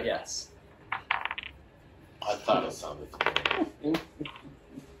 Okay. But yes. I thought it sounded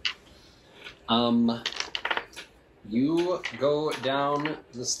familiar. You go down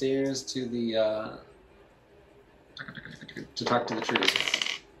the stairs to the to talk to the trees.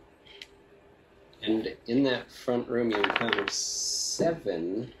 And in that front room you encounter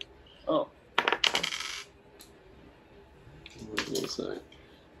 7. Oh. Sorry. I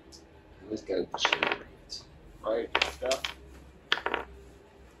always gotta generate. Right. Yeah.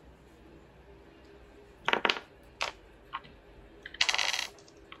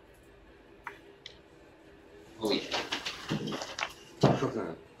 Oh yeah.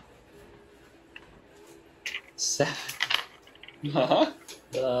 7. Uh-huh.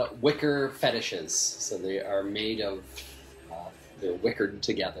 Wicker fetishes. So they are made of, they're wickered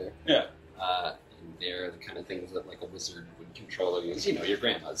together. Yeah. And they're the kind of things that like a wizard would control or use, your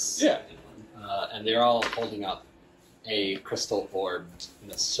grandma's. Yeah. And they're all holding up a crystal orb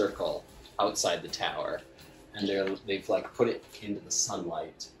in a circle outside the tower. And they've like put it into the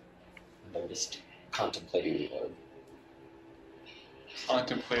sunlight. And they're just contemplating the orb.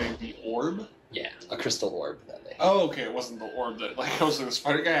 Contemplating the orb? Yeah, a crystal orb that they have. Oh, okay. It wasn't the orb that, like, I was the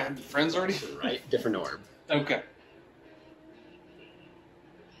spider guy. I had friends already? Right, different orb. Okay.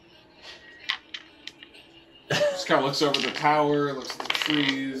 Just kind of looks over the tower, looks at the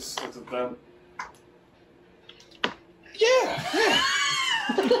trees, looks at them. Yeah!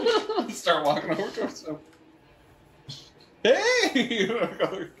 Start walking over towards them. Hey!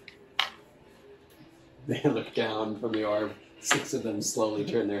 They look down from the orb. 6 of them slowly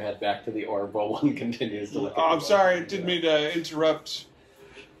turn their head back to the orb while one continues to look at Oh, the I'm orb. sorry, I didn't mean to interrupt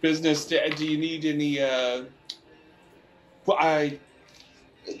business. Do you need any, well,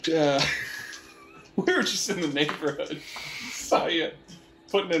 we were just in the neighborhood. Saw you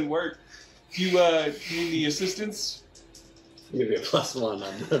putting in work. You need any assistance? I'll give you a +1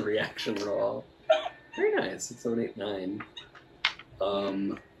 on the reaction roll. Very nice. 6, 7, 8, 9.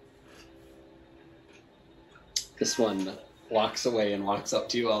 This one walks away and walks up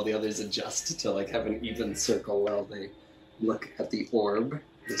to you. All the others adjust to like have an even circle while they look at the orb.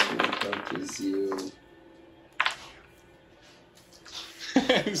 This one approaches you.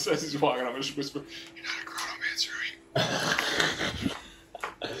 He says he's walking up and just whisper, "You're not a chronomancer, are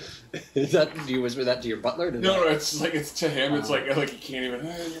you?" Is that, do you whisper that to your butler? No, it's like it's to him. It's like he can't even.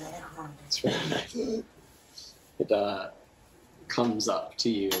 Hey, you're not a chronomancer. It comes up to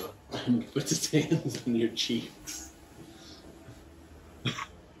you and puts its hands on your cheeks.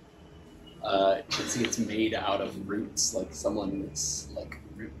 You can see it's made out of roots, like someone's like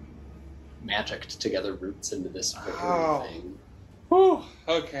magicked together roots into this wicker thing. Whew,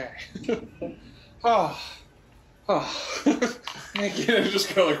 okay. Oh. I just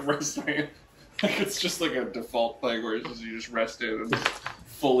kind of like rest my hand. Like it's just like a default thing where it's just, you just rest it and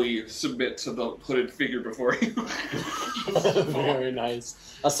fully submit to the hooded figure before you. Very nice.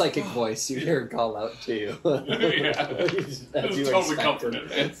 A psychic voice you hear call out to you. Yeah. As you totally expected.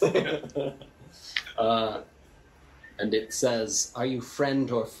 comforted. And it says, "Are you friend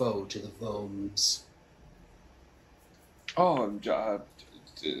or foe to the Vomes?" Oh, I'm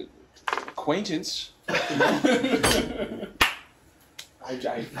acquaintance. I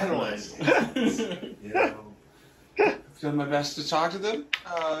don't understand. You know, I've done my best to talk to them.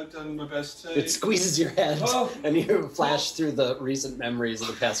 I've done my best to... It squeezes your head, Oh. and you flash through the recent memories of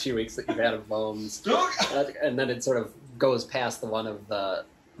the past few weeks that you've had of Vomes. And then it sort of goes past the one of the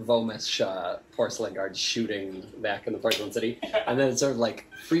Vomish porcelain guards shooting back in the porcelain city. And then it sort of like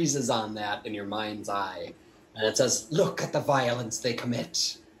freezes on that in your mind's eye. And it says, "Look at the violence they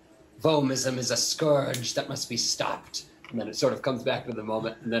commit. Vomism is a scourge that must be stopped." And then it sort of comes back to the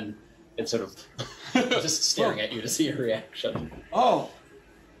moment, and then it's sort of just staring at you to see your reaction. Oh.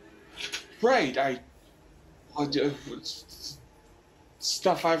 Right,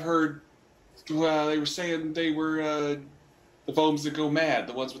 stuff I've heard, they were saying they were, the Vomes that go mad,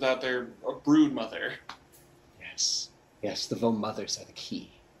 the ones without their brood mother. Yes, the Vom mothers are the key.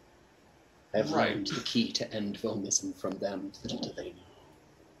 I've learned the key to end Vomism from them. Little do they know.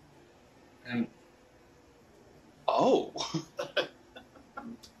 And oh,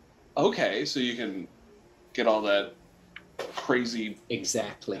 okay. So you can get all that crazy.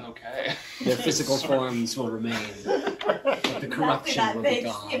 Exactly. Okay. Their physical forms will remain, but the corruption will be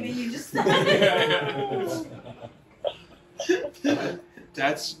gone. You just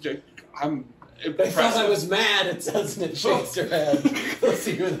That's. I'm. They thought I was mad, it says, and it shakes your head. Let's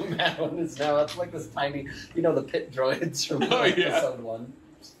see who the mad one is now. It's like this tiny, the pit droids from episode 1.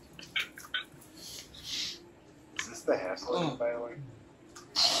 the hassling, by the way.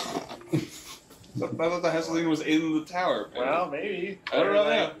 I thought the Hesseline was in the tower. Man. Well, maybe. I don't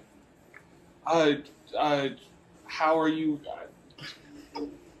know that. How are you?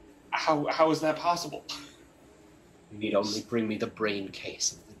 How is that possible? You need only bring me the brain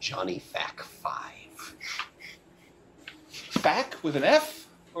case of the Johnny Fack 5. Fack with an F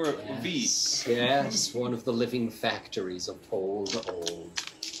or a V? Yes, one of the living factories of old.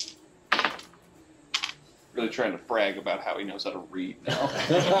 Really trying to brag about how he knows how to read now.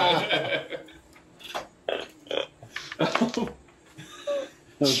 That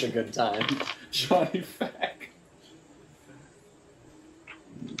was a good time. Johnny Fack.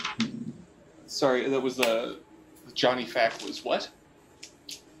 Sorry, that was Johnny Fack was what?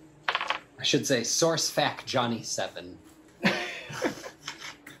 I should say source fact Johnny 7.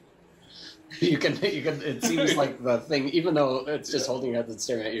 You can. It seems like the thing, even though it's just holding your head and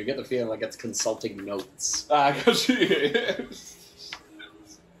staring at you, you get the feeling like it's consulting notes. I got you.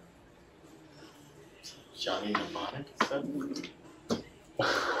 Johnny Mnemonic, is that?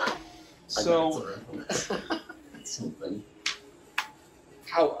 So, Something.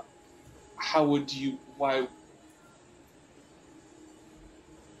 how would you? Why?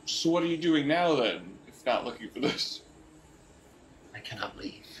 So what are you doing now then, if not looking for this? I cannot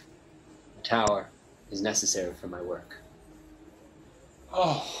leave. The tower is necessary for my work.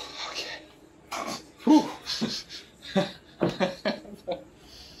 Oh, okay. Whew.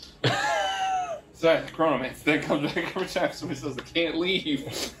 Sorry, Chronomancer. That comes back every time somebody says they can't leave.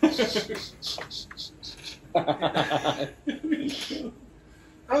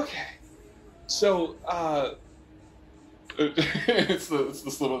 Okay. So, it's the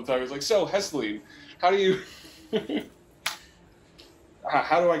slip of the tongue. It's like, so, Hesseline, how do you...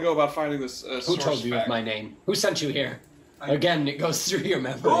 how do I go about finding this Who source told you of fact? my name? Who sent you here? Again, it goes through your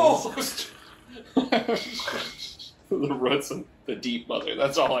memories. Oh! The roots and the deep mother.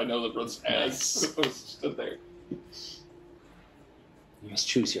 That's all I know the roots has. Stood there. You must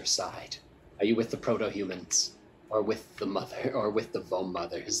choose your side. Are you with the proto-humans? Or with the mother? Or with the Vom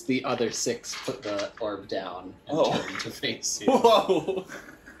mothers? The other 6 put the orb down and turned to face you. Whoa!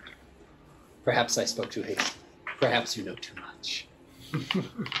 Perhaps I spoke too hastily. Perhaps you know too much.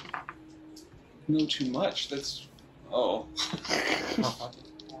 Know too much? That's... Oh.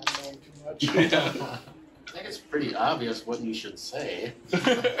 I think it's pretty obvious what you should say,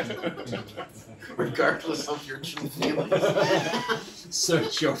 regardless of your true feelings.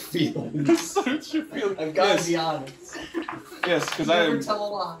 Search your feelings. Search your feelings. I've got Yes. to be honest. Yes, because I am Tell a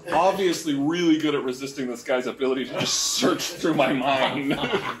lie. obviously really good at resisting this guy's ability to just search through my mind.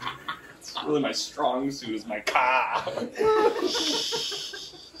 It's really my strong suit is my ka.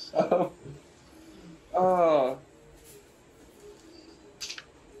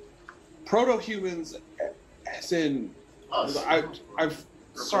 Proto-humans, as in, Us. I've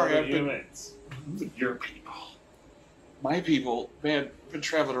sorry, I've been humans. Your people. my people, man, I've been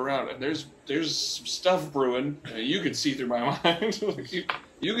traveling around, and there's some stuff brewing. You can see through my mind.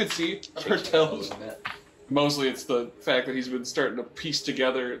 you can see or tell. Mostly it's the fact that he's been starting to piece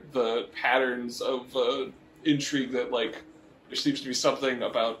together the patterns of intrigue that, like, there seems to be something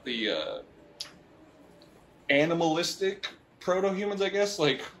about the animalistic proto-humans, I guess.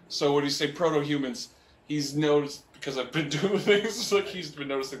 Like, so when you say proto-humans, he's noticed, because I've been doing things, like, he's been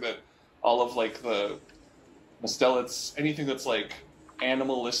noticing that all of, like, the Mustelids, anything that's, like,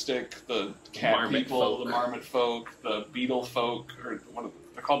 animalistic, the cat Marmot people, folk. the marmot folk, the beetle folk, or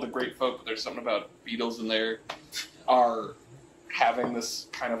they're called the great folk, but there's something about beetles in there, are having this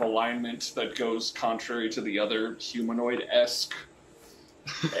kind of alignment that goes contrary to the other humanoid-esque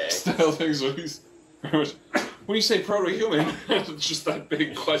style things. So he's very much, when you say proto-human, it's just that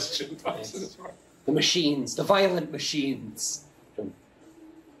big question. The machines, the violent machines.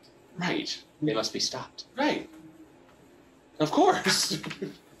 Right. They must be stopped. Right. Of course.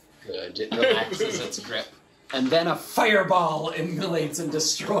 Good. It relaxes its grip. And then a fireball emulates and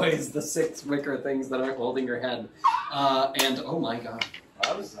destroys the 6 wicker things that aren't holding your head. And, oh my god.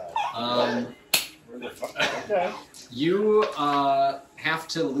 How does that? Where the fuck? Okay. You have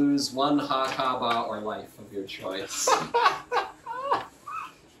to lose 1 Hakaba or life of your choice.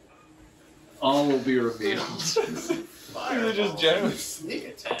 All will be revealed. They're just generally. Sneak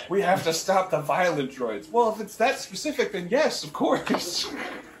attack. We have to stop the violent droids. Well, if it's that specific, then yes, of course.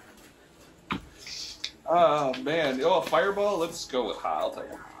 Oh, man. Oh, a fireball? Let's go with Ha. I'll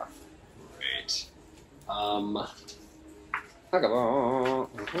take a Ha. Great.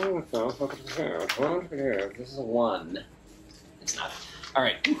 This is a 1. It's not.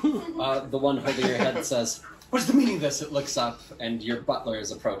 Alright. The one holding your head says, What is the meaning of this? It looks up, and your butler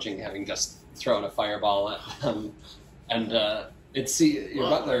is approaching, having just thrown a fireball at him. And your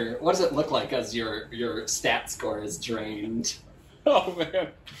butler. What does it look like as your stat score is drained? Oh man,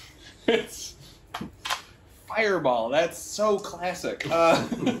 it's fireball. That's so classic.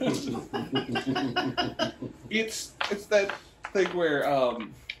 It's that thing where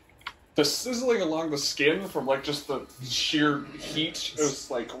the sizzling along the skin from like just the sheer heat is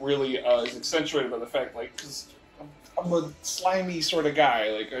like really is accentuated by the fact like because I'm a slimy sort of guy.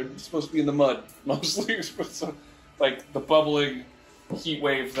 Like I'm supposed to be in the mud mostly, so like the bubbling heat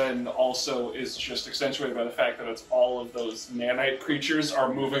wave then also is just accentuated by the fact that it's all of those nanite creatures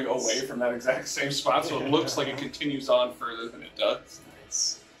are moving away from that exact same spot, so it looks like it continues on further than it does.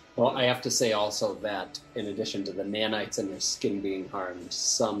 Nice. Well, I have to say also that in addition to the nanites and your skin being harmed,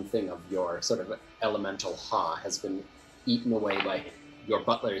 something of your sort of elemental ha has been eaten away by your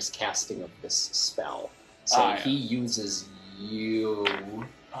butler's casting of this spell. So he uses you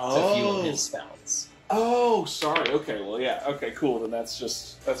to fuel his spells. Oh, sorry. Okay, well, yeah. Okay, cool. Then that's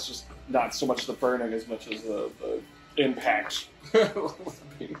just not so much the burning as much as the impact.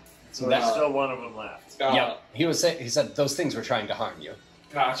 So there's still one of them left. Yeah, he said those things were trying to harm you.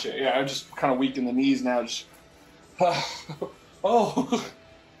 Gotcha. Yeah, I'm just kind of weak in the knees now. Just yeah,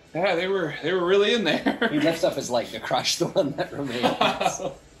 they were really in there. He lifts up his leg to crush the one that remains.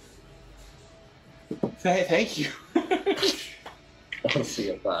 Thank you. Let's see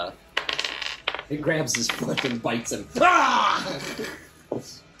if he grabs his foot and bites him.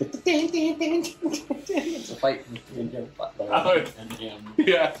 It's a fight between your butler and him.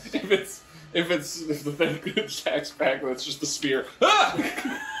 Yeah, if the thing attacks back, that's just the spear.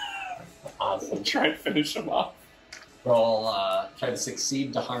 Awesome. Try and finish him off. Roll, try to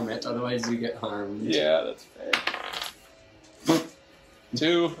succeed to harm it, otherwise you get harmed. Yeah, that's fair.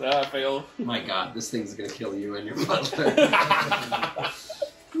 2, fail. My god, this thing's gonna kill you and your butler.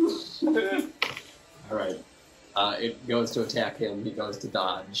 Alright. It goes to attack him, he goes to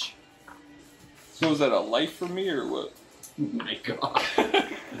dodge. So was that a life for me, or what? My god. I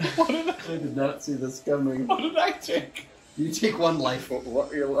did not see this coming. What did I take? You take 1 life,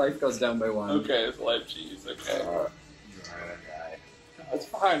 your life goes down by 1. Okay, it's life cheese, okay. You are that guy. That's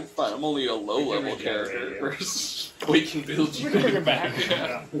fine, it's fine. I'm only a low-level character. We can build you. We can bring him back.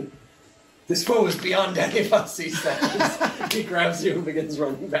 Yeah. This foe is beyond any of us, he says. He grabs you and begins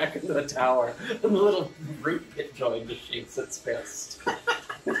running back into the tower. And the little root pit joint just shakes its fist.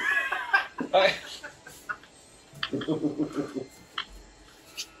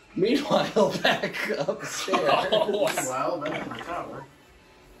 Meanwhile, back upstairs. Meanwhile, back in the tower.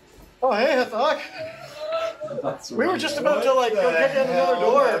 Oh, hey, Hathak. We were just about to go kick in another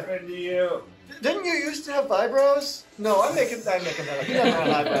door. What happened to you? Didn't you used to have eyebrows? No, I'm making that up. You never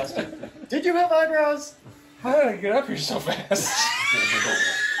had eyebrows. Did you have eyebrows? How did I get up here so fast?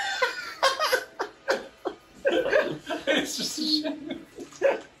 It's just a shame.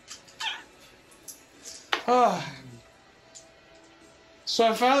 So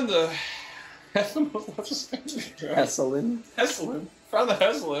I found the what's his name? Hesselin. Hesselin. Found the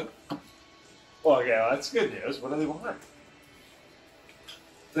Hesselin. Well, yeah, that's good news. What do they want?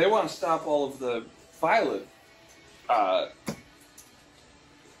 They want to stop all of the violent. They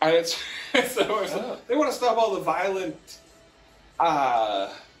want to stop all the violent. I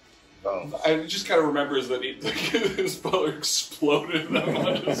just kind of remembers that his butler exploded them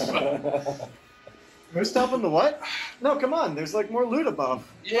on his phone. We're stopping the what? No, come on. There's like more loot above.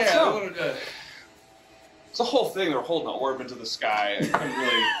 Yeah, I wanted to. It's a whole thing. They're holding an orb into the sky.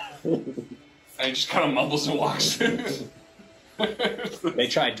 And he just kind of mumbles and walks in. They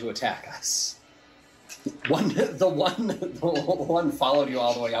tried to attack us. The one followed you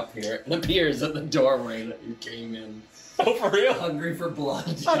all the way up here and appears at the doorway that you came in. Oh, for real? Hungry for blood.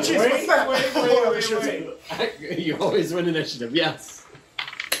 Oh, jeez, wait. You always win initiative, yes.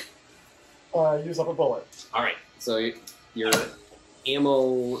 Use up a bullet. Alright, so your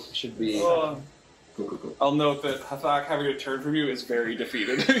ammo should be... Cool. I'll note that Hathak having a turn from you is very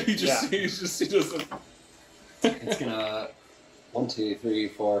defeated. he doesn't... It's gonna... 1, 2, 3,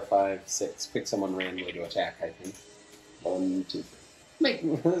 4, 5, 6. Pick someone randomly to attack, I think. 1, 2, 3.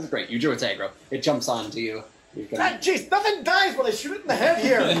 This is great. You drew its aggro. It jumps onto you. Jeez, nothing dies when I shoot it in the head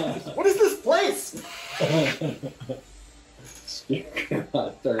here. What is this place?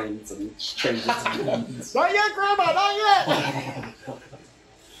 Turns and changes hands. Not yet, Grandma, not yet!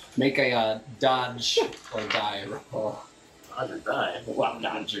 Make a dodge or die roll. Dodge or die? Well,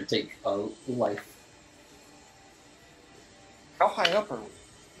 dodge or take a life. How high up are we?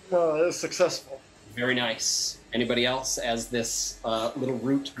 No, it was successful. Very nice. Anybody else, as this little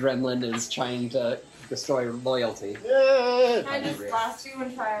root gremlin is trying to destroy loyalty? Yeah. Can I just blast you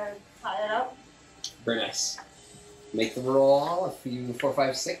and try to tie it up? Very nice. Make the roll. A few 4,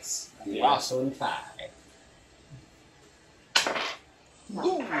 5, 6. Yeah. Lasso and tie.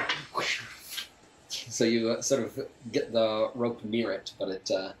 No. So you sort of get the rope near it, but it.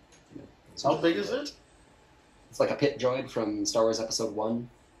 How big is it? It's like a pit droid from Star Wars Episode 1,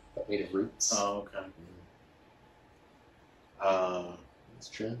 but made of roots. Oh, okay. That's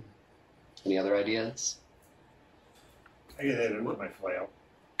true. Any other ideas? I can hit it with my flail.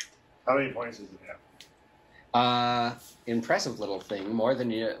 How many points does it have? Impressive little thing. More than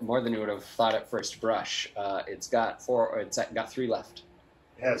you would have thought at first brush. It's got 4. Or it's got 3 left.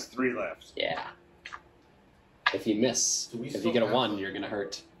 It has 3 left. Yeah. If you miss, Do we if you still get a have 1, them? you're gonna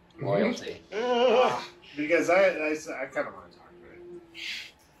hurt loyalty. Because I kind of want to talk to it.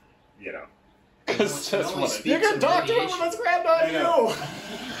 You know. Because that's only what speaks You can in talk to him radiation. when it's grabbed on I know.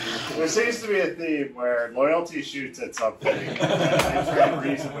 you. There seems to be a theme where loyalty shoots at something, and I try and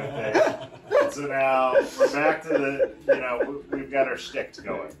reason with it. And so now we're back to the, we've got our shtick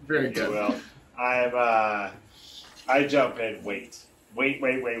going. Very if good. You will. I jump in, wait.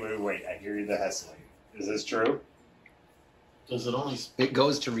 I hear the hustling. Is this true? Does it only? It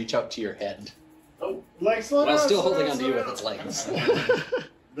goes to reach out to your head, Oh, like slow while down, still slow holding down, onto you slow with its down. legs.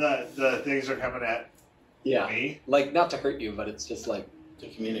 The things are coming at me. Like not to hurt you, but it's just like To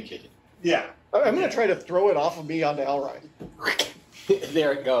communicate. Yeah. I'm going to try to throw it off of me onto Elroy.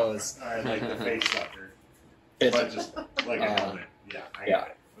 there it goes. All right, like the face sucker. It's- But just like a helmet. Yeah, I yeah. got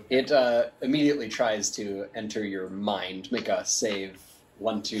it. Okay. It immediately tries to enter your mind. Make a save.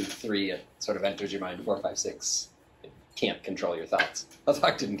 1, 2, 3. It sort of enters your mind. 4, 5, 6. It can't control your thoughts.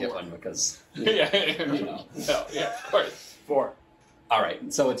 Hathak didn't get one because. Yeah, You know. no, yeah, of course. 4. All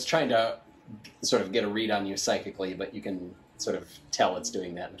right. So it's trying to sort of get a read on you psychically, but you can sort of tell it's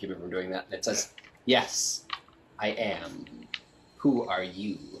doing that and keep it from doing that. And it says, "Yes, I am. Who are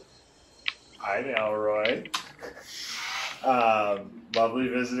you?" I'm Elroy. Lovely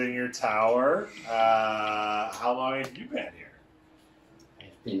visiting your tower. How long have you been here?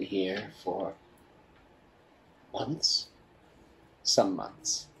 I've been here for months. Some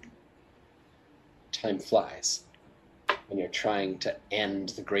months. Time flies. When you're trying to end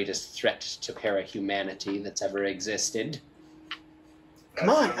the greatest threat to para-humanity that's ever existed. Come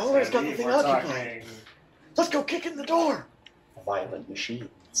on, That's Elroy's got the handy. thing We're occupied. talking Let's go kick in the door. The violent machines.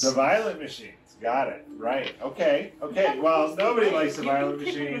 the violent machines. Got it. Right. Okay. Well, nobody likes the violent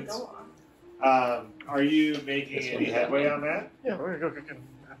machines. Are you making This any one's headway done. on that? Yeah, we're going to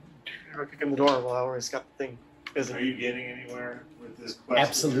go kick in the door while Elroy's got the thing busy. Are you getting anywhere with this question?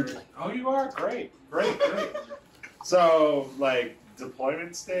 Absolutely. Oh, you are? Great. So, like,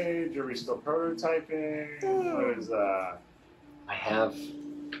 deployment stage? Are we still prototyping? What is, I have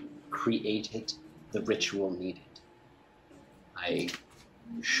created the ritual needed. I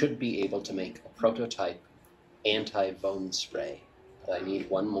should be able to make a prototype anti-foam spray, but I need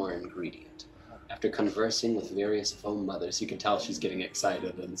one more ingredient. After conversing with various foam mothers, you can tell she's getting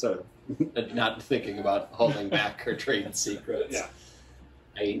excited and sort of not thinking about holding back her trade secrets. Yeah.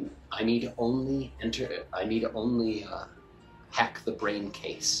 I need only hack the brain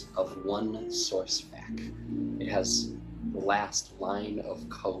case of one source fac. It has the last line of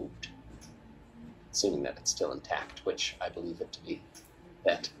code, assuming that it's still intact, which I believe it to be.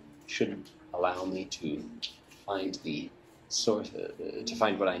 That should allow me to find the source, to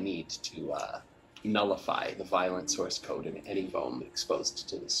find what I need to nullify the violent source code in any foam exposed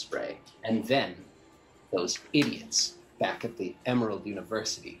to the spray. And then those idiots back at the Emerald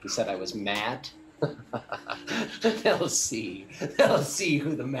University who said I was mad, they'll see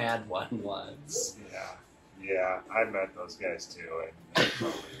who the mad one was. Yeah, I met those guys too, and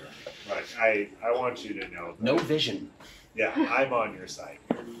but I want you to know that, No vision. yeah, I'm on your side.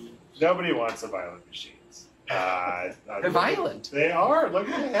 Nobody wants the violent machines. They're violent. They are. Look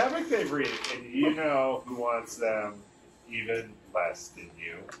at the havoc they breed, and you know who wants them even less than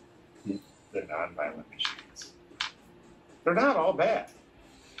you, the non-violent machines. They're not all bad.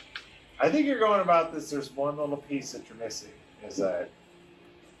 I think you're going about this. There's one little piece that you're missing, is that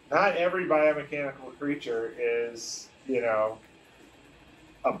not every biomechanical creature is,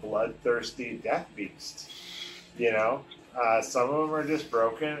 a bloodthirsty death beast. Some of them are just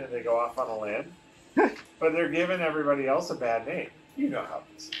broken and they go off on a limb, but they're giving everybody else a bad name. You know how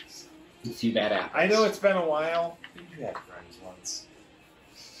this is. A few bad apples. I know it's been a while. You had friends once.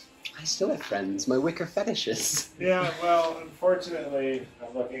 I still have friends. My Wicker Fetishes. Yeah, well, unfortunately,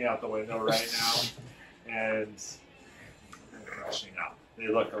 I'm looking out the window right now, and I'm rushing up. They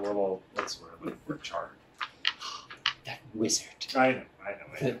look a little, what's the word I'm looking for, charred. That wizard. I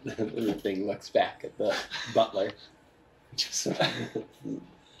know. The little thing looks back at the butler, just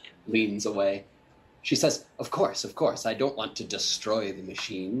leans away. She says, of course, I don't want to destroy the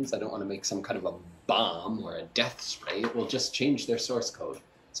machines. I don't want to make some kind of a bomb or a death spray. It will just change their source code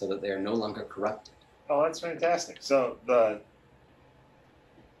so that they are no longer corrupted. Oh, that's fantastic. So does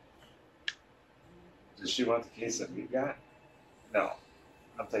she want the case that we've got? No.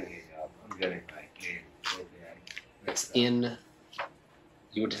 I'm getting my game program mixed up.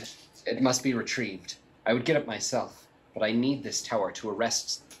 It must be retrieved. I would get it myself, but I need this tower to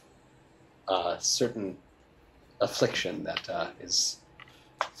arrest a certain affliction that is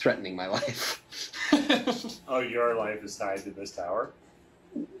threatening my life. Oh, your life is tied to this tower?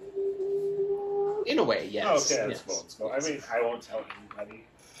 In a way, yes. Okay, that's cool. I mean, I won't tell anybody.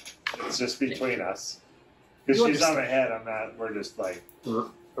 It's just between us. Because she's on my head, we're just like...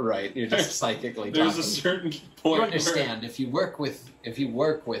 Right, you're just psychically There's talking. a certain point. You understand, if you work with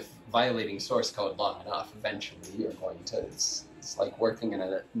violating source code long enough, eventually you're going to... It's like working in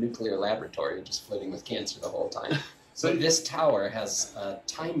a nuclear laboratory, just flirting with cancer the whole time. So this tower has a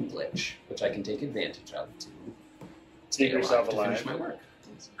time glitch, which I can take advantage of to keep yourself to alive. finish my work.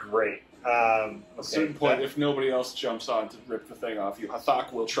 It's great. At a certain point, if nobody else jumps on to rip the thing off you,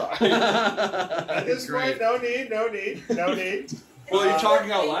 Hathak will try. At this point, no need. Well, you're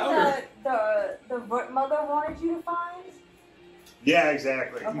talking out louder. The mother wanted you to find? Yeah,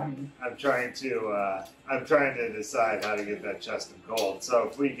 exactly. Okay. I'm trying to decide how to get that chest of gold. So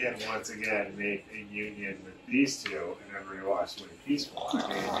if we can once again make a union with these two and everybody walks away peaceful,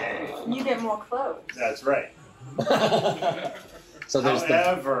 You get more clothes. that's right. So there's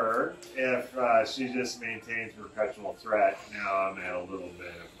However, if she just maintains perpetual threat, now I'm at a little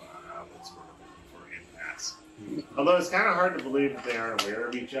bit of what's sort of looking for impasse. Although it's kind of hard to believe that they aren't aware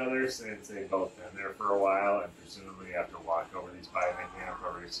of each other since they've both been there for a while and presumably have to walk over these biomech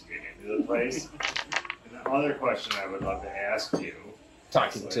laboratories to get into the place. And the other question I would love to ask you,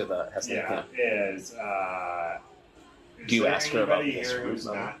 talking to the yeah, is do you ask her about anybody this here room who's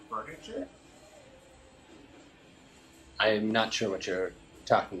level? not furniture? I'm not sure what you're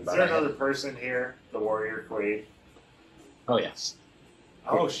talking Is about. there another person here? The warrior queen? Oh, yes.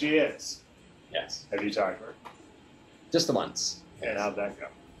 Oh, she is. Yes. Have you talked to her? Just the once. And how'd that go?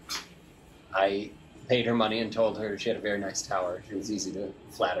 I paid her money and told her she had a very nice tower. She was easy to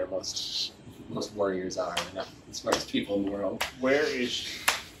flatter. Most warriors are, and the smartest people in the world. Where is she?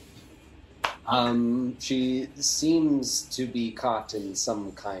 She seems to be caught in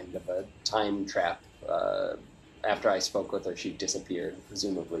some kind of a time trap. After I spoke with her, she disappeared,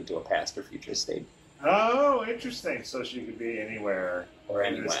 presumably to a past or future state. Oh, interesting. So she could be anywhere Or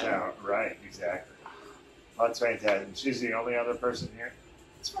in this anywhere. town. Right, exactly. Oh, that's fantastic. She's the only other person here?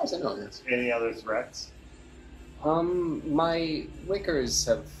 As far as I know, yes. Any other threats? My Wickers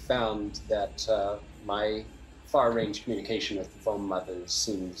have found that my far-range communication with the foam mothers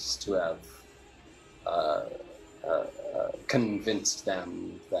seems to have convinced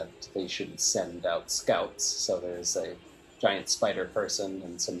them that they should send out scouts. So there's a giant spider person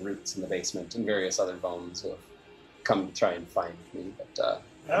and some roots in the basement and various other bones who have come to try and find me. But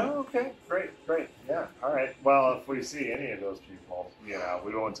Oh, okay. Great. Yeah, all right. Well, if we see any of those people,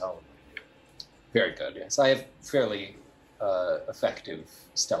 we won't tell them. very good, yes. I have fairly effective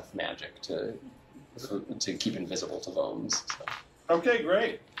stealth magic to keep invisible to bones. So. Okay,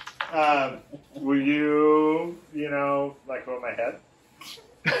 great. Will you, let go of my head?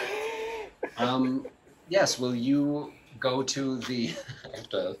 Yes, will you go to the... I have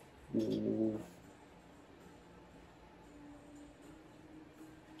to...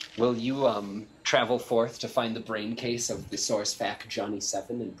 Will you travel forth to find the brain case of the source fac Johnny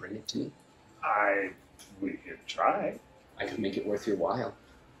 7 and bring it to me? We could try. I could make it worth your while.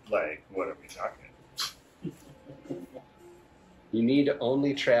 Like, what are we talking? You need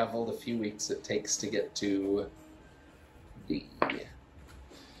only travel the few weeks it takes to get to the...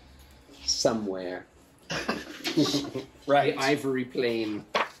 somewhere. Right, Ivory Plain.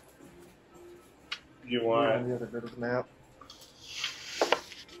 You On want... the other bit of the map.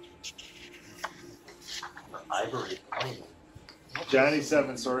 Ivory. Johnny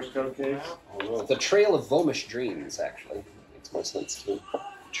 7 source code case? The Trail of Vomish Dreams, actually. Makes more sense to me.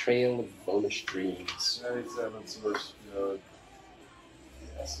 Trail of Vomish Dreams. Johnny 7 source code.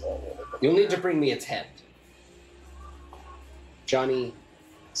 You'll need to bring me its head. Johnny...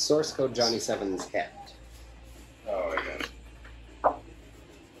 Source code Johnny 7's head. Oh, I got it.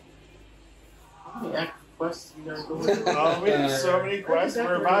 Yeah, quests you guys go with? Oh, we have so many quests.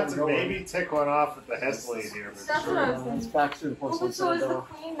 We're about to maybe tick one off with the Hessley here. But That's what I was It's thinking. back through the porcelain So is the citadel.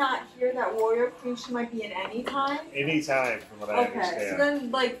 queen not here? That warrior queen, she might be in any time? anytime, from what I Okay, so understand.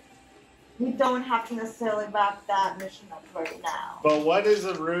 then, like, we don't have to necessarily wrap that mission up right now. But what does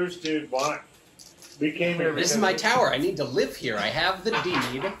the Rouge dude want? We came here This because is my tower. I need to live here. I have the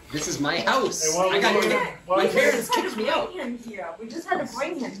deed. This is my house. And what I got was to it? get, What my was parents We just had kicked to me out. bring him here. We just had to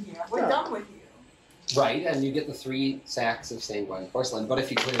bring him here. We're Yeah. done with you. Right, and you get the 3 sacks of sanguine porcelain. But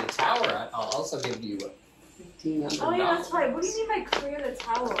if you clear the tower, I'll also give you $1,500. Oh yeah, that's right. What do you mean by clear the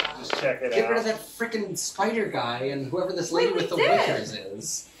tower out? Just check it Get rid out. of that frickin' spider guy and whoever this Wait, lady we with the did. wickers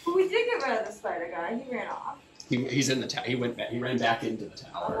is. But we did get rid of the spider guy. He ran off. He's in the tower. He went back. He ran back into the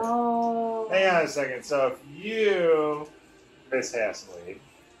tower. Oh. Hang on a second. So if you, Miss Hessley,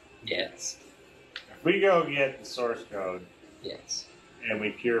 Yes. if we go get the source code Yes. and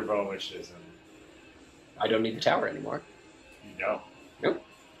we cure Vomishism, I don't need the tower anymore. you don't. Nope.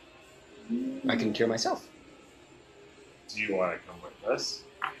 I can cure myself. Do you want to come with us?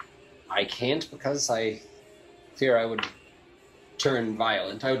 I can't because I fear I would turn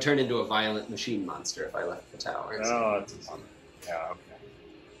violent. I would turn into a violent machine monster if I left the tower. No, it's yeah, okay.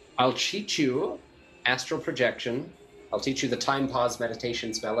 I'll teach you astral projection. I'll teach you the time pause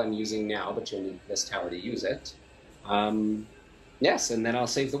meditation spell I'm using now, but you'll need this tower to use it. Yes, and then I'll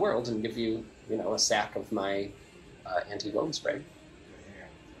save the world and give you, a sack of my anti-bone spray.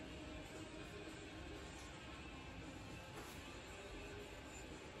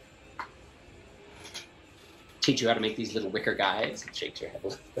 Teach you how to make these little wicker guys. It shakes your head a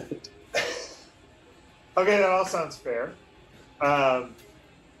little bit. Okay, that all sounds fair.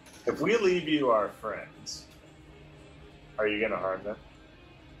 If we leave you our friends, are you going to harm them?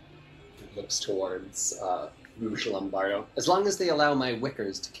 It looks towards Rouge Lombardo. As long as they allow my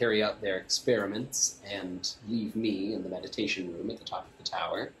wickers to carry out their experiments and leave me in the meditation room at the top of the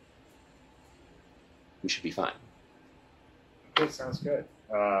tower, we should be fine. Okay, sounds good.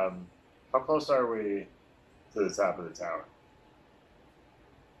 How close are we to the top of the tower?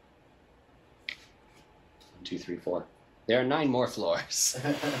 1, 2, 3, 4. There are 9 more floors.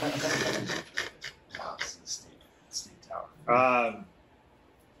 Wow, this is a steep tower.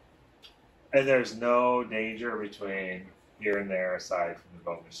 And there's no danger between here and there aside from the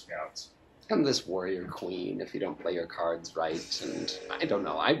bonus scouts. I'm this warrior queen if you don't play your cards right, and I don't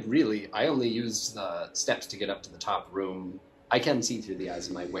know. I only use the steps to get up to the top room. I can see through the eyes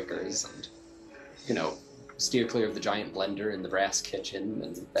of my wickers and, steer clear of the giant blender in the brass kitchen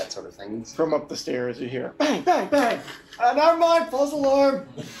and that sort of thing. From up the stairs, you hear bang, bang, bang. Never mind, false alarm.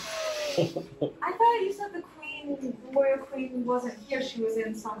 I thought you said the warrior queen wasn't here. She was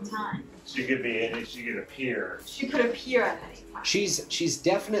in some time. She could be in it, she could appear. She could appear at any time. She's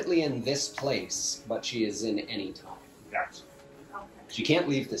definitely in this place, but she is in any time. Gotcha. Okay. She can't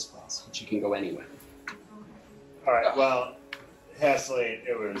leave this place, but she can go anywhere. Alright, well, Hessley,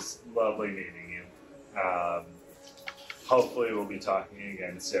 it was lovely meeting you. Hopefully we'll be talking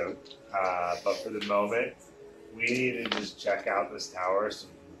again soon. But for the moment, we need to just check out this tower so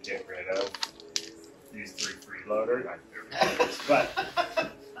we can get rid of these 3 freeloaders. Not freeloaders, but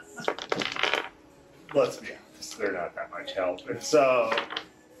let's be honest, they're not that much help. And so,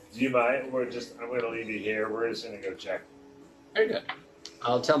 do you mind? I'm going to leave you here. We're just going to go check. Very good.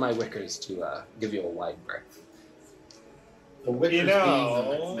 I'll tell my wickers to give you a wide berth. The Wickers You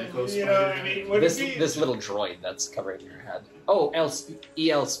know, being the Neko you know, Spider. I mean, would This it be... this little droid that's covering your head. Oh,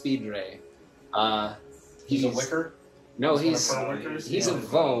 E.L. Spidre. He's a Wicker? No, He's one of our Wickers? he's a Yeah.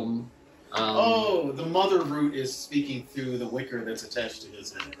 Vom. Oh, the mother root is speaking through the Wicker that's attached to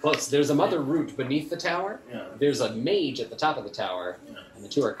his head. Plus, there's a mother root beneath the tower. Yeah. There's a mage at the top of the tower, Yeah. and the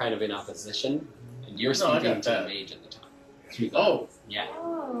two are kind of in opposition. And you're No, I speaking got to that. the mage at the top. Through the, Oh, yeah.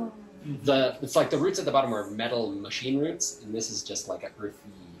 Oh. It's like the roots at the bottom are metal machine roots, and this is just like an earth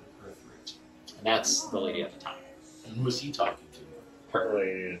root. And that's the lady at the top. and who was he talking to?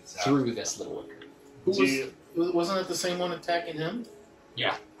 Her through this little wicker. Wasn't it the same one attacking him?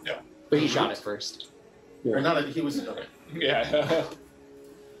 Yeah. But he shot it first. Or not? He was. Okay. Yeah.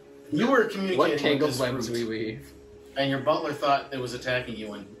 You were communicating What with tangled this webs root, we weave. and your butler thought it was attacking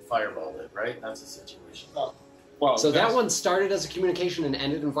you and fireballed it. Right? That's the situation. Well, So that that's- one started as a communication and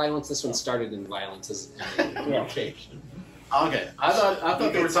ended in violence. This one started in violence as a communication. Okay, I thought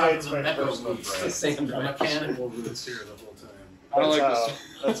You they were could say talking it's to the my Neko personal roots. brain. Same The mechanical roots here the whole time. I don't like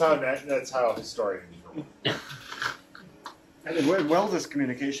this. That's how historians roll. And while this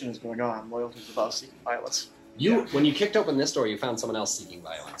communication is going on, Loyalty's about seeking violence. When you kicked open this door, you found someone else seeking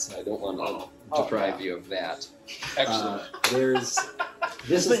violence. And I don't want to deprive you of that. Excellent. There's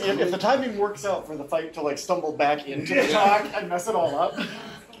This Just is think, if the timing works out for the fight to like stumble back into the talk and mess it all up.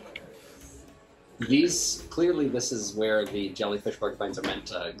 Clearly this is where the jellyfish porcupines are meant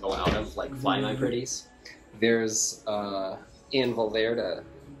to go out of, like Fly My Pretties. There's anvil there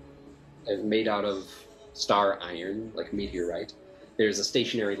made out of star iron, like meteorite. There's a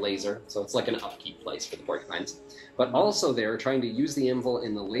stationary laser, so it's like an upkeep place for the porcupines. But also there, trying to use the anvil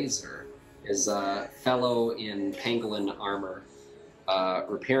in the laser, is a fellow in pangolin armor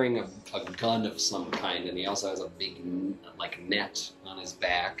repairing a gun of some kind, and he also has a big like net on his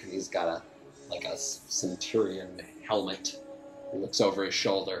back, and he's got a centurion helmet. He looks over his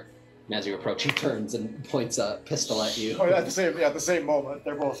shoulder, and as you approach, he turns and points a pistol at you. Oh, at the same moment,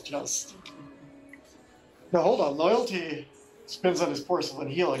 they're both just. Now hold on, Loyalty spins on his porcelain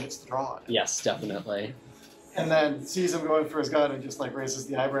heel and gets the draw on it. Yes, definitely. And then sees him going for his gun and just like raises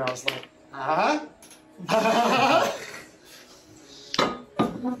the eyebrows like,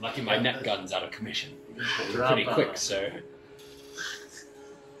 Lucky my net gun's out of commission. Pretty quick, sir.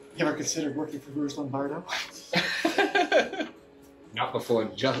 You ever considered working for Rouge Lombardo? Not before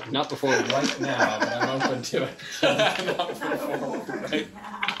right now, but I'm open to it. Right.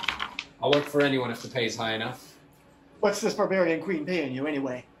 I'll work for anyone if the pay's high enough. What's this barbarian queen paying you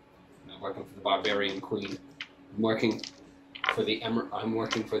anyway? I'm not working for the barbarian queen. I'm working for the Emerald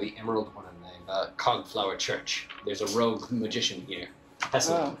One in the Cogflower Church. There's a rogue magician here.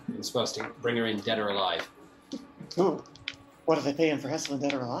 Hesselin. I'm supposed to bring her in dead or alive. Ooh. What are they paying for Hesselin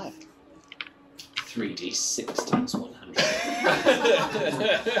dead or alive? 3d6 times 100.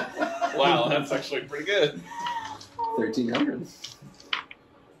 Wow, that's actually pretty good. 1,300.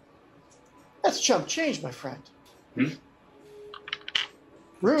 That's chump change, my friend. Hmm?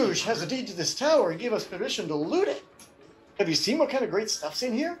 Rouge has a deed to this tower and gave us permission to loot it. Have you seen what kind of great stuff's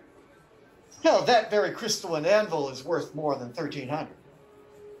in here? Hell, that very crystalline anvil is worth more than 1,300.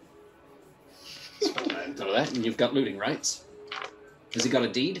 None of that, and you've got looting rights. Has he got a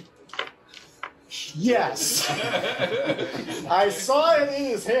deed? Yes. I saw it in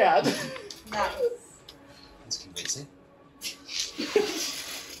his head. That's convincing.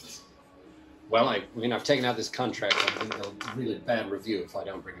 Well, I've taken out this contract. I think they'll really bad review if I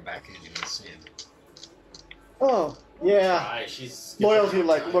don't bring it back in. You understand? Oh, yeah. Try, she's Loyalty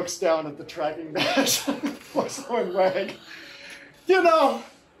looks down at the tracking badge on the porcelain wag. You know,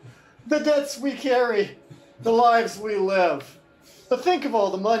 the debts we carry, the lives we live. But think of all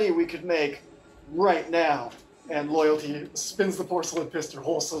the money we could make right now. And Loyalty spins the porcelain pistol,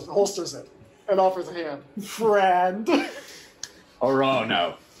 holsters it, and offers a hand. Friend. Oh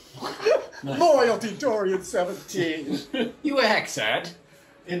no. Loyalty Dorian 17. You a hexad?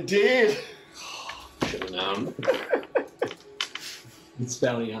 Indeed. Should have known. This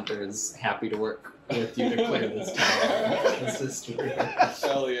bounty hunter is happy to work with you to clear this tower. This is true.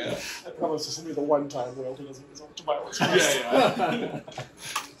 Hell yeah. I promise this will be the one time Loyalty doesn't resort to violence. Yeah.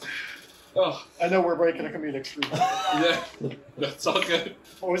 Oh, I know we're breaking a comedic streak. yeah. That's all good.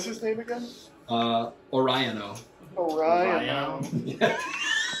 What was his name again? Oriono. Orion.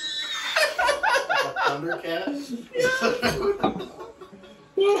 Thundercat?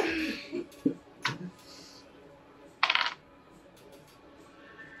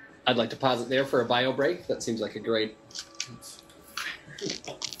 I'd like to pause it there for a bio break. That seems like a great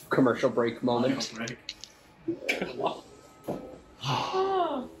commercial break moment.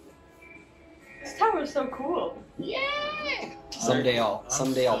 This tower is so cool. Someday I'll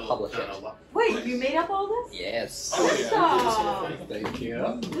publish it. Wait, you made up all this? Yes. Awesome. Thank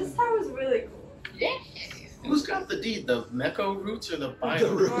you. This tower is really cool. Who's got the deed? The Mecco roots or the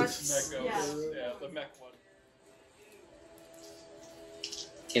Bio Roots. Mech, Yeah. the mech one.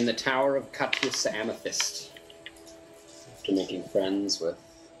 In the Tower of Cutlass Amethyst, after making friends with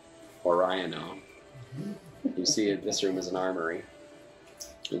Oriono, you see this room is an armory.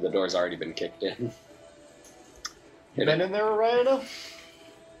 The door's already been kicked in. You been in there, Orion?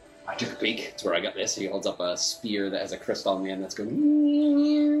 I took a peek. It's where I got this. He holds up a spear that has a crystal on the end that's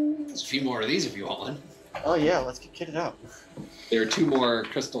going. There's a few more of these if you want one. Oh yeah, let's get kitted out. There are 2 more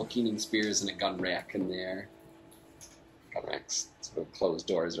crystal keening spears and a gun rack in there. Gun rack's sort of closed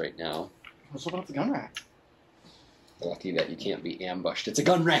doors right now. Let's open up the gun rack. Lucky that you can't be ambushed. It's a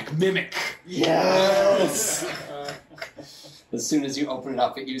gun rack mimic! Yes! As soon as you open it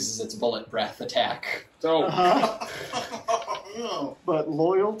up, it uses its bullet breath attack. So, But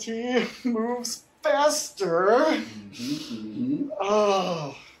Loyalty moves faster.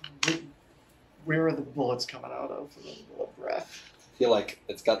 Oh. Where are the bullets coming out of for the bullet breath? I feel like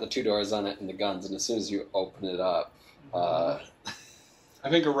it's got the 2 doors on it and the guns, and as soon as you open it up, I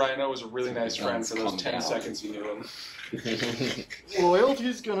think a rhino was a really nice friend Guns for those come 10 down. seconds you knew him.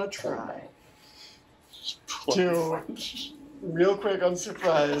 Loyalty's gonna try to, real quick,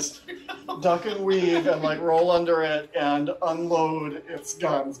 unsurprised, duck and weave and like roll under it and unload its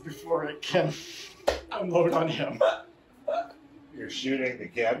guns before it can unload on him. You're shooting the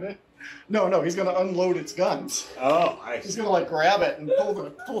cabinet? No, he's gonna unload its guns. Oh, He's gonna like grab it and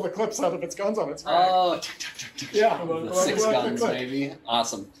pull the clips out of its guns on its back. Oh, Yeah. the 6 guns, maybe.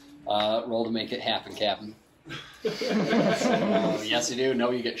 Awesome. Roll to make it happen, Captain. Yes, you do.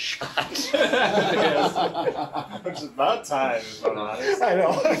 No, you get shot. Which is about time, if I'm honest. I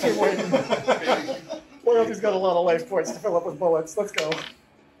know. I've been waiting. Loyalty's got a lot of life points to fill up with bullets. Let's go.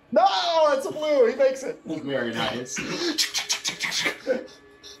 No, it's a blue. He makes it. Very nice.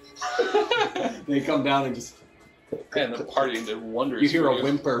 They come down and just... And the party did wonders. You hear for a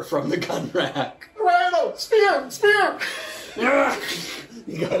whimper from the gun rack. Rhino, spear!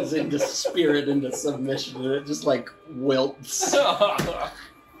 He goes into spirit into submission and it just like wilts.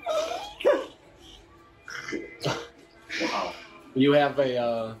 Wow. You have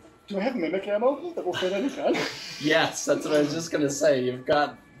a, Do I have mimic ammo that will fit any gun? yes, that's what I was just gonna say. You've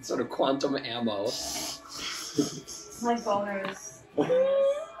got sort of quantum ammo. My boners.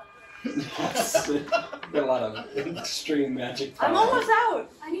 Got a lot of extreme magic power. I'm almost out.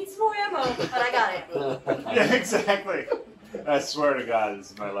 I need some more ammo, but I got it. Yeah, exactly. I swear to God,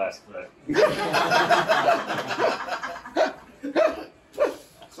 this is my last clip.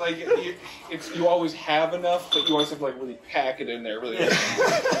 It's like you always have enough, but you always have to like really pack it in there. Really.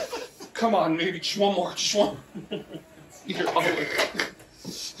 Come on, maybe just one more, just one. You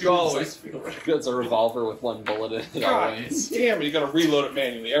always feel right. It's a revolver with one bullet in it. God Always. damn it! You gotta reload it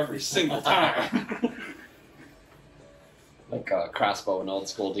manually every single time. Like a crossbow in old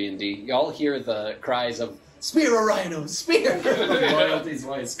school D&D. You all hear the cries of "Spear a rhino! Spear!" Loyalty's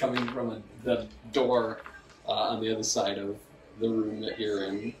voice coming from the door on the other side of the room that you're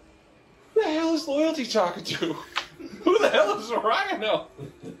in. Who the hell is Loyalty talking to? Who the hell is a rhino?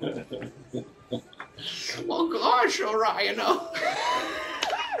 Oh gosh, a rhino!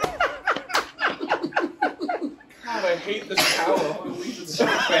 God, I hate this tower. I want to leave it so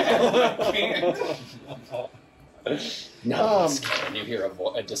bad, but I can't. No, it's and you hear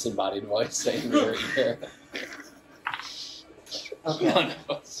a disembodied voice saying in your ear. None of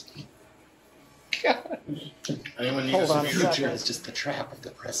us. God. Anyone need Hold a on a spear? second. Future is just the trap of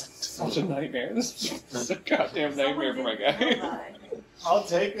the present. Such a nightmare. This is a goddamn nightmare for my guy. I'll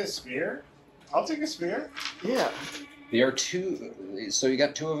take a spear. I'll take a spear. Yeah. There are 2, so you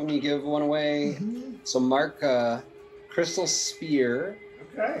got 2 of them, you give one away. So mark Crystal Spear,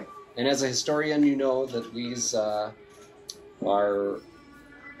 Okay. and as a historian you know that these are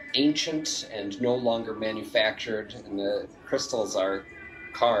ancient and no longer manufactured, and the crystals are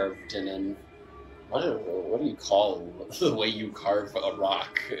carved in an... What do you call the way you carve a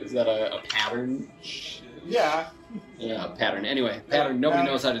rock? Is that a pattern? Yeah. Yeah, a pattern. Anyway, pattern. Nobody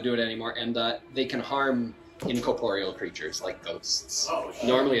knows how to do it anymore, and they can harm incorporeal creatures like ghosts. Oh, shit.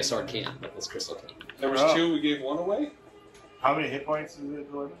 Normally a sword can, but this crystal can. There was 2, we gave 1 away? How many hit points is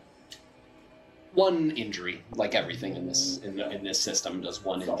it delivered? 1 injury, like everything in this in this system does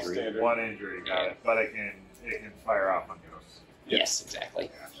 1 injury. Standard. 1 injury, got it. But it can fire off on ghosts. Yes, exactly.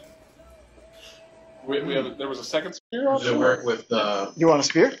 Gotcha. There was a second spear Does it option? work with You want a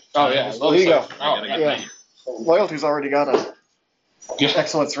spear? Oh, yeah. There you go. Oh, I gotta get Yeah. mine. Loyalty's already got a Yeah.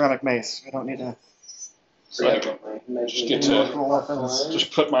 excellent ceramic mace. We don't need to Just get to roll weapons.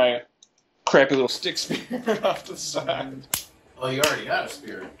 just put my crappy little stick spear off to the side. Oh, you already got a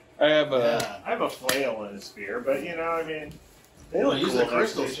spear. I have a. Yeah, I have a flail and a spear, but you know, I mean, they Well, look use cool the next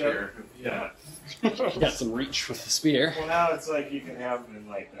crystal to each other. spear. Yeah. Got some reach with the spear. Well, now it's like you can have them in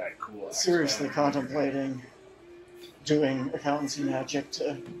like that cool. Seriously X-Men. contemplating doing accountancy magic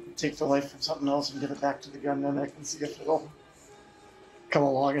to take the life of something else and give it back to the gun mimic and see if it'll come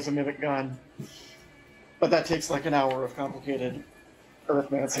along as a mimic gun. But that takes like an hour of complicated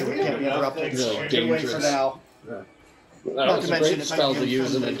arithmancy that can't be interrupted. Really We can wait for dangerous. now. That's to a mention great it spell might to be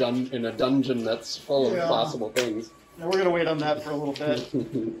use in unfriendly. a dungeon that's full of Yeah. possible things. Now we're gonna wait on that for a little bit.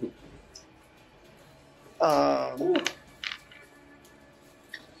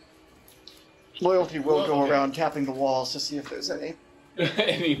 Loyalty will go around tapping the walls to see if there's any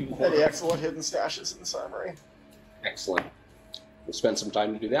anymore. excellent hidden stashes in this armory. Excellent. We'll spend some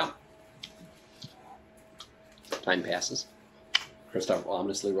time to do that. Time passes. Kristoff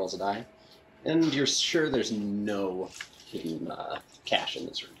ominously rolls a die. And you're sure there's no hidden cache in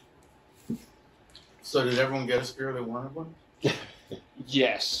this room. So did everyone get a spear that wanted one?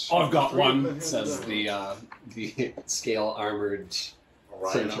 Yes. I've got one, says the scale armored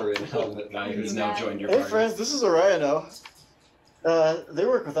Centurion Helmet Knight, who's now joined your Hey party. friends, this is Oriano. They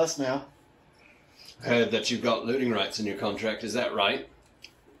work with us now. Heard that you've got looting rights in your contract, is that right?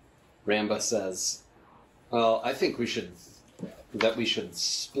 Ramba says, well, I think we should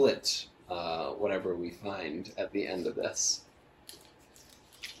split whatever we find at the end of this.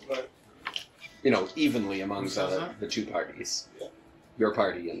 But You know, evenly among the two parties. Yeah. Your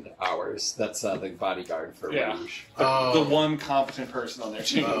party and ours. That's the bodyguard for Yeah. Rouge. the one competent person on their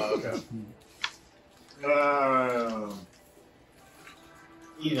team. Okay.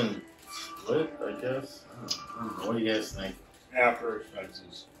 Even split, I guess. I don't know. What do you guys think? After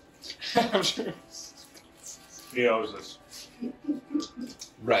expenses. I'm sure. He owes us.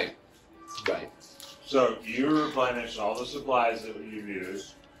 Right. Right. So you replenish all the supplies that you've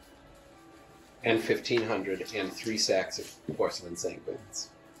used. And 1,500 and 3 sacks of porcelain sanguines.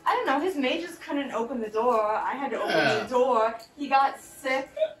 I don't know, his mages couldn't open the door. I had to open Yeah. the door. He got sick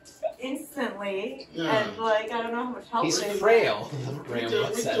instantly. Yeah. And, like, I don't know how much help He's they frail, We're Ramba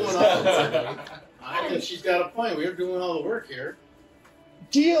doing says. all I think she's got a point. We're doing all the work here.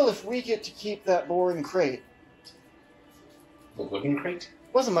 Deal if we get to keep that boring crate. The wooden crate?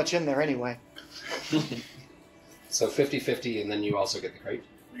 Wasn't much in there anyway. So 50-50, and then you also get the crate?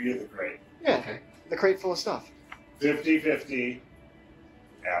 You get the crate. Yeah, Okay. the crate full of stuff. 50-50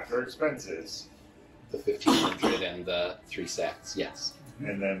 after expenses, The 1,500 and the 3 sacks, yes.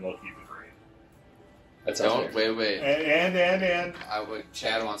 and then we'll keep the crate. That sounds Don't fair. wait. And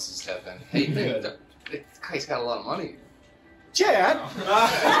Chad wants to step in. Hey, the guy's got a lot of money. Chad!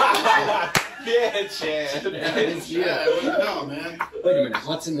 Yeah, Chad. Yeah, I wouldn't know, man. Wait a minute,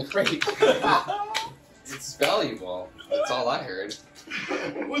 what's in the crate? It's valuable. That's all I heard.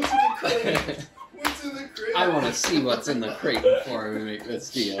 What's in the crate? What's in the crate? I want to see what's in the crate before we make this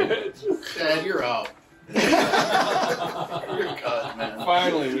deal. Dad, you're out. You're cut, man.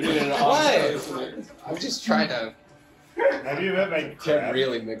 Finally, we did it. Why? I'm just trying to. have you met my Ted crab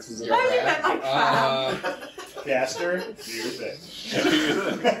really mixes it How up. do you met my crab? caster? Do your thing.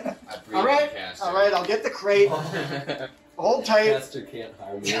 Alright, I'll get the crate. Hold tight. Caster can't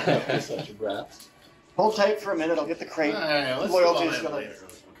harm you after such a breath. Hold tight for a minute, I'll get the crate. Alright, let's Loyalty's go on gonna- that later.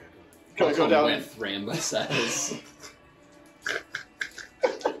 Gonna go down. With Ramba says.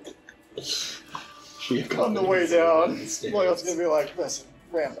 On the way down, Loyal's gonna be like, listen,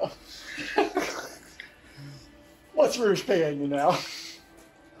 Ramba. What's Rouge paying you now?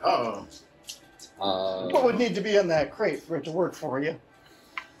 Oh, What would need to be in that crate for it to work for you?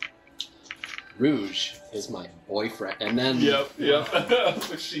 Rouge is my boyfriend. And then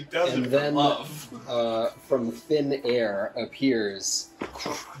Which she doesn't And then- love. from thin air appears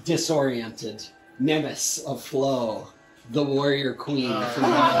disoriented Nemesis of Flow, the warrior queen from the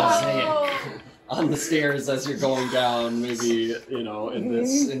Mosaic. Oh. On the stairs as you're going down, maybe, you know, in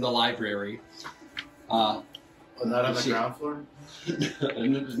the library. not on the She- ground floor?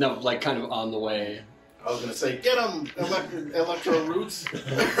 No, like kind of on the way. I was gonna say, get him, Electro Roots.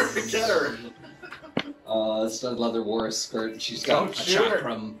 Get her. Stud leather war skirt. She's got Don't a shoot her.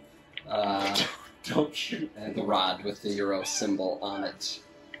 chakram. Don't shoot. And the rod with the Euro symbol on it.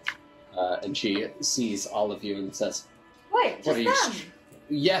 And she sees all of you and says, Wait, "What are just you?" them.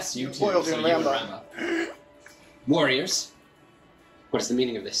 Yes, you two. Loyalty So and you and Ramba. Ramba. Warriors, what is the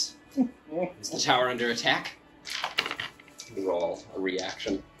meaning of this? Is the tower under attack? Roll a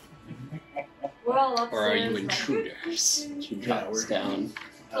reaction. We're all upstairs. Or are you like, intruders? She drops down.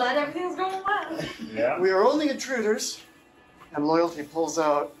 Glad everything's going well. Yeah. We are only intruders. And Loyalty pulls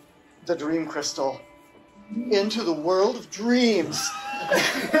out the dream crystal into the world of dreams.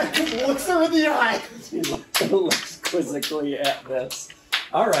 Looks her in the eye. He looks quizzically at this.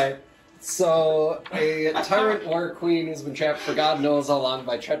 Alright. So, a tyrant war queen who's been trapped for God knows how long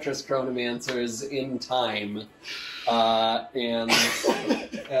by treacherous chronomancers in time, and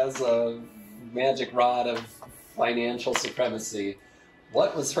has a magic rod of financial supremacy.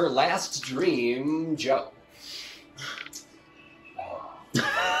 What was her last dream, Joe?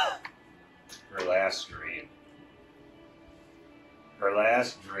 Her last dream. Her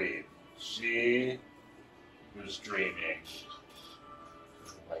last dream. She was dreaming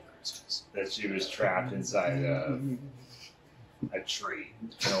that she was trapped inside a tree,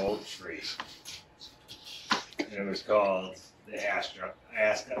 an old tree. And it was called the Astra.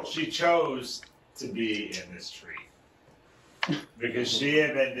 She chose to be in this tree because she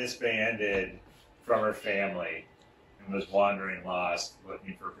had been disbanded from her family and was wandering lost,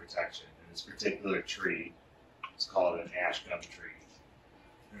 looking for protection. And this particular tree was called an ash gum tree.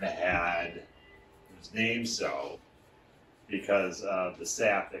 And it was named so because of the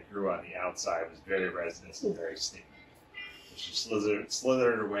sap that grew on the outside was very resinous and very sticky. She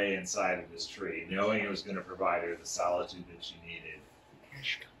slithered her way inside of this tree, knowing it was going to provide her the solitude that she needed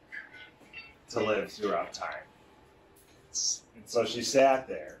to live throughout time. And so she sat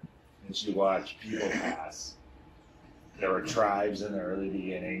there and she watched people pass. There were tribes in the early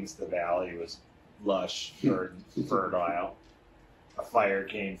beginnings. The valley was lush, fertile. A fire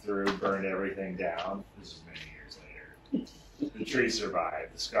came through, burned everything down. This was many years later. The tree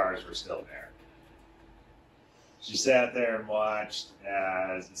survived. The scars were still there. She sat there and watched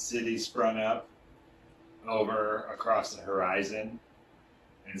as the city sprung up over across the horizon,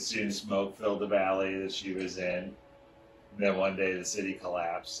 and soon smoke filled the valley that she was in. And then one day the city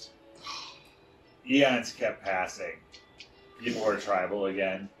collapsed. Eons kept passing. People were tribal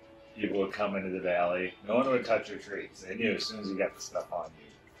again. People would come into the valley. No one would touch your trees. They knew as soon as you got the stuff on you.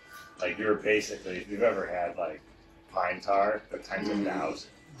 Like, you were basically, if you've ever had, like, pine tar, but times 1,000.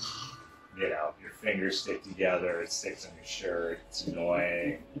 You know, your fingers stick together, it sticks on your shirt, it's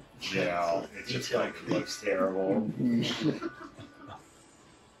annoying, you know, it just, like, looks terrible.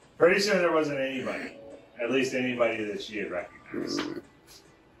 Pretty soon there wasn't anybody, at least anybody that she had recognized.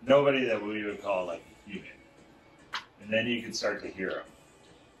 Nobody that we would call, like, a human. And then you could start to hear them.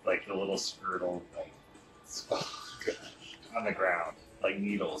 Like the little skirtle, like, on the ground, like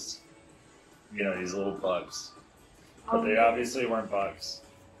needles. You know, these little bugs. But they obviously weren't bugs.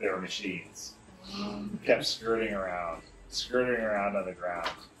 They were machines. Kept skirting around on the ground.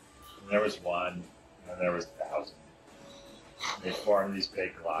 And there was one, and there was 1,000. They formed these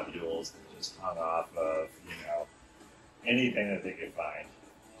big globules that just hung off of, you know, anything that they could find.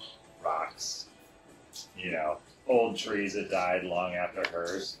 Rocks, you know, old trees that died long after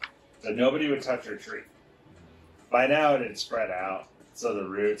hers. But nobody would touch her tree. By now it had spread out, so the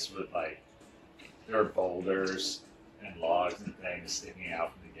roots would, like, there were boulders and logs and things sticking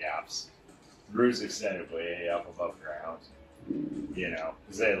out from the gaps. The roots extended way up above ground, you know,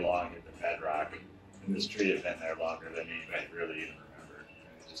 because they had long hit the bedrock. And this tree had been there longer than anybody really even remembered.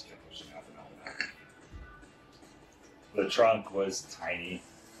 And it just kept pushing up and up and up. The trunk was tiny.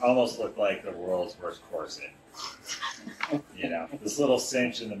 Almost looked like the world's worst corset. You know, this little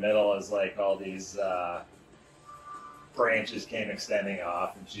cinch in the middle is like all these branches came extending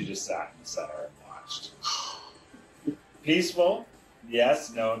off, and she just sat in the center and watched. Peaceful,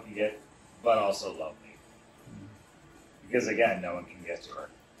 yes, no one can get, but also lonely. Because again, no one can get to her.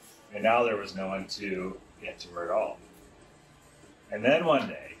 And now there was no one to get to her at all. And then one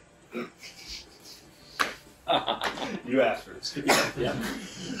day, you asked for this. Yeah.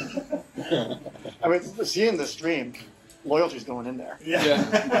 I mean, seeing the stream, loyalty's going in there. Yeah.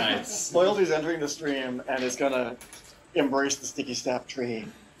 Nice. Loyalty's entering the stream and is going to embrace the sticky sap tree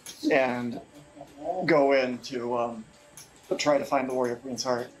and go in to try to find the warrior queen's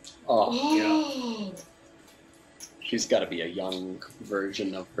heart. Oh, yeah. She's got to be a young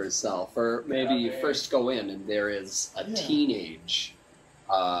version of herself. Or maybe you first go in and there is a teenage,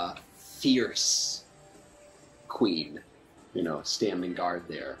 fierce queen, you know, standing guard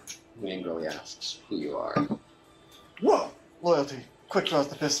there, who angrily asks who you are. Whoa! Loyalty. Quick draws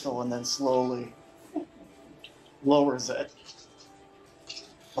the pistol and then slowly lowers it.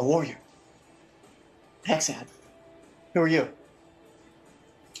 A warrior. Hexad. Who are you?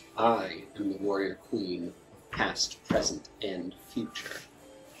 I am the warrior queen, past, present, and future.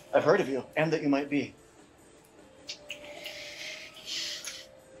 I've heard of you, and that you might be.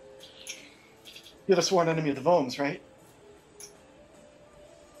 You're the sworn enemy of the Vomes, right?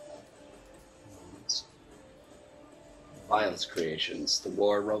 Vile's creations, the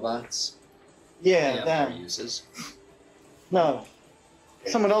war robots. Yeah, they have their them. uses. No.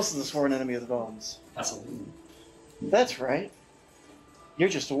 Someone else is the sworn enemy of the Vomes. That's right. You're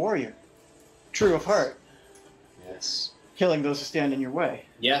just a warrior. True of heart. Yes. Killing those who stand in your way.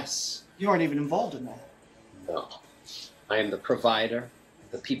 Yes. You aren't even involved in that. No. I am the provider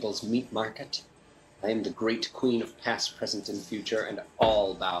of the people's meat market. I am the great queen of past, present, and future, and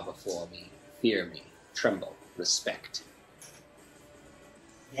all bow before me, fear me, tremble, respect.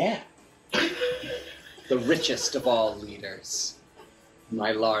 Yeah. The richest of all leaders.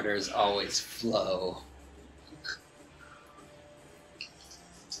 My larders always flow.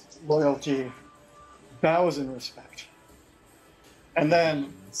 Loyalty bows in respect. And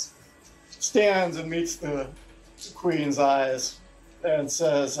then stands and meets the queen's eyes and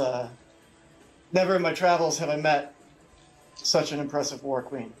says, never in my travels have I met such an impressive war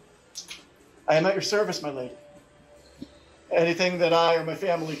queen. I am at your service, my lady. Anything that I or my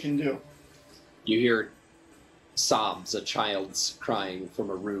family can do. You hear sobs, a child's crying from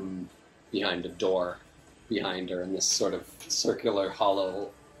a room behind a door behind her in this sort of circular,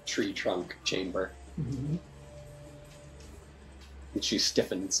 hollow tree trunk chamber. Mm-hmm. And she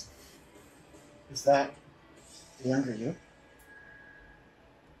stiffens. Is that the younger you?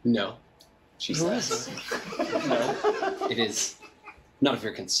 No, she Who says. is No, it is none of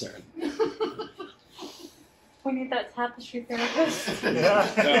your concern. We need that tapestry therapist. Yeah,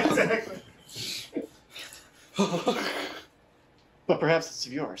 exactly. But perhaps it's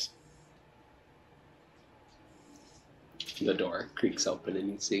of yours. The door creaks open and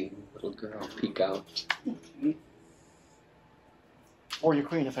you see a little girl peek out. Or your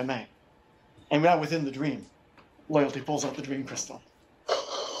queen, if I may. And now within the dream, Loyalty pulls out the dream crystal.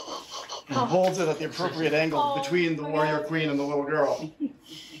 And holds it at the appropriate angle between the warrior queen and the little girl.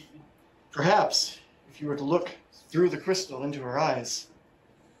 Perhaps, if you were to look through the crystal into her eyes,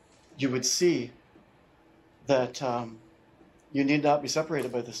 you would see that you need not be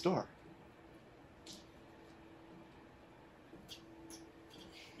separated by this door.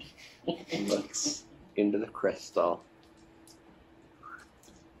 He looks into the crystal.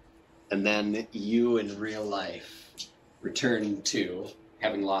 And then you in real life return to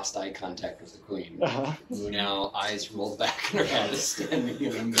having lost eye contact with the queen. Who now, eyes rolled back in her head, is standing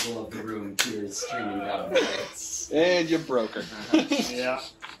in the middle of the room, tears streaming down her face. And you broke her. Yeah.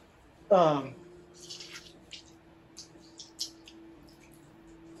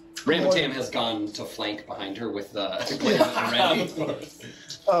 Rambutan has gone to flank behind her with the Gladiator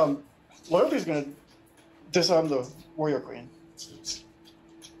ready. Loyalty's going to disarm the warrior queen.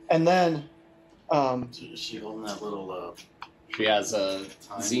 And then... Is she holding that little... She has a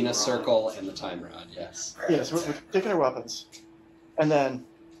time Xena rod? circle and the time rod, yes. yes, we're taking her weapons. And then...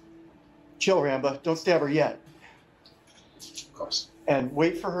 Chill, Ramba. Don't stab her yet. Of course. And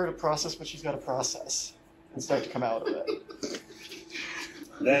wait for her to process what she's got to process. And start to come out of it.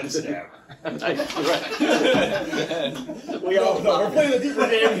 Then stab. We all know. We're playing a deeper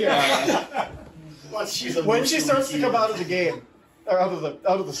game here. Once she's When she starts to come out of the game, or out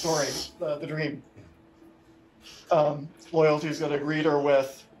of the story, the dream, Loyalty's going to greet her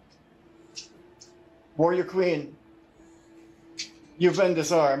with, Warrior Queen, you've been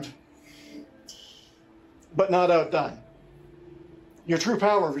disarmed, but not outdone. Your true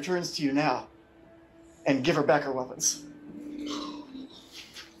power returns to you now, and give her back her weapons.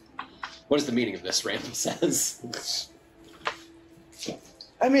 What is the meaning of this, Random says?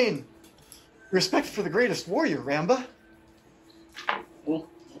 I mean, respect for the greatest warrior, Ramba.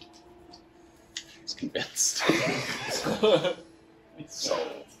 He's convinced. So,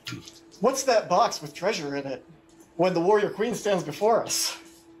 What's that box with treasure in it when the warrior queen stands before us?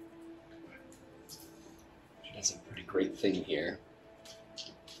 She does a pretty great thing here.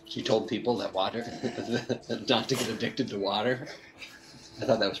 She told people that water, not to get addicted to water. I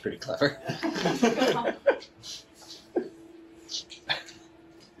thought that was pretty clever.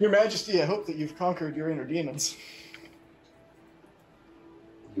 Your Majesty, I hope that you've conquered your inner demons.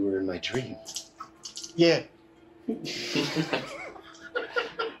 You were in my dream. Yeah.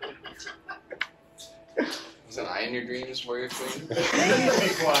 Wasn't I in your dreams, warrior queen? Be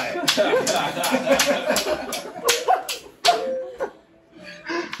quiet.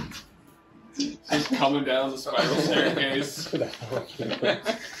 just coming down the spiral staircase.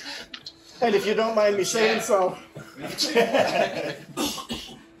 And if you don't mind me saying so, Chad.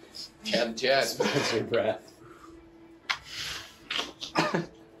 Your breath.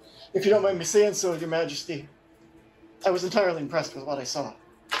 if you don't mind me saying so, Your Majesty, I was entirely impressed with what I saw.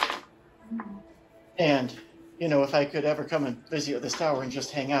 And, you know, if I could ever come and visit this tower and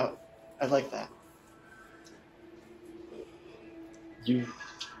just hang out, I'd like that. You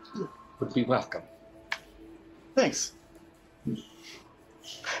would be welcome. Thanks.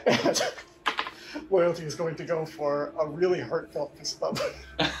 And Loyalty is going to go for a really heartfelt fist bump.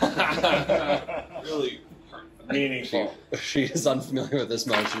 Really Meaningful. She is unfamiliar with this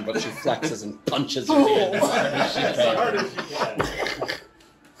motion, but she flexes and punches her hand as hard as she As can. hard as you can.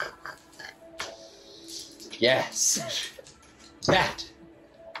 Yes. That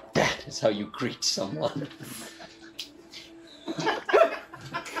is how you greet someone.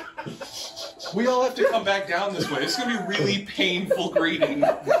 We all have to come back down this way. It's going to be really painful greeting.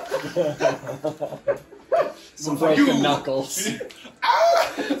 Some broken knuckles.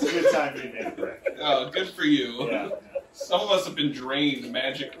 It's a good time to be made a brick. Oh, good for you. Yeah. Some of us have been drained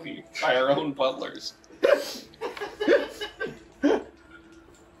magically by our own butlers.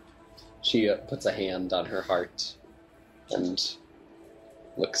 She puts a hand on her heart and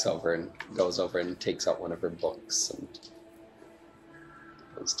looks over and goes over and takes out one of her books and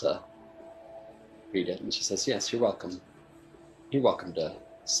goes to read it. And she says, yes, you're welcome. You're welcome to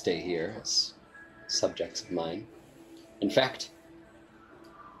stay here as subjects of mine. In fact,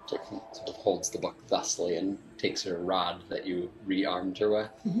 sort of holds the book thusly and takes her rod that you rearmed her with.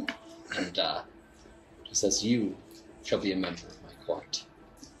 And she says, "You shall be a member of my court.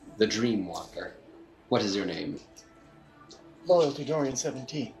 The Dream Walker. What is your name?" Loyalty Dorian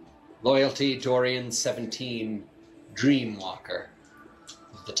 17. Loyalty Dorian 17, Dream Walker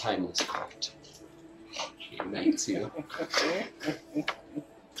of the Timeless Court. She unites you.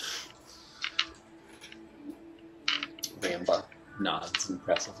 Ramba nods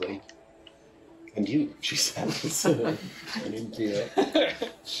impressively. "And you," she says, turning to you.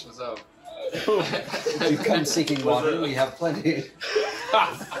 What's up? "You come seeking water, we have plenty."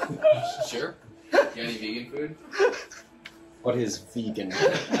 Sure. You got any vegan food? What is vegan?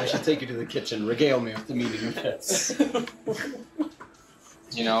 I should take you to the kitchen. Regale me with the meaning of this.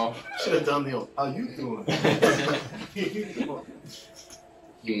 You know, Should have done the old, how you doing? How you doing?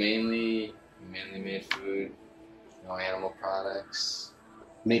 humanely made food. No animal products.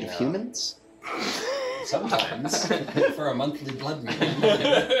 Made of Yeah. humans? Sometimes. For a monthly blood meeting.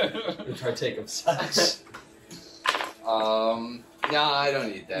 We partake of such. No, I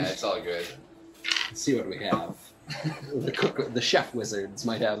don't eat that. It's all good. Let's see what we have. The chef wizards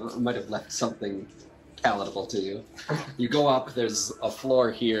might have left something palatable to you. You go up, there's a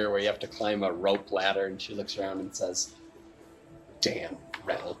floor here where you have to climb a rope ladder, and she looks around and says, "Damn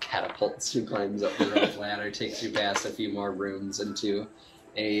rebel catapults." She climbs up the rope ladder, takes you past a few more rooms into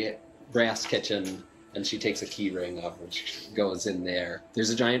a brass kitchen, and she takes a key ring off which goes in there.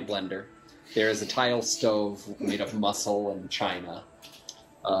 There's a giant blender. There is a tile stove made of muscle and china.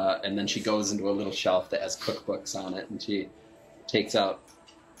 And then she goes into a little shelf that has cookbooks on it, and she takes out,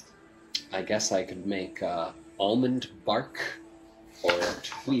 I guess I could make almond bark or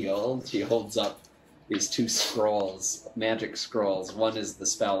tweel. She holds up these two scrolls, magic scrolls. One is the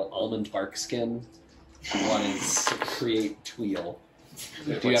spell almond bark skin, and one is create tweel.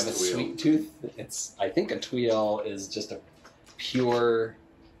 Do you have a sweet tooth? I think a tweel is just a pure,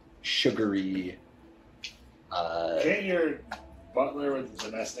 sugary... Can't your butler with the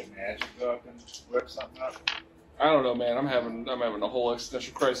domestic magic go up and whip something up? I don't know, man. I'm having a whole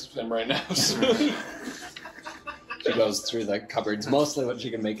existential crisis with him right now. So. She goes through the cupboards. Mostly what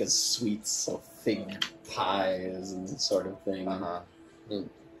she can make is sweets, so fig pies and sort of thing. Oh,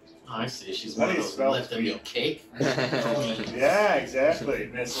 I see. She's How one do of you those spell left in your tweet? cake. Yeah, exactly.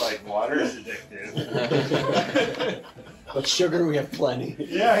 And it's like water is addictive. But sugar, we have plenty.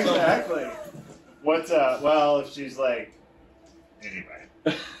 Yeah, exactly. What's well, if she's like, anyway,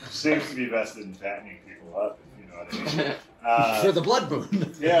 she seems to be vested in fattening people up, if you know what I mean. For the blood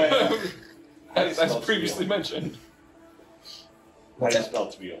moon. Yeah. As previously mentioned. How do you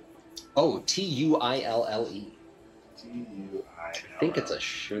spell tweel? Oh, Tuille. Tuille. I think it's a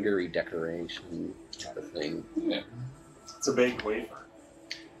sugary decoration type of thing. Yeah. It's a baked wafer.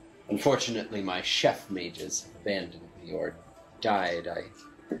 Unfortunately, my chef mages have abandoned me or died. I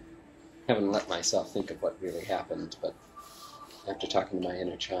haven't let myself think of what really happened, but after talking to my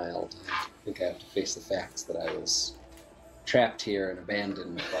inner child, I think I have to face the facts that I was trapped here and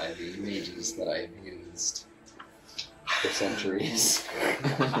abandoned by the mages that I have used for centuries.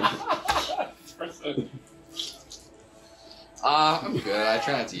 I'm good. I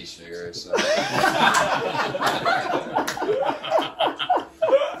try not to eat sugar, so.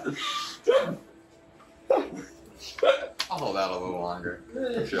 I'll hold out a little longer.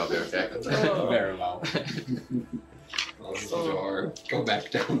 I'm sure I'll be okay. Very well. Close the door. Go back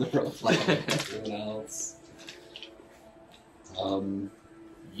down the rope like everyone else.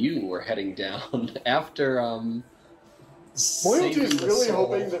 You were heading down after Loyalty is saving the really soul.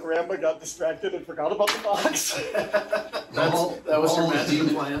 hoping that Ramba got distracted and forgot about the box. That was her master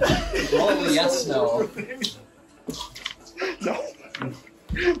plan. Roll yes, no. No.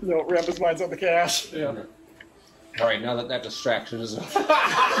 No, Ramba's mind's on the cash. Yeah. All right, now that that distraction is over.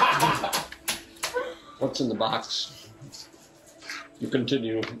 What's in the box? You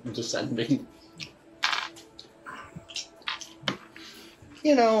continue descending.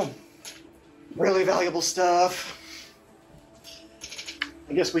 You know, really valuable stuff.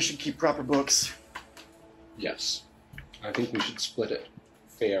 I guess we should keep proper books. Yes. I think we should split it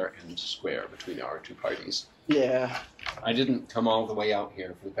fair and square between our two parties. Yeah. I didn't come all the way out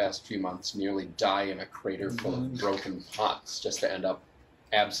here for the past few months, nearly die in a crater full of broken pots, just to end up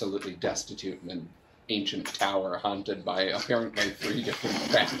absolutely destitute in an ancient tower haunted by apparently 3 different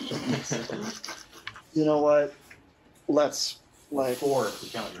factions. You know what? Let's, 4 if you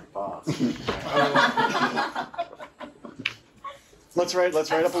count your boss. let's write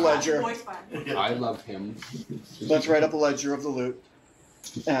up a ledger. Voice file. I love him. Let's write up a ledger of the loot.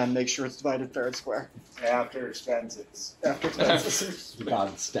 and make sure it's divided fair and square. After expenses. After expenses.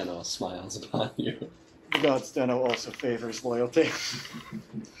 God Steno smiles upon you. God Steno also favors loyalty.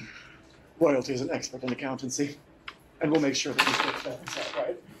 Loyalty is an expert in accountancy, and we'll make sure that you get that inside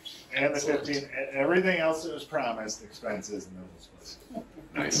right. And the 15, everything else that was promised, expenses and those.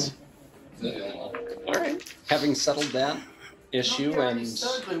 Nice. All right. Having settled that issue No, and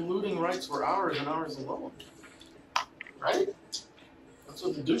said the looting rights were ours and ours alone. Right? That's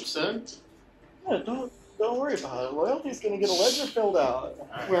what the Duke said. Yeah, don't worry about it. Loyalty's going to get a ledger filled out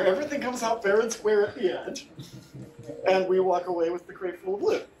where everything comes out fair and square at the end, and we walk away with the crate full of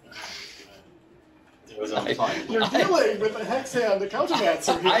loot. It was on fire. You're dealing with a hex hand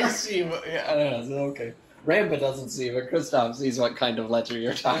accountancer here. I see. I don't know. Okay. Ramba doesn't see, but Kristoff sees what kind of ledger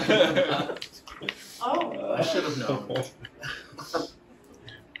you're talking about. Oh. I should have known.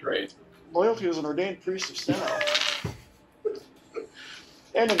 Great. Loyalty is an ordained priest of Steno.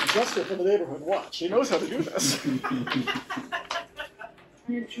 And an adjuster for the neighborhood watch. He knows how to do this.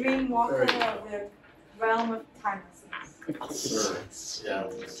 Your dream walker of the realm of timelessness. Sir. Yeah,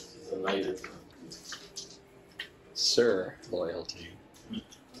 he's a knight. Sir, loyalty.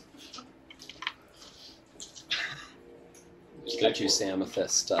 Got you,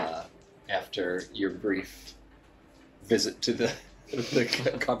 Amethyst, after your brief visit to the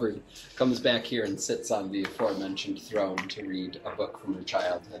cupboard, comes back here and sits on the aforementioned throne to read a book from her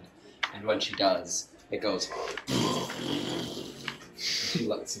childhood. And when she does, it goes. She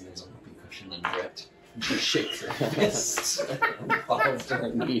lets him his whoopee cushion under it. She shakes her fist and falls to her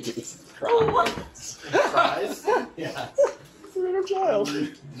knees. Cries. Cries? Yeah. It's an inner child.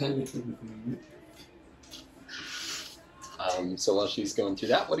 So while she's going through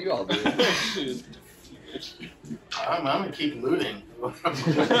that, what do you all do? I'm gonna keep looting.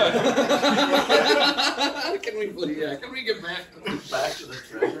 Can we get back to the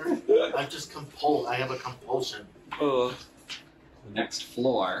treasure? I have a compulsion. The next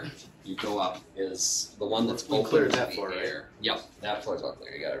floor you go up is the one that's We open cleared to that the floor, right? air. Yep, that floor's all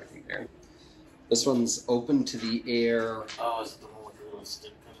clear. You got everything there. This one's open to the air. Oh, is it the one with the little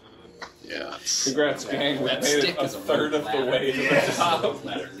stick? Yeah. Congrats, gang. We That made stick it a is third of the ladder. way to Yeah, the top.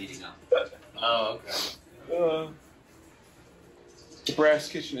 ladder leading up. Oh, okay. The brass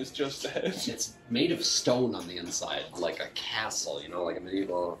kitchen is just ahead. It's made of stone on the inside, like a castle, like a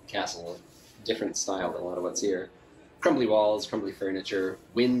medieval castle, different style than a lot of what's here. Crumbly walls, crumbly furniture,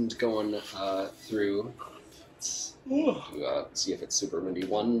 wind going through. Let's see if it's super windy.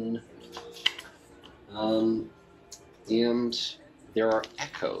 And there are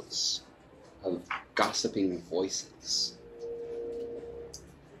echoes of gossiping voices.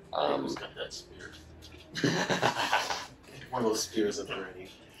 Who's got that spear? One of those spears at the ready.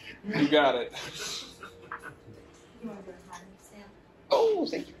 You got it. You want to go behind Sam? Oh,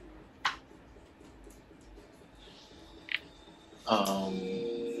 thank you.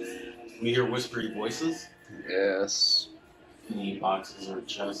 We hear whispery voices. Yes. Any boxes or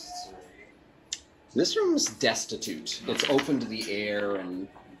chests? This room's destitute. It's open to the air, and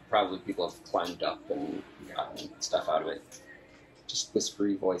probably people have climbed up and gotten stuff out of it. Just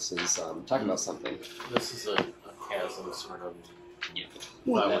whispery voices talking about something. This is a chasm, sort of. Yeah. If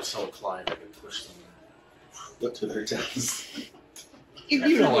I was so inclined, I could push them to their deaths.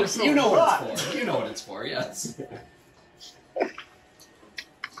 You know what it's for. You know what it's for. Yes.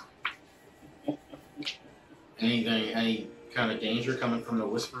 Any kind of danger coming from the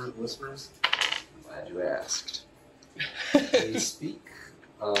whispers? Glad you asked. They speak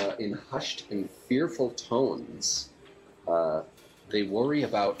in hushed and fearful tones. They worry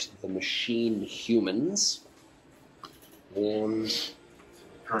about the machine humans. And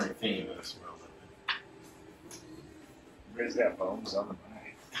Current theme in this world. Where's that bones on the mind?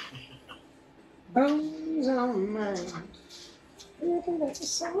 bones on mine. I think that's a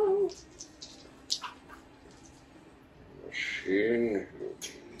song. Machine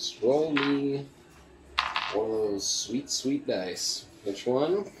humans. Roll me one of those sweet, sweet dice. Which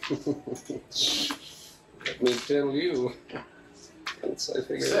one? Let me tell you. Once I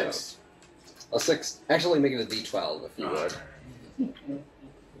figure it out. A 6. Actually, make it a D12 if you would.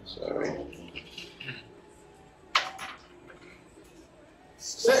 Sorry.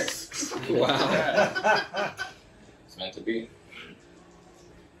 6. Wow. It's meant to be.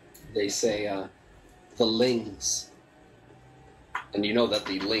 They say, the Lings. And you know that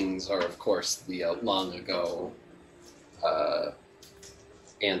the Lings are, of course, the long ago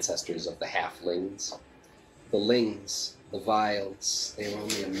ancestors of the halflings. The Lings, the Vilds, they were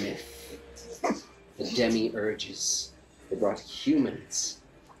only a myth. The demi-urges, they brought humans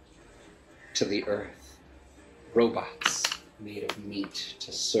to the earth. Robots, made of meat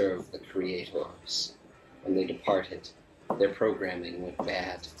to serve the creators. When they departed, their programming went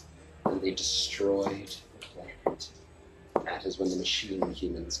bad, and they destroyed the planet. That is when the machine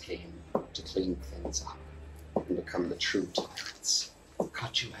humans came to clean things up and become the true tyrants.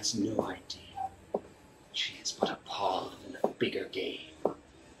 Kachu has no idea. She is but a pawn in a bigger game.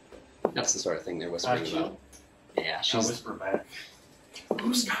 That's the sort of thing they're whispering Kachu? about. Yeah, I'll she's... whisper back.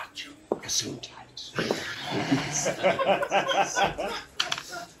 Who's Kachu? Gesundheit.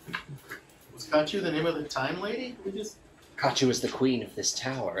 Was Kachu the name of the time lady? We just... Kachu is the queen of this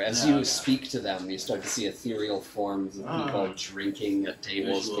tower. As you speak to them, you start to see ethereal forms of people drinking at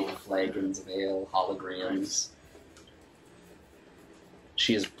tables, Visual. taking flagons of ale, holograms.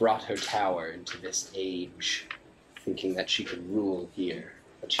 She has brought her tower into this age, thinking that she can rule here,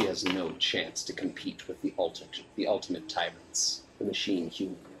 but she has no chance to compete with the ultimate tyrants, the machine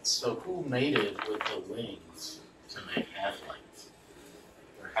humans. So who mated with the wings to make halflings?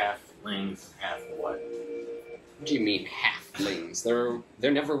 Or halflings and half what? What do you mean halflings? There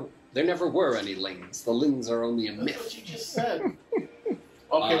never were any lings. The lings are only a That's myth. what you just said.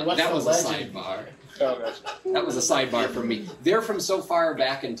 Okay, what's that the was legend? a sidebar. That was a sidebar from me. They're from so far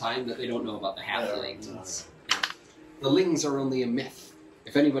back in time that they don't know about the halflings. The lings are only a myth.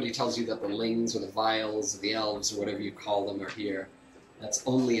 If anybody tells you that the lings or the vials or the elves or whatever you call them are here, that's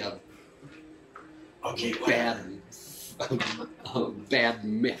only a bad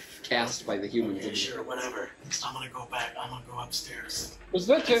myth cast by the humans. Okay, sure, whatever. I'm gonna go back. I'm gonna go upstairs. Was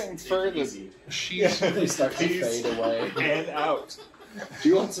that to infer that she's They start to Please. fade away. And out. Do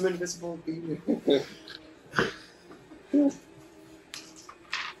you want some invisible beam?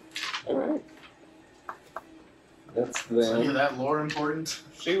 Alright. That's Is any of them. that lore important?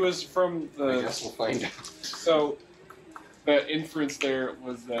 she was from I the guess we'll find out. so the inference there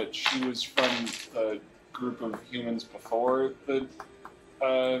was that she was from the group of humans before the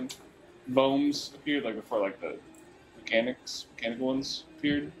Bohms appeared, like before like the mechanical ones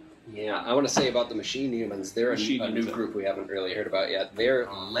appeared. Yeah, I want to say about the machine humans, they're a new Humans. group we haven't really heard about yet.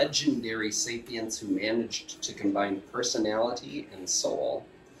 They're legendary sapients who managed to combine personality and soul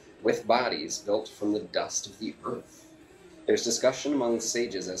with bodies built from the dust of the earth. There's discussion among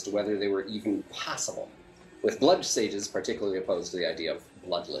sages as to whether they were even possible, with blood sages particularly opposed to the idea of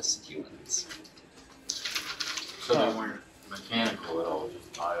bloodless humans. So they weren't mechanical at all,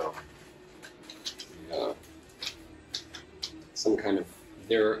 just bio. Some kind of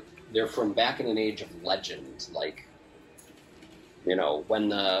they're from back in an age of legend, like, you know,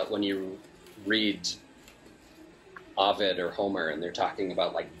 when you read Ovid or Homer and they're talking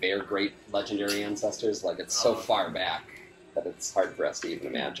about like their great legendary ancestors, like it's so far back that it's hard for us to even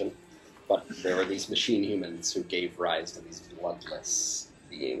imagine. But there were these machine humans who gave rise to these bloodless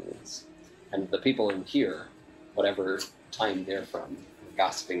beings. And the people in here, whatever time they're from, are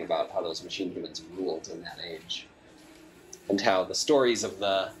gossiping about how those machine humans ruled in that age. And how the stories of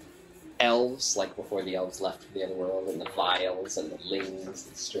the elves, like before the elves left for the other world, and the vials and the lings,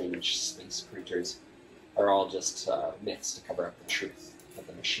 the strange space creatures, are all just myths to cover up the truth of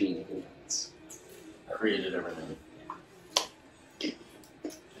the machine humans. Created everything.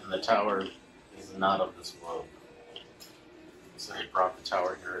 And the tower is not of this world. So they brought the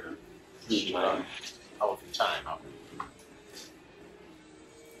tower here to keep on healthy time.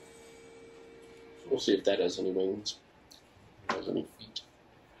 We'll see if that has any wings. Has any feet.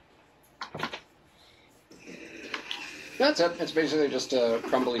 That's it. It's basically just a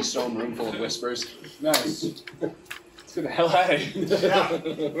crumbly stone room full of whispers. Nice. Let's get the hell out of here. For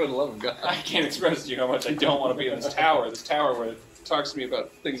the love of God. I can't express to you how much I don't want to be in this tower. This tower where it talks to me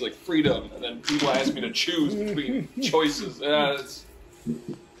about things like freedom, and then people ask me to choose between choices.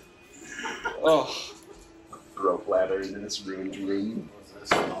 Oh. Rope ladder into this ruined room. Was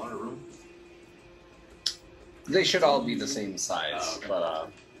that a smaller room? They should all be the same size, but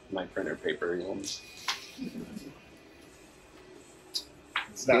my printer paper, you know.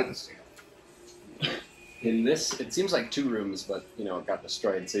 It's not the same. In this, it seems like two rooms, but, you know, it got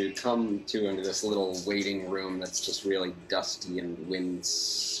destroyed. So you come into this little waiting room that's just really dusty and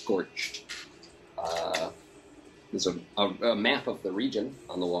wind-scorched. There's a map of the region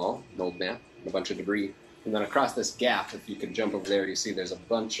on the wall, an old map, and a bunch of debris. And then across this gap, if you could jump over there, you see there's a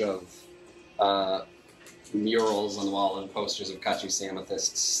bunch of murals on the wall and posters of Kachu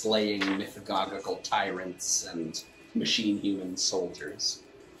Samethyst slaying mythagogical tyrants and machine-human soldiers.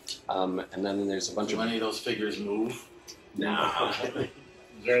 And then there's a bunch Do of... any of those figures move? Nah. Is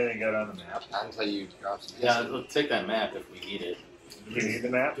there anything good on the map? Until you drop some... Yeah, we'll take that map if we need it. Do we need the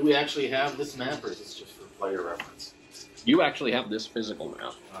map? Do we actually have this map, or is this just for player reference? You actually have this physical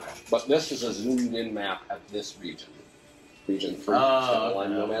map, Okay. but this is a zoomed-in map at this region. region 3, Oh,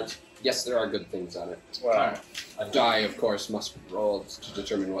 Lime okay. Nomads. Yes, there are good things on it. Wow. A die, of course, must be rolled to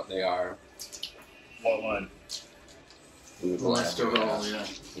determine what they are. What one? We will Let's have do it all, yeah.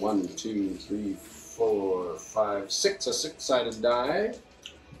 1, 2, 3, 4, 5, 6. A 6-sided die.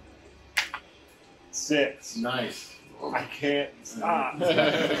 6. Nice. I can't stop.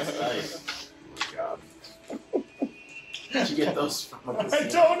 Nice. God. Did you get those from I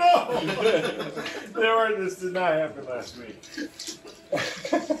don't know. This did not happen last week.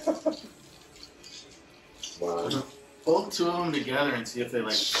 Wow. Pull two of them together and see if they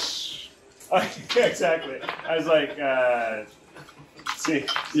like. Exactly. I was like, see.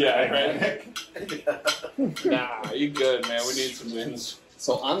 Yeah, right. Nah, you good, man. We need some wins.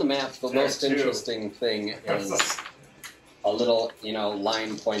 So on the map, the There are most two. interesting thing is a little,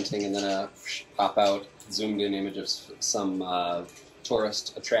 line pointing and then a pop out, zoomed in image of some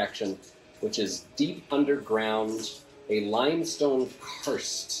tourist attraction, which is deep underground, a limestone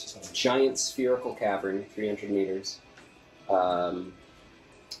karst, giant spherical cavern, 300 meters,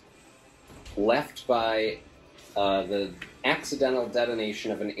 left by the accidental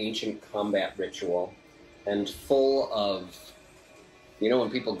detonation of an ancient combat ritual, and full of, when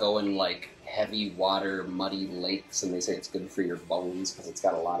people go in like heavy water, muddy lakes, and they say it's good for your bones because it's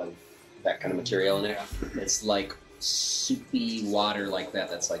got a lot of that kind of material in it. It's like soupy water like that.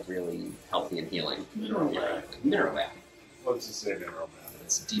 That's like really healthy and healing. Mineral bath. Mineral bath. Let's just say mineral bath.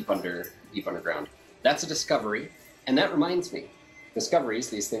 It's deep underground. That's a discovery, and that reminds me, discoveries,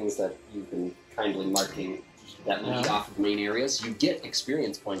 these things that you've been kindly marking that lead off of main areas, you get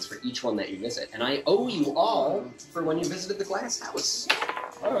experience points for each one that you visit, and I owe you all for when you visited the glass house.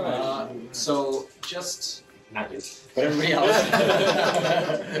 So just not you, but everybody else.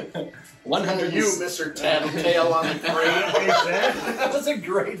 100. You, Mr. Tattletale on the crane. That was a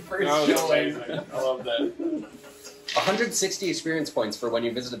great first That was showing. amazing. I love that. 160 experience points for when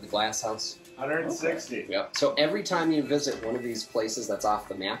you visited the glass house. 160. Yep. So every time you visit one of these places that's off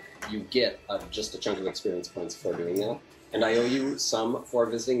the map, you get just a chunk of experience points for doing that. And I owe you some for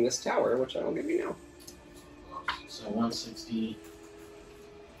visiting this tower, which I will give you now. So 160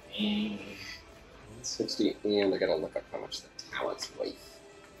 and 160, and I gotta look up how much the tower's worth.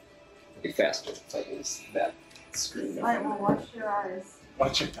 It'll be faster if I use that screen. Alright, well, watch your eyes.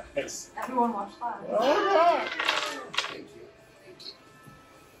 Watch your eyes. Everyone watch that. Oh, God. Thank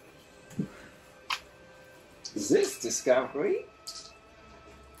you. This discovery.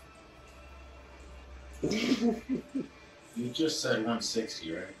 you just said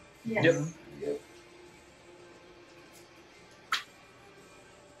 160, right? Yes. Yep.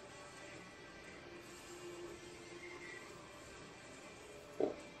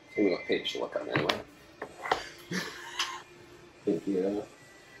 Tell me what page to look on anyway. Thank you.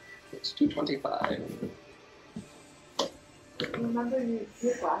 It's 225. Remember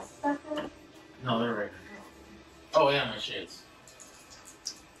your glasses back there? No, they're right. Oh yeah, my shades.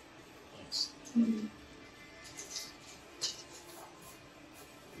 Thanks. Mm-hmm.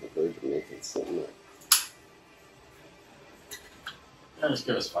 The verge of making something. Yeah, just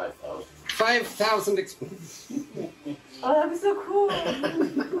give us 5,000. 5,000 experience. Oh, that'd be so cool.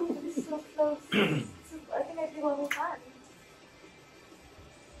 That'd be so close. I think I'd be level 5.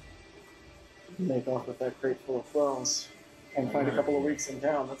 Make off with that crate full of flaws and find a couple of weeks in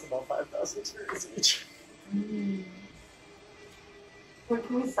town. That's about 5,000 experience each. Wait,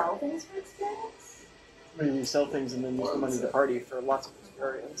 can we sell things for experience? I mean, you sell things and then use the money to party for lots of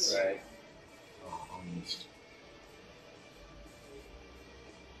experience. Right. Oh, almost.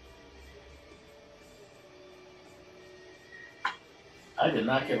 I did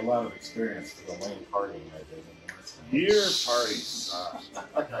not get a lot of experience for the lame partying I did in the last time. Your party sucks.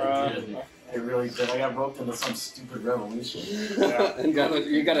 I did. I really did. I got roped into some stupid revolution. Yeah. And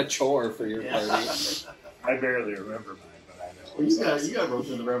you got a chore for your party. I barely remember mine, but I know. Well, you got roped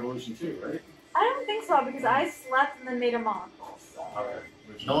into the revolution too, right? I don't think so because I slept and then made a monocle. So.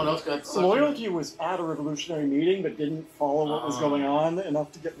 No one else got sucked Loyalty was at a revolutionary meeting but didn't follow what was going on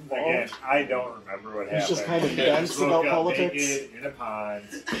enough to get involved. Again, I don't remember what He's happened. just kind of Yeah, dense just woke about up politics. naked in a pond.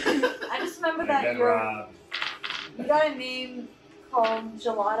 I just remember and that then you robbed. got a name called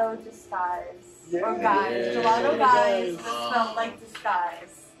Gelato Disguise. Or Yeah. Guys. Yeah. Gelato Guys that Oh. smelled like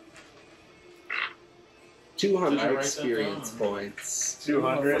disguise. 200 Did I write that experience down? points.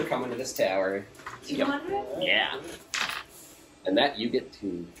 200? For coming to this tower. 200? Yeah. And that you get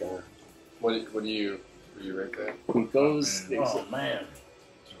to, John. What do you rate that? Who goes... Oh man.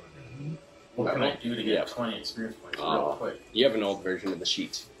 What can I do to get 20 experience points real quick? You have an old version of the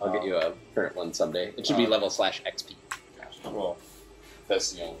sheet. I'll get you a current one someday. It should be level /XP. Well,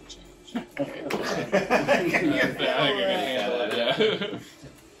 that's the only change. I think I can handle it, yeah.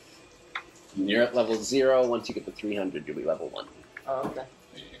 You're at level 0. Once you get to 300, you'll be level 1. Oh, okay.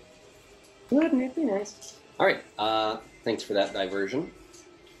 Wouldn't it be nice? Alright, thanks for that diversion.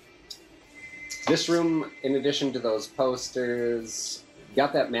 This room, in addition to those posters,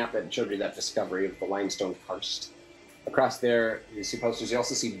 got that map that showed you that discovery of the limestone karst. Across there, you see posters. You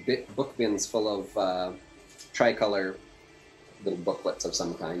also see book bins full of tricolor little booklets of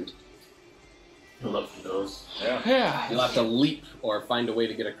some kind. You'll look for those. Yeah. You'll have to leap or find a way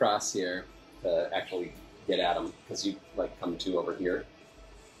to get across here to actually get at them, because you come to over here.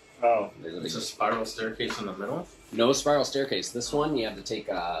 Oh, There's a spiral staircase in the middle. No spiral staircase. This one you have to take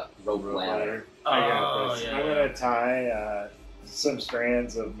a rope ladder. I got this. yeah, I'm gonna tie some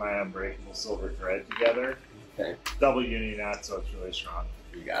strands of my unbreakable silver thread together. Okay. Double uni knot, so it's really strong.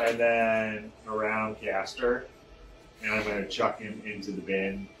 You got it. And then around Caster, and I'm gonna chuck him into the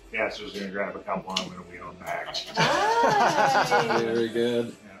bin. Caster's gonna grab a couple, I'm gonna wheel him back. Nice. Very good.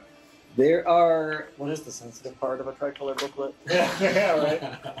 Yeah. There are... What is the sensitive part of a tricolor booklet? Yeah, right.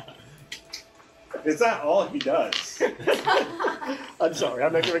 It's not all he does. I'm sorry,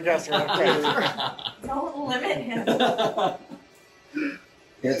 I'm making a guess here. Don't limit him.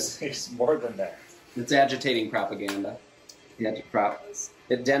 It's more than that. It's agitating propaganda.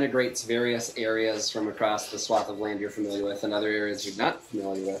 It denigrates various areas from across the swath of land you're familiar with and other areas you're not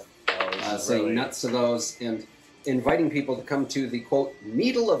familiar with. Saying nuts to those and inviting people to come to the, quote,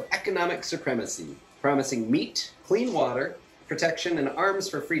 needle of economic supremacy, promising meat, clean water, protection, and arms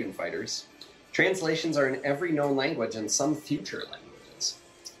for freedom fighters. Translations are in every known language and some future languages.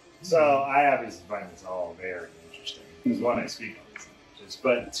 So I obviously find this all very interesting. Because one, I speak all these languages,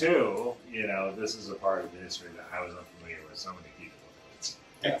 but two, this is a part of the history that I was unfamiliar with. So I'm going to keep it.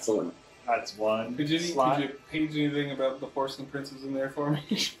 Excellent. That's one. Could you slot. page anything about the porcelain princes in there for me?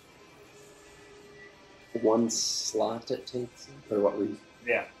 One slot it takes, or what we...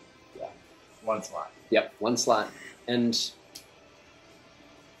 Yeah. Yeah. One slot. Yep, one slot. And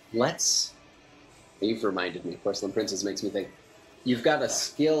you've reminded me, Porcelain Princess makes me think, you've got a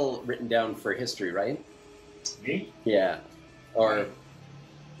skill written down for history, right? Me? Yeah. Or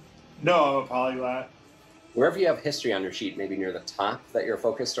No, I'm a polyglot. wherever you have history on your sheet, maybe near the top that you're a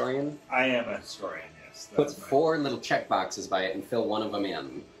folk historian, I am a historian, yes. put That's my- 4 little check boxes by it and fill one of them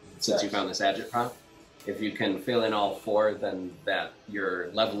in, since you found this agitprop. If you can fill in all 4, then your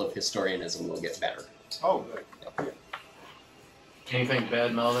level of historianism will get better. Oh, good. Anything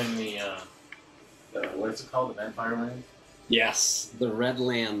bad mouthing the what's it called? The vampire land? Yes, the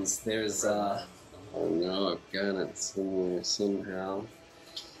Redlands. There's oh no, I've got it somewhere somehow.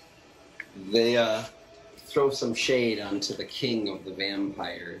 They throw some shade onto the king of the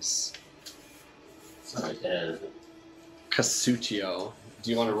vampires, Sorry, Dad. Casutio. Do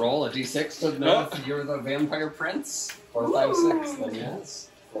you want to roll a d6 to know if you're the vampire prince? 4, 5, 6. Then yes.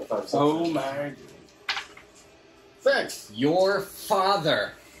 4, 5, 6. Oh my. 6. Your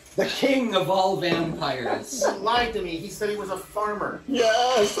father, the king of all vampires. He lied to me. He said he was a farmer.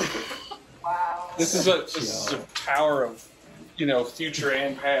 Yes! Wow. This is a tower of, future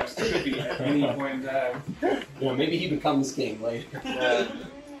and past. It could be at any point in time. Maybe he becomes king later.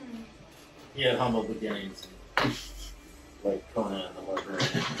 He had humble beginnings. Like Conan the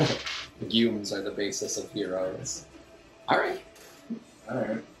Barbarian. Humans are the basis of heroes. Alright.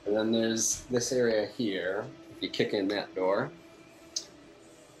 Alright. And then there's this area here. If you kick in that door,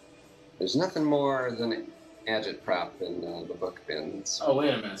 there's nothing more than an agitprop in the book bins. Oh,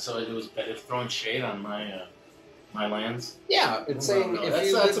 wait a minute. So it's throwing shade on my lands? Yeah, it's saying No,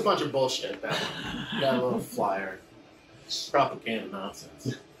 if that's a bunch of bullshit, that one. That little flyer. Propaganda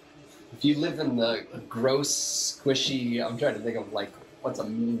nonsense. if you live in the gross, squishy, I'm trying to think of what's a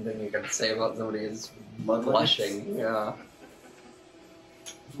mean thing you can say about somebody is blushing. Yeah.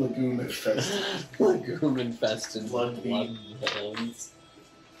 Lagoon infested. Lagoon infested Blood hands.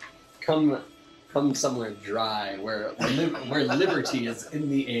 Come somewhere dry where liberty is in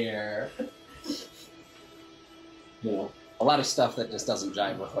the air. A lot of stuff that just doesn't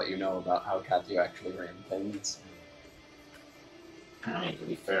jive with what you know about how Katu actually ran things. I mean, to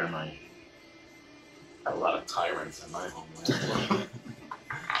be fair, I have a lot of tyrants in my homeland.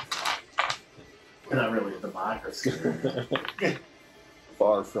 We're not really a democracy.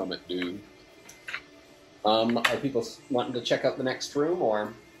 Far from it, dude. Are people wanting to check out the next room,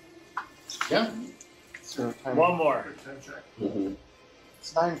 or? Yeah. So One more. Mm-hmm.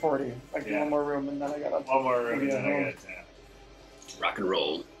 It's 9:40. Like Yeah. one more room, and then I got One more room, and then I got to tap. Rock and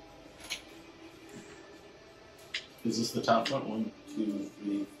roll. Is this the top one? 1, 2,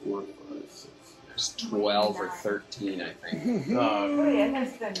 3, 4, 5, 6. There's 12 or 13, I think. Wait, and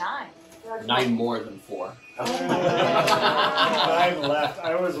there's the 9. 9 more than 4. 9 left.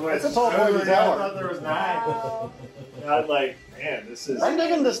 I was with. It's a tall boy tower. I thought there was 9. Wow. I'm like, man, this is. I'm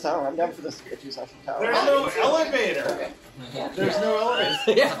digging this tower. I'm down for this to be a 2-section tower. There's no elevator. There's no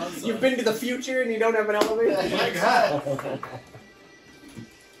elevator. Yeah, you've been to the future and you don't have an elevator? Oh my god.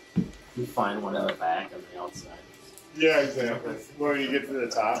 You find one in the back and the outside. Yeah, exactly. When you get to the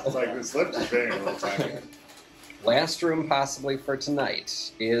top, it's like this lift is getting a little tiny. Last room possibly for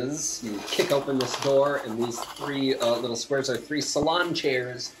tonight is you kick open this door and these 3 little squares are 3 salon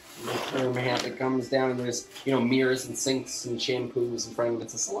chairs. The room Hathak comes down and there's mirrors and sinks and shampoos in front of it.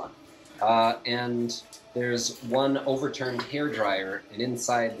 It's a salon. And there's 1 overturned hairdryer and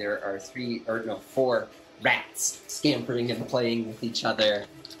inside there are 4 rats scampering and playing with each other.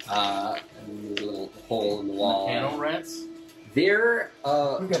 And a little hole in the wall. Panel rats? They're We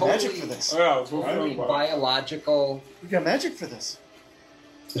got totally, magic for this. totally biological. We got magic for this.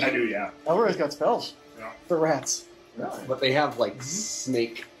 I do, yeah. Elroy's got spells. Yeah. For rats. But they have like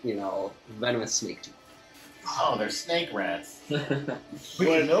snake, venomous snake teeth. Oh, they're snake rats. We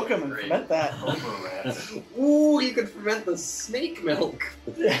can milk them and ferment that. Cobra rats. Ooh, you could ferment the snake milk.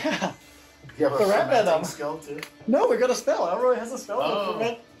 Yeah. You have The a rat fermenting venom. skill too? No, we got a spell. Elroy has a spell Oh. to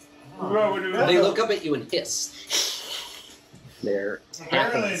ferment. What would we do? They look up at you and hiss. They're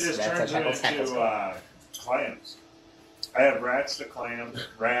Apparently, it hackles. just That's turns a it into clams. I have rats to clams,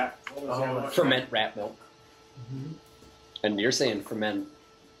 rat. What was the other one? Ferment rat milk. And you're saying ferment.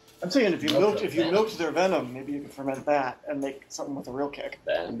 I'm saying if you Milk milked their if you venom. milked their venom, maybe you could ferment that and make something with a real kick.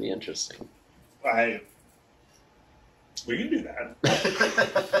 That'd be interesting. We can do that.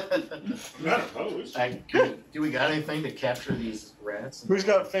 I'm not opposed. Do we got anything to capture these rats? Who's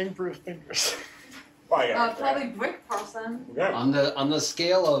got fang-proof fingers? Probably brick person. On the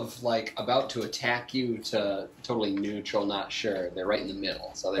scale of like about to attack you to totally neutral, not sure, they're right in the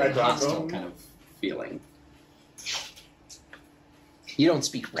middle. So they're Right, hostile Doctor? kind of feeling. You don't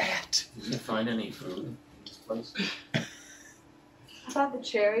speak rat. Did you find any food in this place? How about the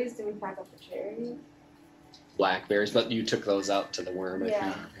cherries? Did we pack up the cherries? Blackberries, but you took those out to the worm, I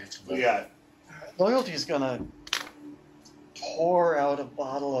Yeah. think. We got Loyalty's gonna pour out a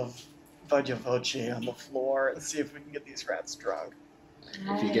bottle of Vajavoce on the floor and see if we can get these rats drunk.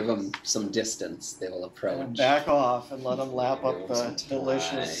 If you give them some distance, they will And approach. back off and let them lap up the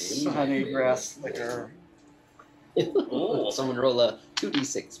delicious honey grass liquor. Someone roll a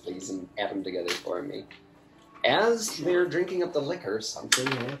 2d6, please, and add them together for me. As they're drinking up the liquor, something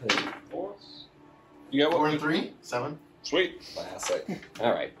happens. You got 4 what? and 3? 7? Sweet. Classic.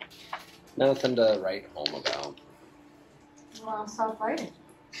 All right. Nothing to write home about. Well, stop fighting.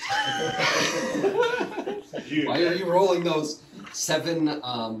 Why are you rolling those 7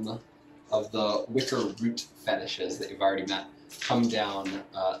 of the Wicker root fetishes that you've already met come down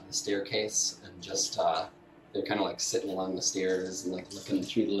the staircase and just they're kind of like sitting along the stairs and like looking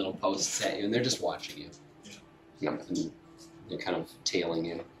through the little posts at you, and they're just watching you. Yep, and they're kind of tailing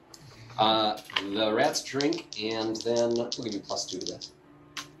you. The rats drink, and then we'll give you +2 to this.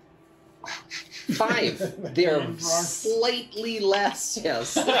 5. They're slightly less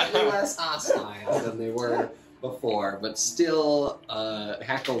hostile than they were before, but still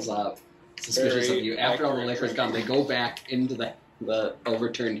hackles up, suspicious of you. After all the liquor's gone, they go back into the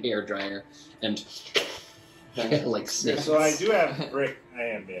overturned hairdryer and like snakes. So I do have brick. I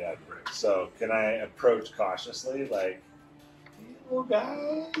am made out of brick. So can I approach cautiously, like, "Hey, little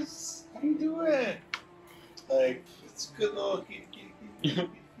guys, how you doing? Like, it's a good little kitty.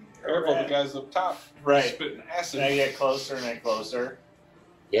 Careful, the guys up top. Right. Spitting acid. And I get closer and closer.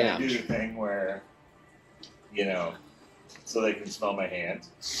 Yeah. I do the thing where, so they can smell my hand.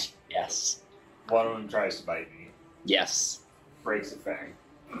 Yes. One of them tries to bite me. Yes. Breaks a fang.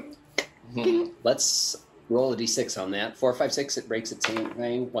 Let's roll a d6 on that. 4, 5, 6, it breaks its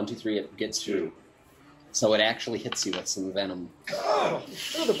thing. 1, 2, 3, it gets through. So it actually hits you with some venom. Oh,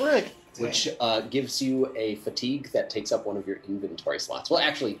 the brick. Which gives you a fatigue that takes up one of your inventory slots. Well,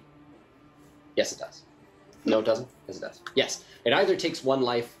 actually, yes, it does. No, it doesn't? Yes, it does. Yes. It either takes 1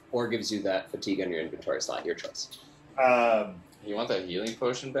 life or gives you that fatigue on your inventory slot. Your choice. You want that healing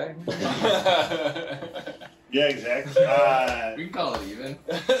potion back? Yeah, exactly. We can call it even.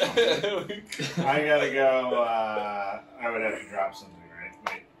 I gotta go. I would have to drop something, right?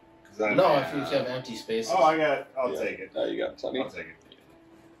 Wait. 'Cause I'm, No, if you have empty spaces. Oh, I'll take it. You got plenty. I'll take it.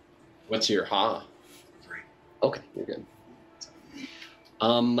 What's your 3. Okay, you're good.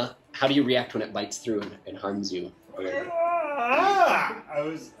 How do you react when it bites through and harms you? I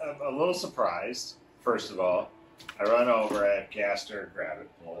was a little surprised, first of all. I run over, I have Caster grab it,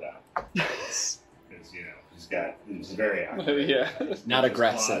 pull it out. Because, He's very active. Yeah. Not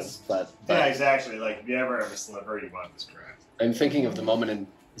aggressive, but Yeah, he's actually, like, if you ever have a sliver, you want this crap. I'm thinking of the moment in,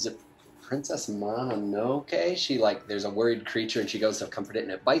 is it Princess Mononoke? She, like, there's a worried creature and she goes to comfort it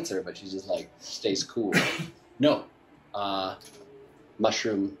and it bites her, but she just, like, stays cool. No.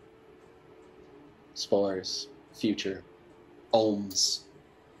 Mushroom. Spores. Future. Ohms.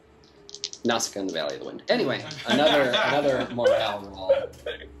 Nausicaa in the Valley of the Wind. Anyway, another morale roll.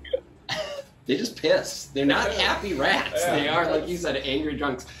 They just piss. They're not happy rats. They are, like you said, angry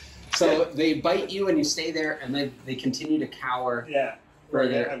drunks. So they bite you and you stay there, and they continue to cower. Yeah,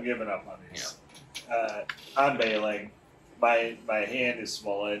 further. I'm giving up on these. I'm bailing. My hand is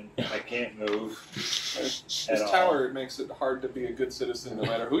swollen. I can't move. This at all. tower makes it hard to be a good citizen no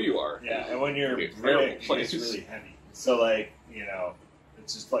matter who you are. Yeah, and when you're It's a terrible rich, place. it's really heavy. So, like, you know,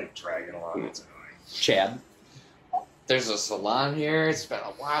 it's just like dragging along. It's annoying. Chad. There's a salon here. It's been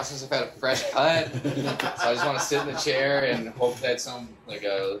a while since I've had a fresh cut, so I just want to sit in the chair and hope that some like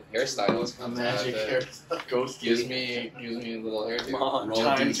a hairstylist comes out Magic that hair ghost gives me a little hairdo. Come on, Roll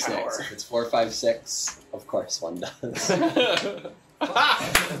time d6. tower. If it's 4, 5, 6, of course one does.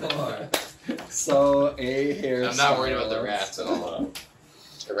 So a hair. I'm not worried about the rats at all.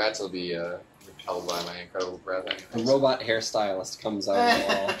 The rats will be repelled by my incredible breath. A Anyways. robot hairstylist comes out of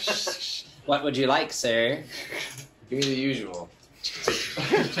the wall. What would you like, sir? Give me the usual.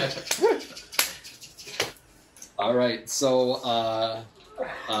 All right, so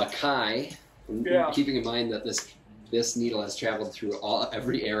Kai, Yeah. keeping in mind that this needle has traveled through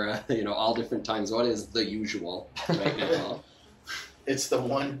every era, all different times. What is the usual right now? It's the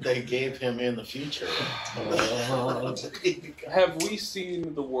one they gave him in the future. Have we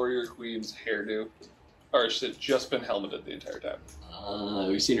seen the Warrior Queen's hairdo? Or has it just been helmeted the entire time?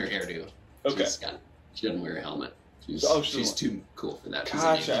 We've seen her hairdo. Okay. She doesn't wear a helmet. She's she's too cool for that. She's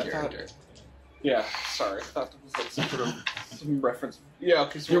Gotcha, a I named thought- character. Yeah, sorry. I thought it was like some sort of some reference. Yeah,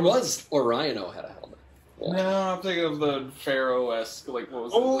 okay. So There was Oriono had a helmet. Yeah. No, I'm thinking of the Pharaoh-esque, like, what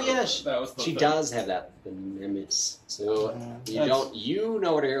was Oh, it? yeah, That was the She thing. does have that. The Nimitz. So you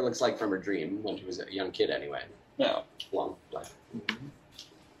know what her hair looks like from her dream when she was a young kid anyway. No. Long black.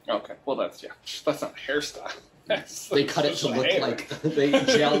 Okay, well, that's not a hairstyle. That's They cut it to just look hair. like they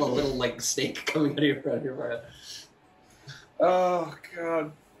gel a little like steak coming out of your forehead. Oh,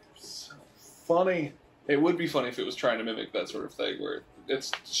 God. So funny. It would be funny if it was trying to mimic that sort of thing where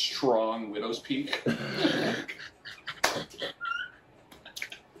it's strong widow's peak.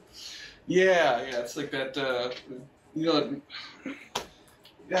 Yeah, it's like that,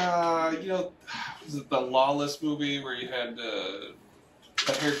 was it the Lawless movie where you had the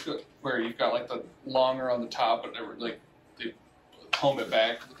haircut where you've got like the longer on the top, but never like they comb it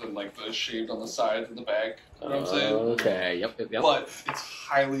back, but then like the shaved on the sides and the back. You know what I'm saying? Okay. Yep. But it's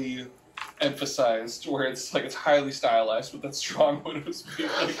highly emphasized, where it's like it's highly stylized with that strong widow's peak,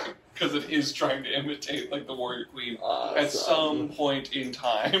 because it is trying to imitate like the Warrior Queen at some point in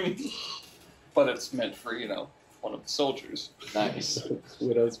time. But it's meant for one of the soldiers. Nice.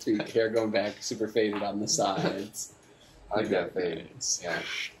 Widow's peak, hair going back, super faded on the sides. I like that fade. Yeah.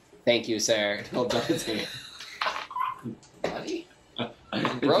 Thank you, sir. Hold on his hand. Buddy?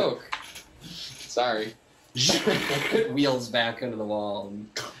 I'm broke. Sorry. Wheels back into the wall and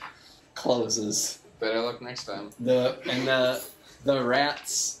closes. Better luck next time. The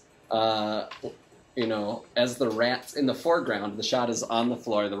rats, as the rats in the foreground, the shot is on the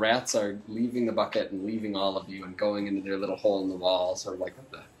floor. The rats are leaving the bucket and leaving all of you and going into their little hole in the wall. Sort of like,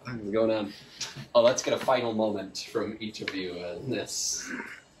 what the fuck is going on? Oh, let's get a final moment from each of you in this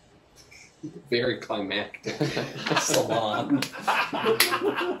very climactic salon.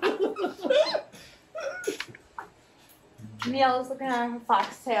 Neil's looking at her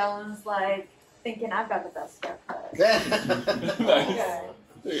foxtail and is like thinking, I've got the best haircut. Nice. Okay.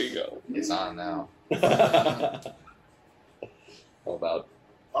 There you go. It's on now. How about?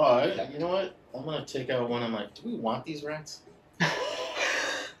 Oh, you know what? I'm gonna take out one of my. Do we want these rats?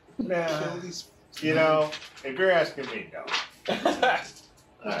 Nah. You know, if you're asking me, no.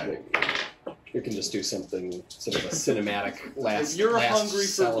 We can just do something sort of a cinematic last. If you're last hungry for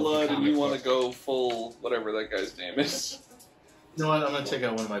cell of the blood and comic you want to book. go full whatever that guy's name is. You know what? I'm gonna take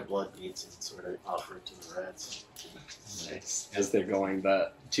out one of my blood beads and sort of offer it to the rats. Nice. As they're going,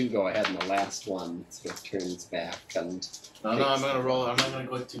 the two go ahead, and the last one sort of turns back and No, I'm gonna roll. I'm not gonna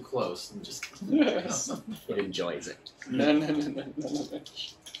go too close. I'm just. it enjoys it. No.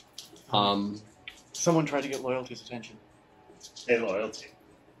 Someone tried to get Loyalty's attention. Hey, Loyalty.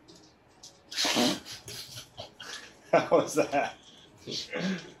 How was that?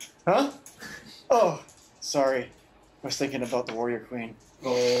 Huh? Oh, sorry. I was thinking about the Warrior Queen.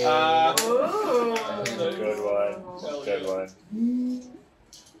 Oh. Good one.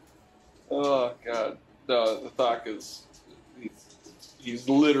 Oh god. No, the Hathak is he's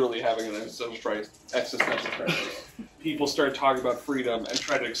literally having an existential crisis. People started talking about freedom and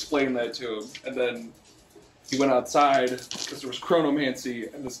tried to explain that to him, and then he went outside because there was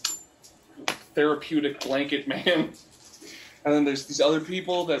chronomancy and this therapeutic blanket man. And then there's these other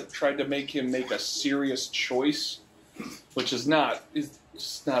people that tried to make him make a serious choice, which is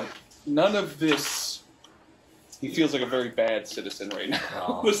just not, none of this. He feels like a very bad citizen right now.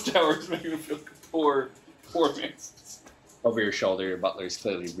 Oh. This tower is making him feel like a poor man. Over your shoulder, your butler's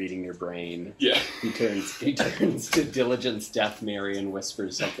clearly reading your brain. Yeah. He turns to Diligence, Death, Mary, and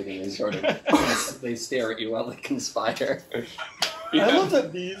whispers something in his sort of. They stare at you while they conspire. Yeah. I love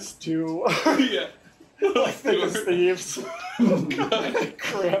that these two Yeah. like thick as thieves.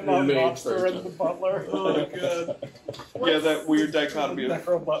 Grandma Lobster and the butler. Oh god. Yeah, that weird dichotomy of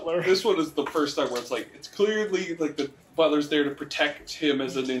Necro butler. this one is the first time where it's like it's clearly like the butler's there to protect him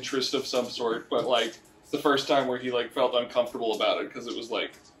as an interest of some sort, but like it's the first time where he like felt uncomfortable about it because it was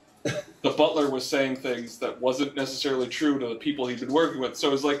like the butler was saying things that wasn't necessarily true to the people he'd been working with. So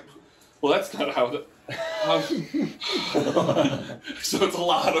it was like, well, that's not how so it's a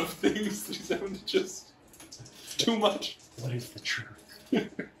lot of things that he's having to just too much. What is the truth?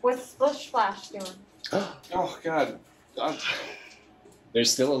 What's Splish Splash doing? Oh god.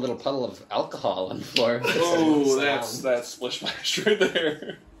 There's still a little puddle of alcohol on the floor. Oh, that's Splish Splash right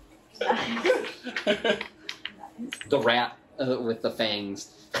there. The rat with the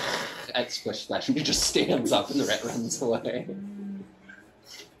fangs at Splish Splash, and he just stands up and the rat runs away.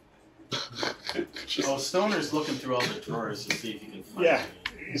 Oh, Stoner's looking through all the drawers to see if he can find Yeah,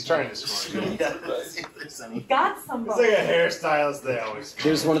 any. he's trying to score. Yeah, see if there's any. Got It's somebody. like a hairstylist, they always go.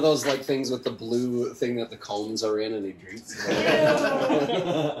 There's one of those like things with the blue thing that the combs are in, and he drinks.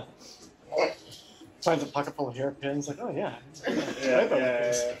 Finds a pocket full of hairpins. Like, oh yeah.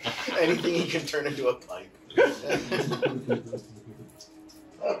 Yeah. Anything he can turn into a pipe.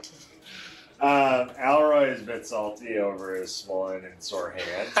 Alroy is a bit salty over his swollen and sore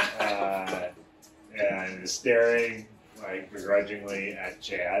hand, and is staring like begrudgingly at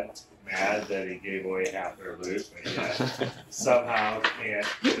Chad, mad that he gave away half their loot, but yet somehow can't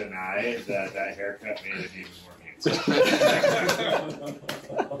deny that that haircut made him even more handsome.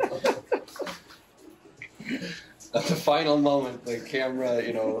 At the final moment, the camera,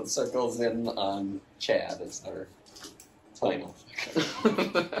 circles in on Chad as our final.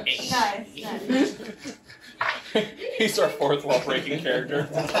 Nice. He's our fourth wall breaking character.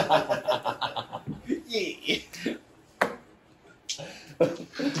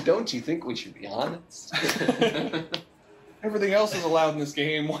 Don't you think we should be honest? Everything else is allowed in this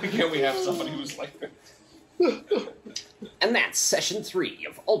game. Why can't we have somebody who's like that? And that's session 3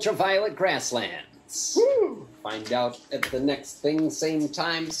 of Ultraviolet Grasslands. Woo! Find out at the next thing, same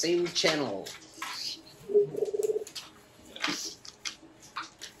time, same channel.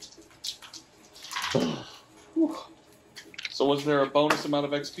 So was there a bonus amount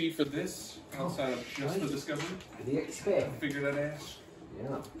of XP for this outside of just the discovery? The XP. Figure that ass.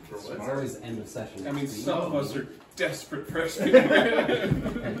 Yeah. For what? It's always end of session. I mean, XP. some of us are desperate for XP.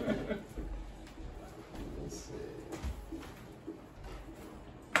 Let's see.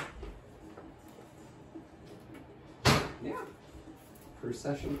 Yeah. Per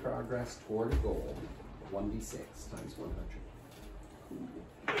session progress toward a goal. 1d6 times 100.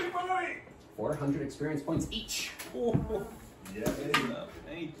 400 experience points each. Yeah,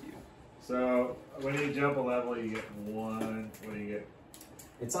 Thank you. So when you jump a level, you get one. What do you get?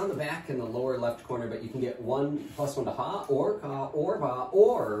 It's on the back in the lower left corner, but you can get +1 to Ha, or Ka, or Va,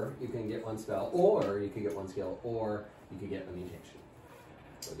 or you can get 1 spell, or you can get 1 skill, or you can get a mutation.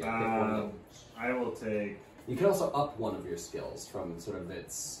 So yeah, pick one of those. I will take. You can also up one of your skills from sort of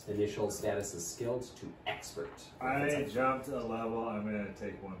its initial status as skilled to expert. I jumped a level. I'm going to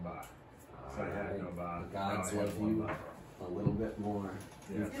take 1 bot. So I have no bot. The gods No, I have love one you bot. a little bit more.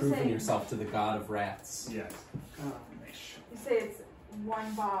 Yeah. You've proven yourself to the god of rats. Yes. You say it's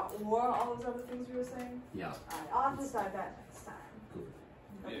 1 bot or all those other things you were saying? Yeah. Alright, I'll have to decide that next time.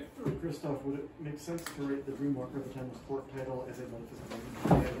 Christoph, would it make sense to rate the Dreamwalker at the time of port title as a metaphysical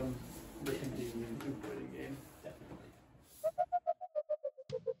item that can be employed in game?